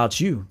is about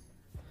you.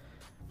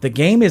 The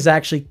game is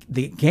about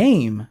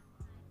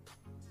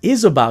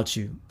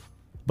you.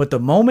 But the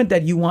moment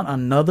that you want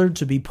another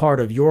to be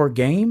part of your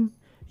game,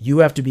 you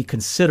have to be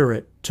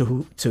considerate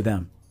to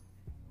them.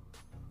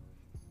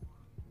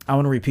 I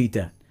want to repeat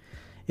that.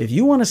 If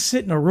you want to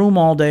sit in a room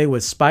all day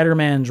with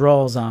Spider-Man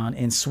drawers on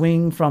and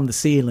swing from the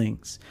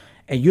ceilings,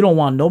 and you don't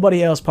want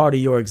nobody else part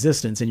of your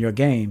existence in your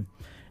game,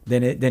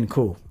 then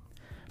cool.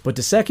 But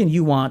the second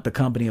you want the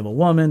company of a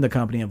woman, the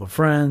company of a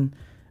friend,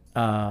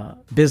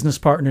 business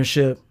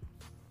partnership,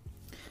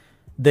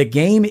 the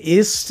game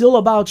is still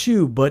about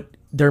you, but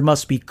there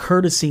must be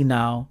courtesy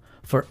now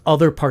for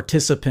other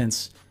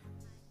participants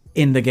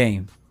in the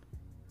game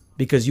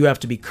because you have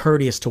to be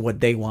courteous to what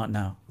they want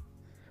now.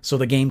 So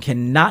the game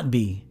cannot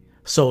be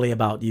solely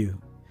about you.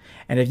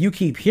 And if you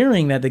keep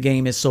hearing that the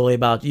game is solely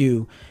about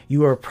you,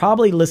 you are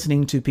probably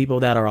listening to people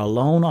that are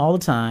alone all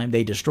the time.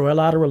 They destroy a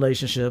lot of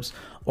relationships,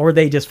 or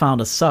they just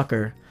found a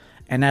sucker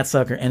and that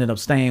sucker ended up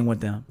staying with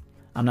them.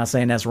 I'm not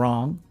saying that's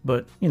wrong,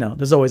 but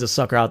there's always a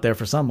sucker out there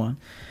for someone.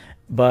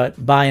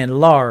 But by and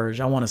large,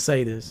 I want to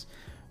say this.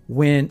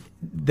 When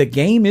the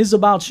game is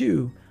about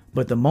you,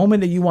 but the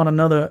moment that you want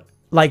another,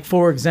 like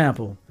for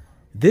example,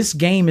 this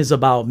game is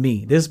about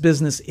me. This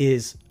business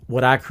is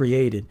what I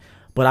created,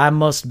 but I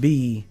must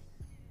be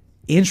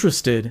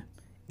interested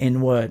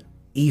in what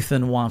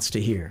Ethan wants to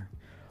hear,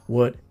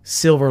 what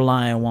Silver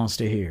Lion wants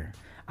to hear.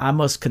 I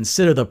must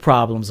consider the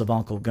problems of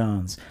Uncle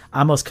Guns.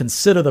 I must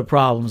consider the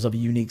problems of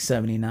Unique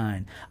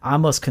 79. I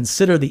must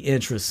consider the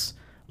interests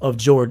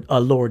of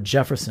Lord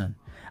Jefferson.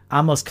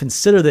 I must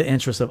consider the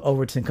interests of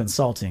Overton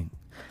Consulting.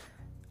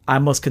 I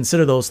must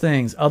consider those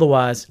things.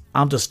 Otherwise,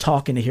 I'm just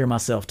talking to hear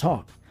myself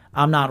talk.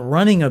 I'm not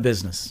running a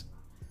business.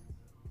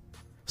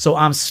 So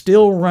I'm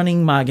still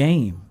running my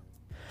game,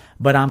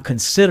 but I'm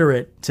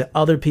considerate to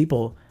other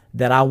people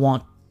that I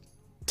want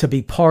to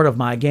be part of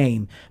my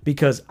game,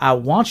 because I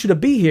want you to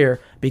be here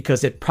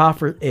because it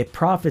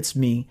profits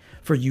me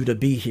for you to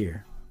be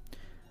here.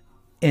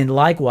 And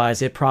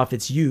likewise, it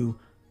profits you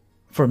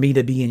for me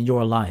to be in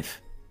your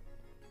life.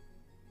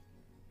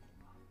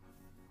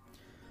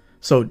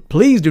 So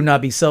please do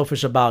not be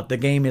selfish about the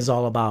game is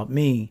all about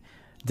me.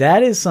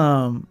 That is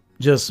some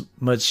just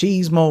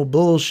machismo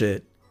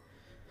bullshit.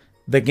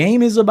 The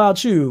game is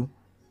about you.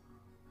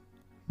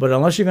 But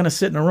unless you're going to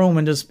sit in a room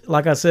and just,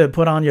 like I said,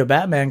 put on your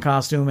Batman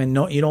costume and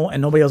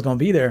nobody else going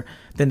to be there,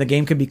 then the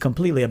game could be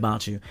completely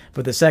about you.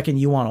 But the second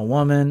you want a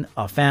woman,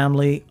 a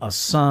family, a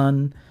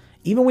son,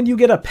 even when you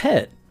get a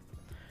pet,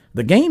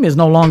 the game is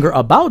no longer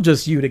about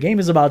just you. The game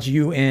is about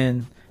you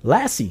and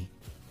Lassie.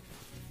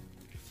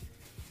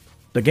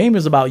 The game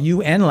is about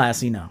you and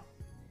Lassie now.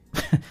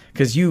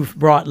 Because you've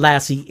brought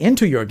Lassie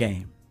into your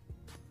game.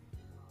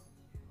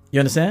 You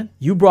understand?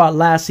 You brought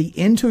Lassie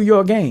into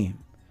your game.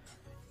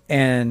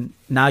 And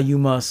now you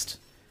must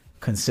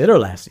consider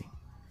Lassie.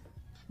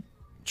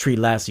 Treat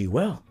Lassie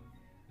well.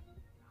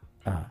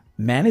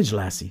 Manage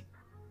Lassie.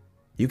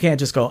 You can't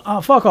just go,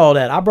 oh, fuck all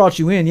that. I brought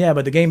you in, yeah,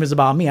 but the game is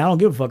about me. I don't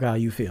give a fuck how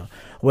you feel.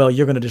 Well,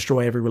 you're going to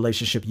destroy every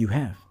relationship you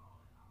have.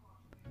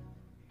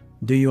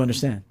 Do you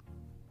understand?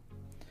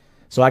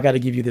 So I got to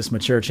give you this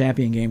mature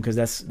champion game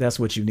because that's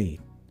what you need.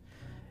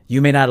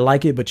 You may not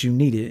like it, but you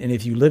need it. And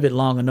if you live it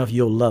long enough,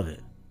 you'll love it.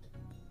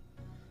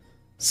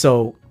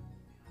 So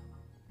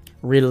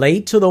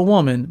relate to the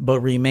woman,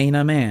 but remain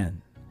a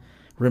man.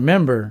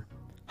 Remember,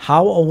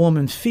 how a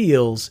woman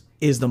feels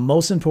is the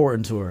most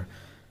important to her.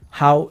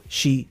 How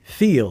she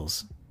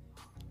feels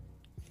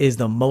is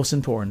the most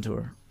important to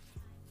her.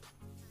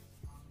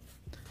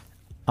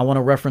 I want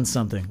to reference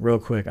something real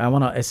quick.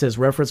 It says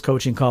reference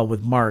coaching call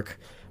with Mark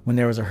when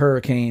there was a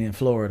hurricane in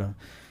Florida.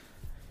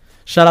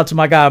 Shout out to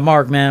my guy,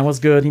 Mark, man. What's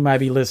good? He might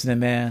be listening,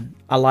 man.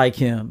 I like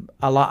him.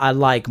 I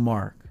like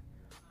Mark.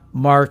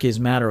 Mark is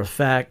matter of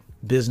fact,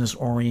 business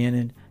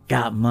oriented,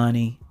 got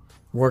money,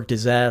 worked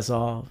his ass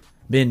off,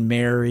 been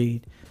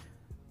married,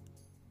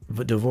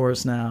 but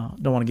divorced now.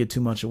 Don't want to get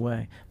too much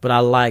away, but I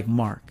like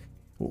Mark.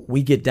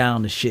 We get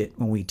down to shit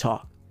when we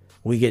talk.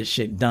 We get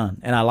shit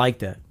done, and I like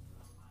that.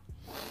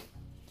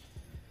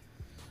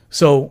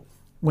 So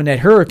when that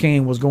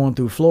hurricane was going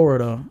through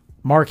Florida,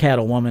 Mark had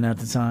a woman at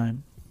the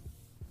time.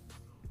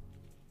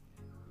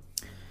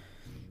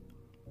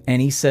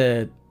 And he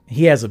said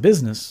he has a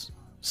business.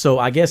 So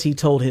I guess he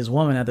told his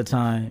woman at the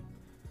time,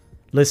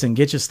 listen,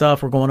 get your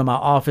stuff. We're going to my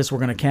office. We're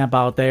going to camp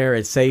out there.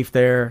 It's safe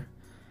there.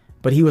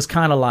 But he was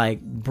kind of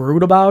like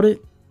brute about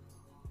it.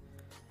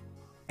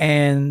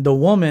 And the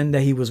woman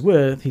that he was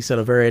with, he said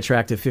a very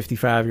attractive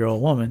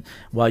 55-year-old woman.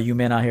 While you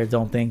men out here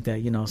don't think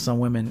that, some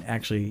women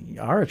actually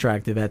are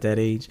attractive at that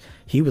age.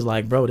 He was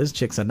like, bro, this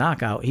chick's a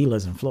knockout. He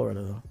lives in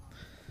Florida, though.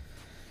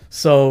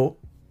 So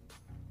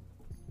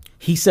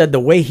he said the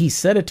way he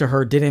said it to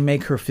her didn't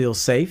make her feel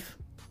safe.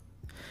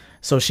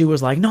 So she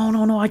was like,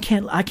 no, I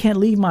can't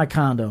leave my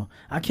condo.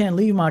 I can't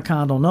leave my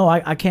condo. No,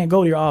 I can't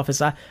go to your office.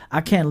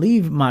 I can't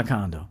leave my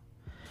condo.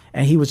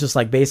 And he was just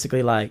like,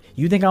 basically like,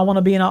 you think I want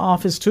to be in our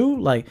office too?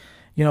 Like,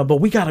 but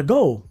we got to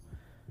go.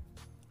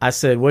 I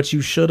said, what you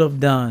should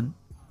have done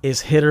is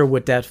hit her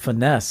with that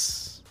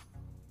finesse.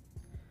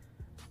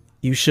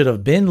 You should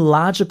have been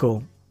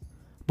logical,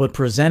 but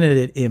presented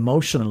it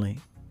emotionally.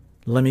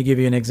 Let me give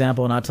you an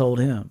example. And I told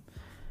him,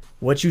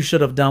 what you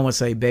should have done was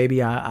say,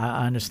 baby,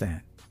 I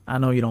understand. I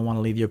know you don't want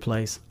to leave your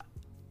place.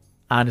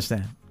 I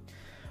understand.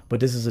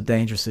 But this is a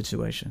dangerous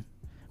situation.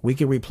 We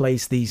can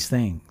replace these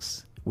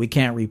things. We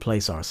can't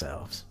replace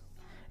ourselves.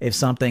 If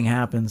something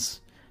happens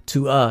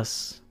to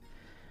us,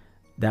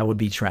 that would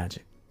be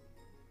tragic.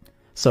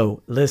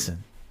 So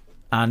listen,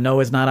 I know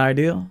it's not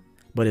ideal,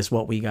 but it's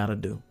what we got to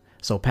do.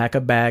 So pack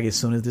a bag as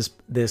soon as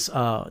this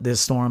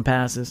storm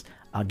passes.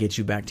 I'll get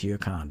you back to your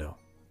condo.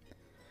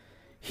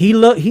 He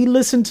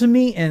listened to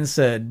me and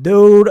said,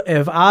 dude,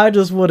 if I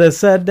just would have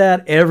said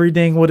that,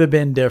 everything would have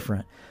been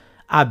different.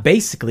 I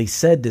basically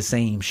said the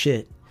same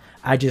shit.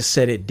 I just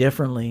said it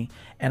differently.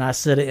 And I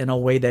said it in a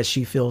way that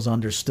she feels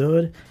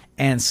understood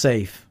and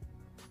safe.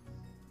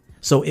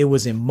 So it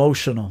was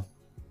emotional.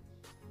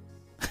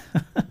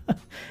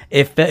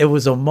 If it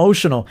was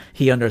emotional,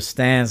 he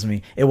understands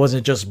me. It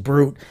wasn't just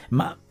brute.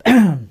 My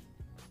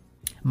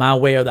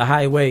way or the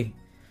highway.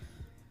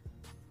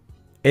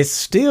 It's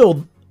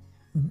still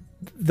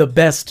the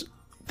best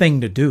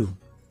thing to do,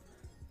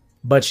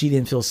 but she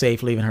didn't feel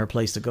safe leaving her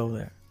place to go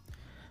there.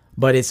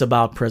 But it's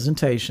about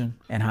presentation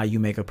and how you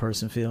make a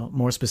person feel,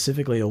 more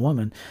specifically a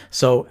woman.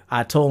 So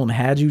I told him,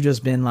 had you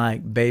just been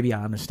like, baby,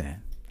 I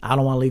understand. I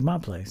don't want to leave my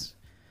place.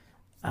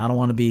 I don't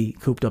want to be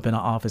cooped up in an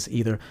office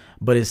either,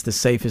 but it's the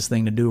safest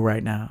thing to do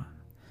right now.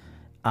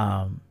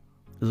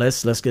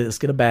 Let's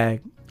get a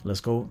bag.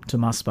 Let's go to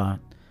my spot.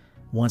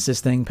 Once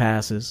this thing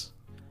passes,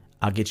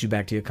 I'll get you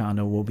back to your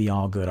condo. We'll be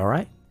all good. All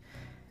right.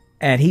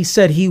 And he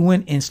said he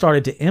went and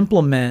started to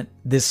implement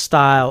this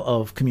style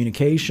of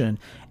communication,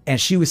 and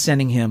she was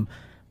sending him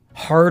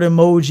heart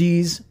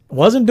emojis.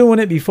 Wasn't doing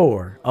it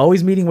before.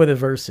 Always meeting with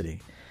adversity.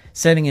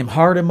 Sending him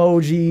heart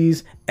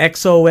emojis,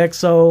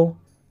 XOXO.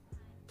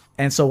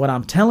 And so what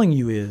I'm telling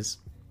you is,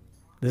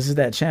 this is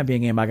that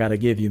champion game I got to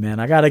give you, man.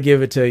 I got to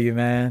give it to you,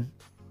 man.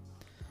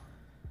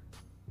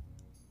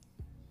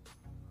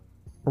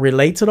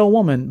 Relate to the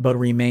woman, but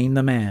remain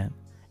the man.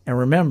 And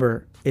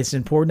remember, it's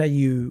important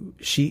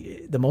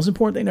that the most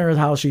important thing to her is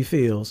how she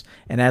feels.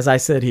 And as I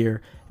said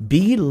here,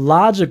 be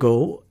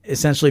logical,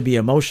 essentially be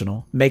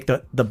emotional, make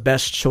the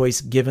best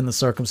choice given the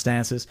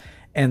circumstances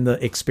and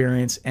the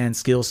experience and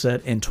skill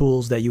set and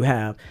tools that you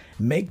have.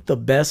 Make the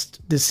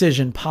best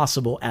decision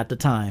possible at the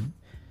time,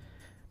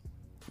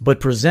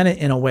 but present it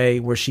in a way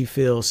where she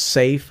feels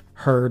safe,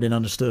 heard, and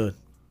understood.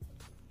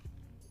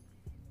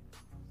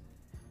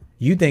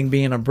 You think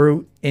being a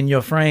brute in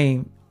your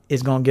frame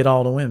is going to get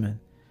all the women.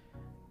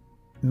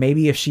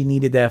 Maybe if she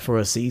needed that for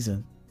a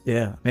season.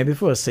 Yeah, maybe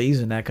for a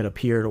season that could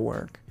appear to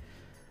work.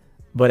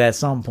 But at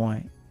some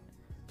point,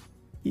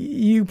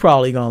 you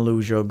probably going to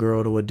lose your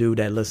girl to a dude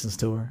that listens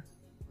to her.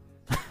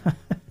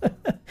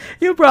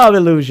 You'll probably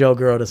lose your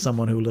girl to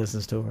someone who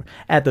listens to her.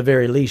 At the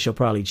very least, she'll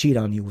probably cheat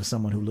on you with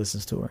someone who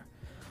listens to her.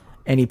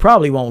 And he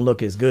probably won't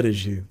look as good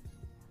as you.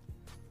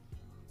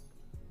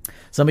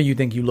 Some of you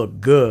think you look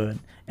good,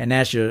 and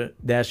that's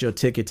your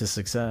ticket to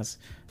success.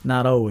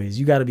 Not always.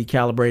 You got to be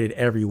calibrated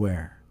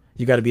everywhere.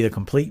 You got to be the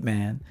complete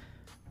man.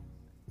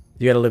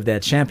 You got to live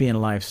that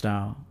champion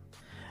lifestyle.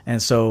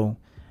 And so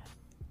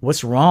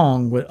what's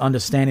wrong with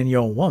understanding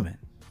your woman?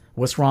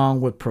 What's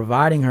wrong with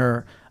providing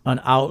her an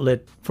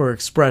outlet for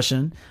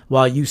expression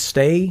while you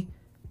stay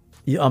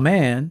a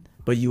man,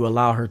 but you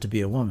allow her to be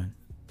a woman?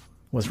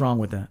 What's wrong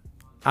with that?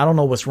 I don't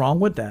know what's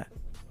wrong with that.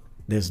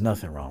 There's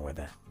nothing wrong with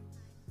that.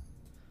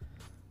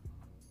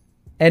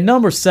 And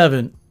number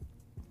 7,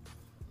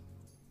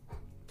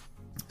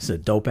 it's a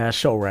dope ass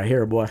show right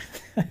here, boy.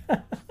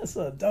 It's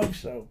a dope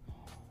show.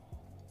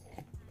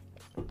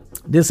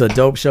 This is a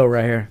dope show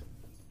right here.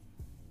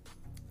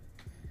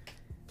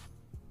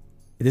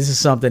 This is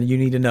something you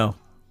need to know.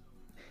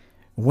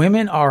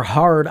 Women are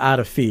hard out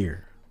of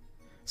fear.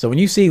 So when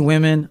you see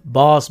women,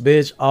 boss,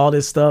 bitch, all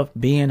this stuff,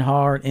 being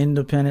hard,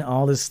 independent,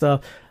 all this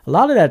stuff, a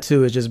lot of that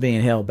too is just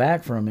being held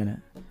back for a minute.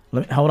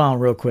 Hold on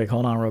real quick,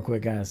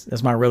 guys.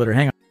 That's my realtor.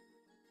 Hang on.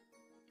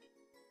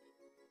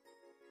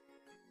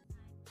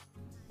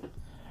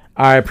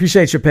 All right,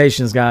 appreciate your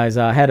patience, guys.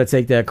 I had to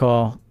take that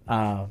call.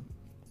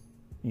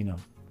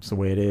 It's the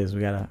way it is.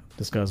 We got to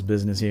discuss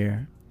business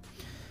here.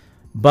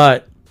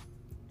 But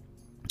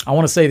I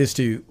want to say this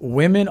to you.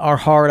 Women are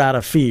hard out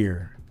of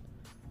fear.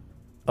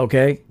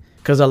 Okay?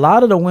 Because a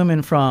lot of the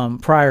women from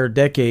prior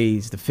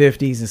decades, the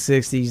 50s and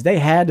 60s, they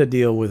had to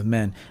deal with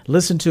men.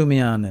 Listen to me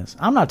on this.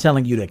 I'm not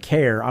telling you to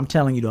care. I'm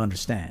telling you to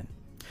understand.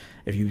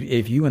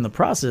 If you in the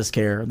process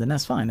care, then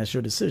that's fine. That's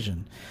your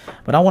decision.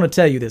 But I want to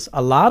tell you this.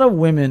 A lot of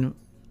women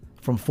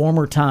from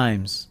former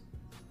times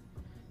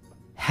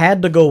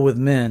had to go with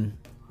men.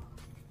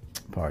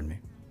 Pardon me.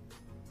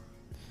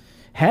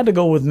 Had to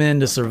go with men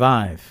to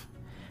survive.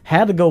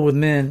 Had to go with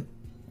men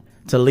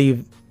to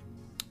leave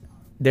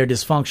their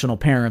dysfunctional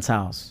parents'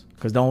 house.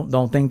 Because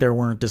don't think there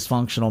weren't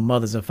dysfunctional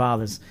mothers and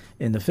fathers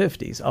in the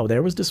 50s. Oh,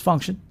 there was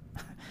dysfunction.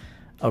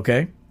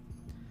 Okay.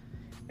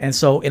 And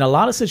so in a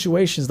lot of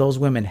situations, those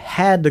women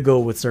had to go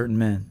with certain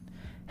men.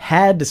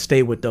 Had to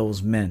stay with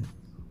those men.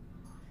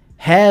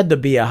 Had to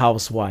be a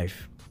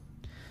housewife.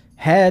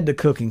 Had to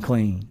cook and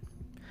clean.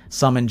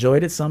 Some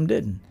enjoyed it, some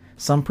didn't.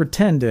 Some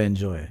pretend to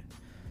enjoy it.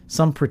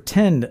 Some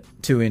pretend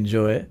to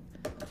enjoy it.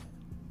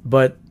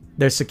 But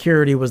their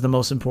security was the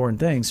most important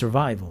thing,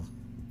 survival.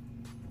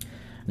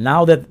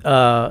 Now that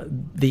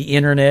the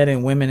internet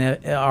and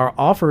women are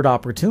offered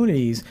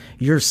opportunities,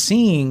 you're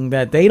seeing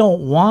that they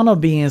don't want to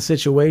be in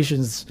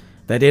situations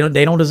that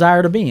they don't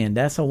desire to be in.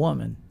 That's a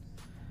woman.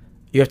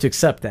 You have to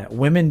accept that.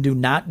 Women do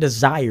not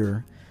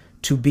desire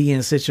to be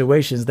in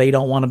situations they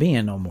don't want to be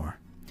in no more.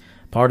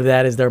 Part of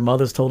that is their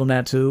mothers told them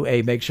that too.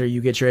 Hey, make sure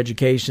you get your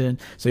education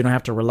so you don't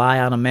have to rely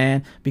on a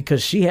man,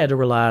 because she had to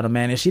rely on a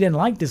man and she didn't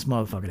like this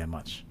motherfucker that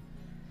much.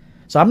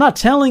 So I'm not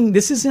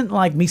this isn't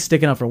like me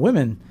sticking up for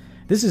women.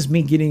 This is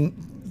me getting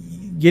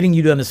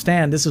you to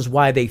understand this is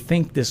why they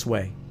think this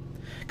way.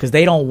 Because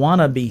they don't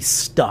want to be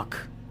stuck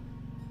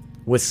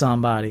with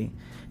somebody.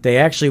 They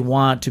actually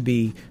want to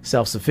be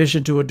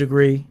self-sufficient to a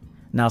degree.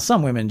 Now,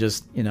 some women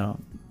just, they're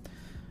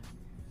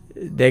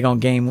going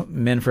to game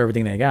men for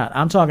everything they got.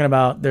 I'm talking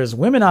about there's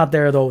women out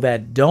there, though,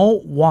 that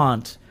don't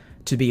want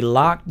to be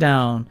locked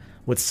down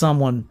with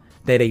someone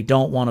that they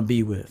don't want to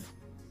be with.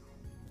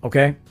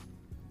 Okay?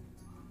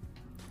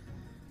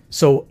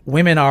 So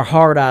women are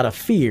hard out of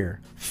fear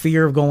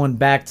of going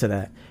back to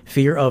that,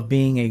 fear of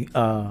being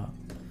I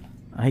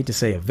hate to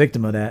say a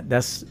victim of that.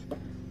 That's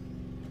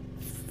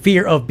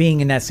fear of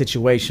being in that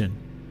situation.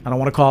 I don't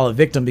want to call it a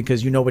victim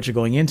because you know what you're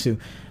going into,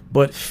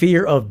 but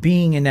fear of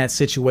being in that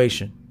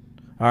situation.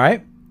 All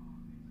right.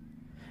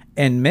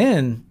 And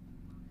men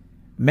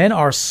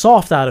are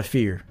soft out of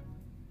fear.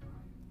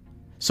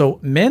 So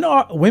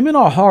women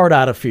are hard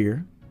out of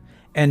fear,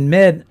 and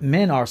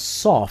men are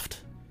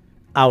soft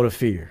out of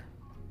fear.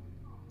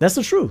 That's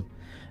the truth.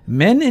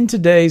 Men in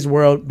today's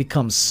world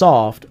become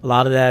soft. A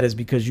lot of that is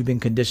because you've been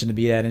conditioned to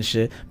be that and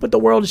shit. But the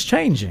world is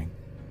changing.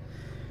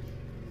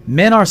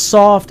 Men are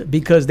soft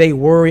because they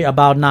worry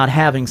about not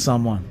having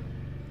someone.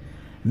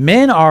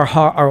 Women are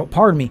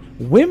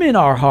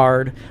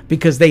hard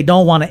because they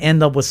don't want to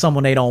end up with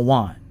someone they don't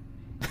want.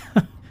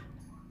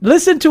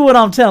 Listen to what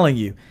I'm telling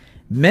you.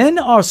 Men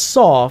are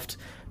soft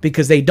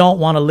because they don't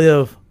want to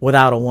live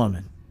without a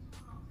woman.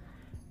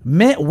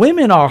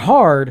 Women are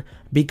hard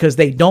because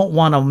they don't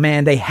want a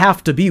man they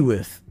have to be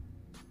with.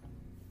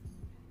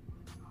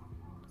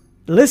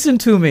 Listen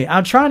to me.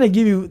 I'm trying to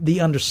give you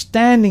the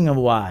understanding of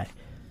why.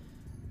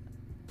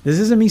 This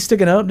isn't me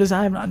sticking up.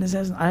 I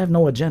have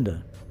no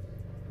agenda.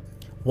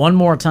 One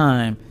more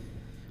time.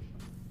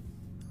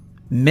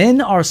 Men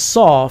are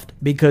soft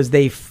because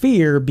they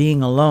fear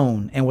being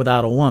alone and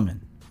without a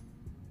woman.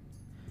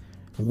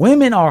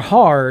 Women are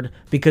hard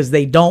because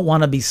they don't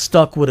want to be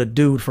stuck with a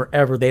dude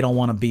forever they don't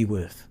want to be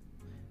with.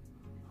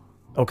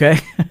 Okay?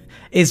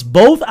 It's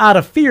both out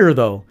of fear,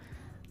 though.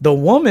 The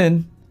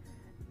woman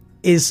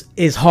is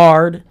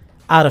hard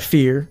out of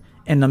fear,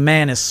 and the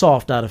man is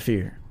soft out of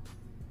fear.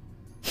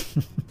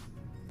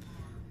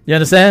 You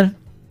understand?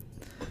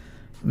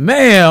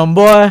 Man,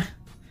 boy.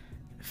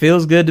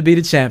 Feels good to be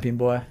the champion,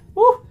 boy.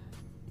 Woo.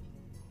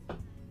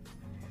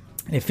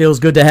 It feels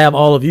good to have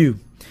all of you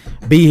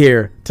be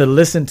here to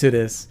listen to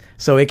this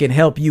so it can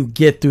help you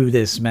get through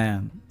this,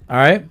 man. All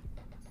right?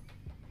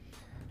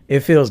 It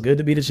feels good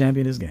to be the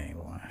champion of this game,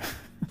 boy.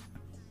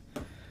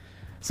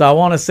 So I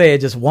want to say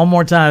it just one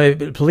more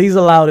time. Please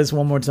allow this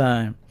one more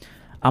time.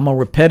 I'm a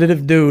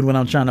repetitive dude when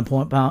I'm trying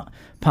to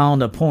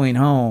pound a point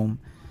home.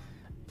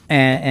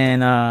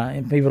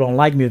 And people don't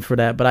like me for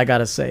that, but I got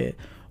to say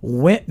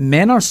it.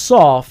 Men are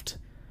soft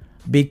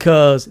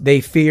because they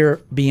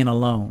fear being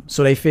alone.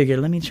 So they figure,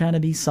 let me try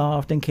to be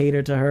soft and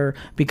cater to her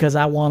because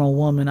I want a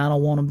woman. I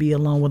don't want to be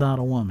alone without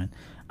a woman.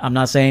 I'm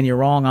not saying you're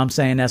wrong. I'm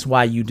saying that's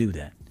why you do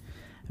that.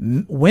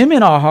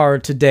 Women are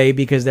hard today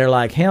because they're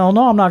like, hell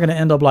no, I'm not going to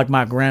end up like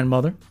my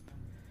grandmother.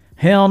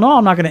 Hell no,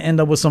 I'm not going to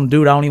end up with some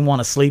dude I don't even want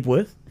to sleep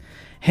with.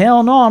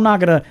 Hell no, I'm not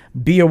going to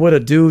be with a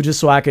dude just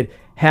so I could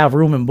have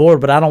room and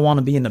board, but I don't want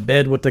to be in the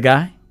bed with the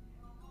guy.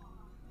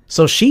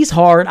 So she's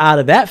hard out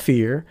of that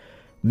fear.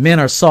 Men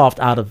are soft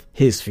out of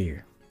his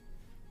fear.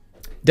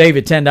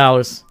 David,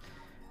 $10.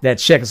 That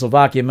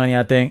Czechoslovakia money,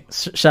 I think.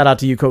 Shout out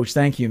to you, Coach.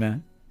 Thank you,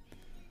 man.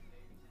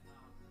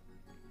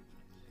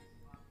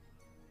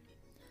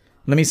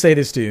 Let me say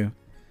this to you.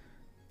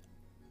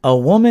 A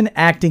woman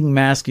acting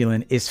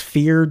masculine is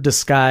fear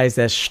disguised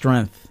as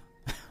strength.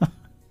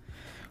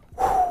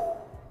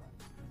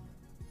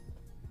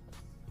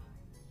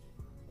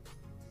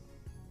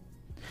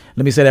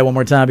 Let me say that one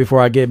more time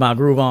before I get my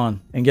groove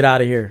on and get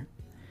out of here.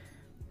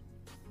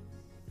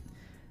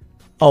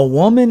 A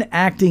woman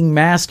acting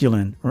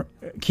masculine,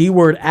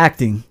 keyword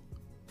acting,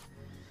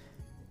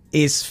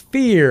 is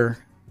fear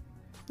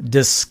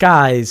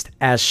disguised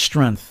as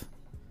strength.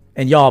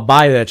 And y'all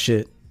buy that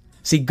shit.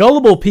 See,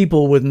 gullible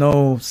people with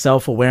no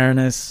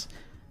self-awareness,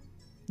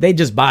 they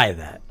just buy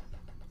that.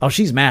 Oh,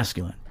 she's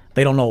masculine.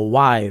 They don't know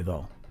why,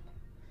 though.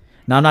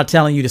 Now, I'm not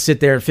telling you to sit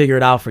there and figure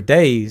it out for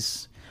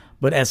days.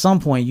 But at some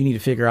point, you need to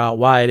figure out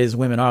why it is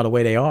women are the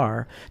way they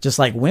are. Just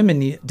like women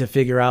need to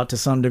figure out to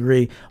some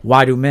degree,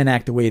 why do men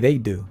act the way they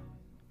do?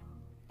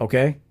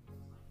 Okay?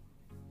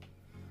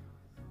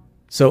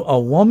 So a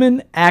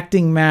woman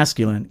acting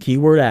masculine,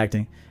 keyword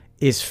acting,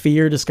 is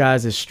fear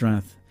disguised as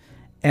strength.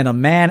 And a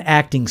man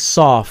acting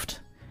soft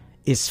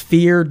is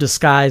fear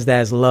disguised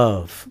as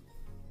love.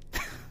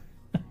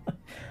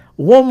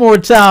 One more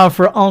time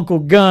for Uncle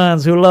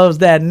Guns, who loves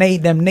them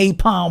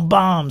napalm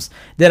bombs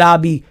that I'll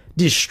be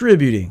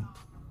distributing.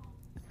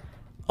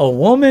 A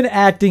woman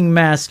acting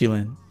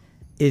masculine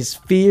is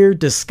fear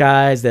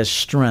disguised as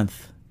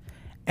strength.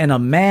 And a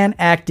man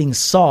acting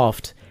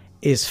soft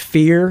is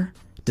fear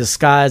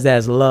disguised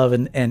as love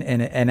and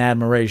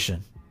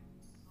admiration.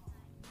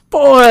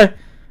 Boy,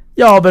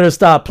 y'all better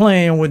stop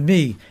playing with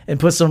me and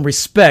put some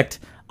respect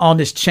on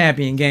this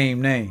champion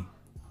game name.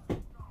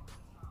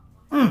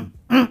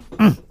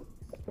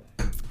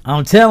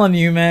 I'm telling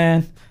you,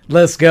 man,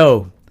 let's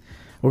go.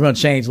 We're going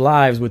to change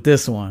lives with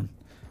this one.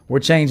 We're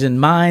changing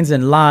minds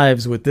and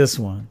lives with this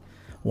one.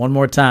 One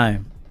more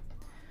time.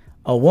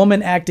 A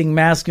woman acting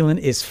masculine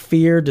is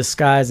fear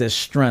disguised as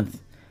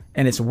strength.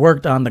 And it's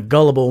worked on the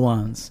gullible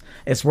ones.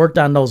 It's worked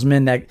on those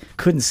men that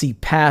couldn't see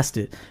past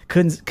it.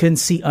 Couldn't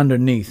see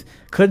underneath.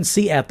 Couldn't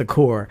see at the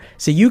core.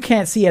 So you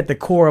can't see at the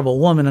core of a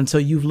woman until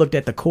you've looked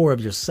at the core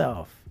of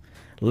yourself.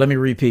 Let me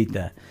repeat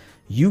that.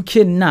 You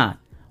cannot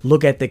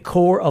look at the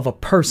core of a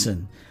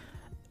person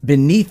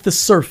beneath the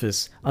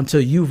surface until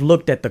you've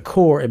looked at the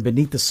core and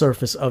beneath the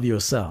surface of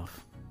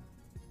yourself.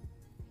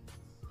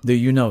 Do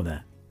you know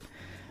that?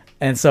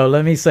 And so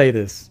let me say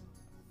this.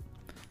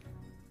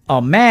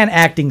 A man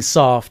acting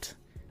soft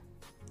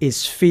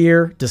is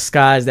fear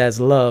disguised as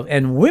love,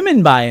 and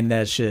women buying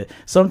that shit.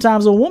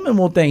 Sometimes a woman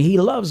will think he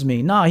loves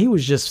me. Nah,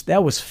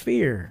 that was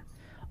fear.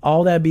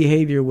 All that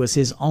behavior was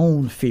his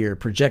own fear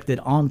projected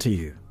onto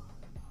you.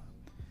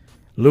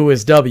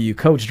 Lewis W.,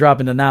 Coach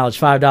dropping the knowledge,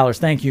 $5.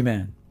 Thank you,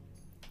 man.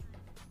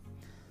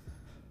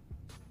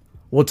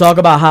 We'll talk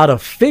about how to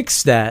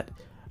fix that,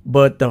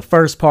 but the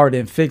first part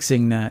in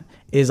fixing that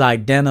is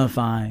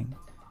identifying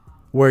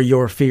where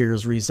your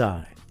fears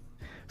reside.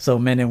 So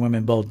men and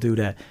women both do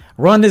that.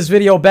 Run this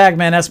video back,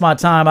 man. That's my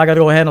time. I got to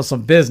go handle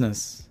some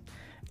business.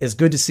 It's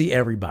good to see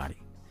everybody.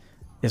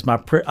 It's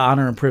my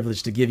honor and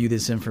privilege to give you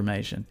this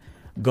information.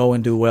 Go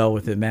and do well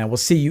with it, man. We'll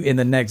see you in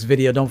the next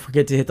video. Don't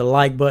forget to hit the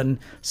like button,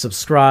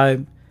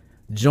 subscribe,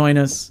 join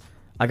us.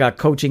 I got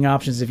coaching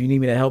options if you need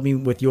me to help me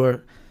with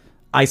your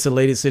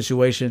isolated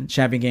situation.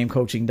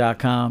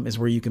 ChampionGameCoaching.com is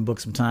where you can book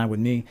some time with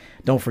me.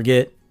 Don't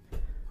forget,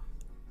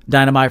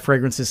 Dynamite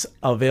fragrances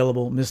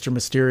available. Mr.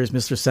 Mysterious,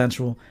 Mr.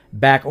 Sensual.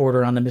 Back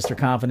order on the Mr.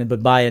 Confident,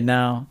 but buy it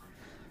now.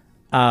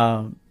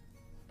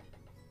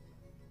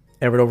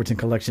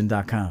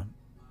 EverettOvertonCollection.com.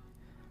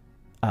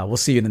 We'll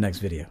see you in the next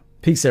video.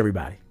 Peace,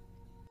 everybody.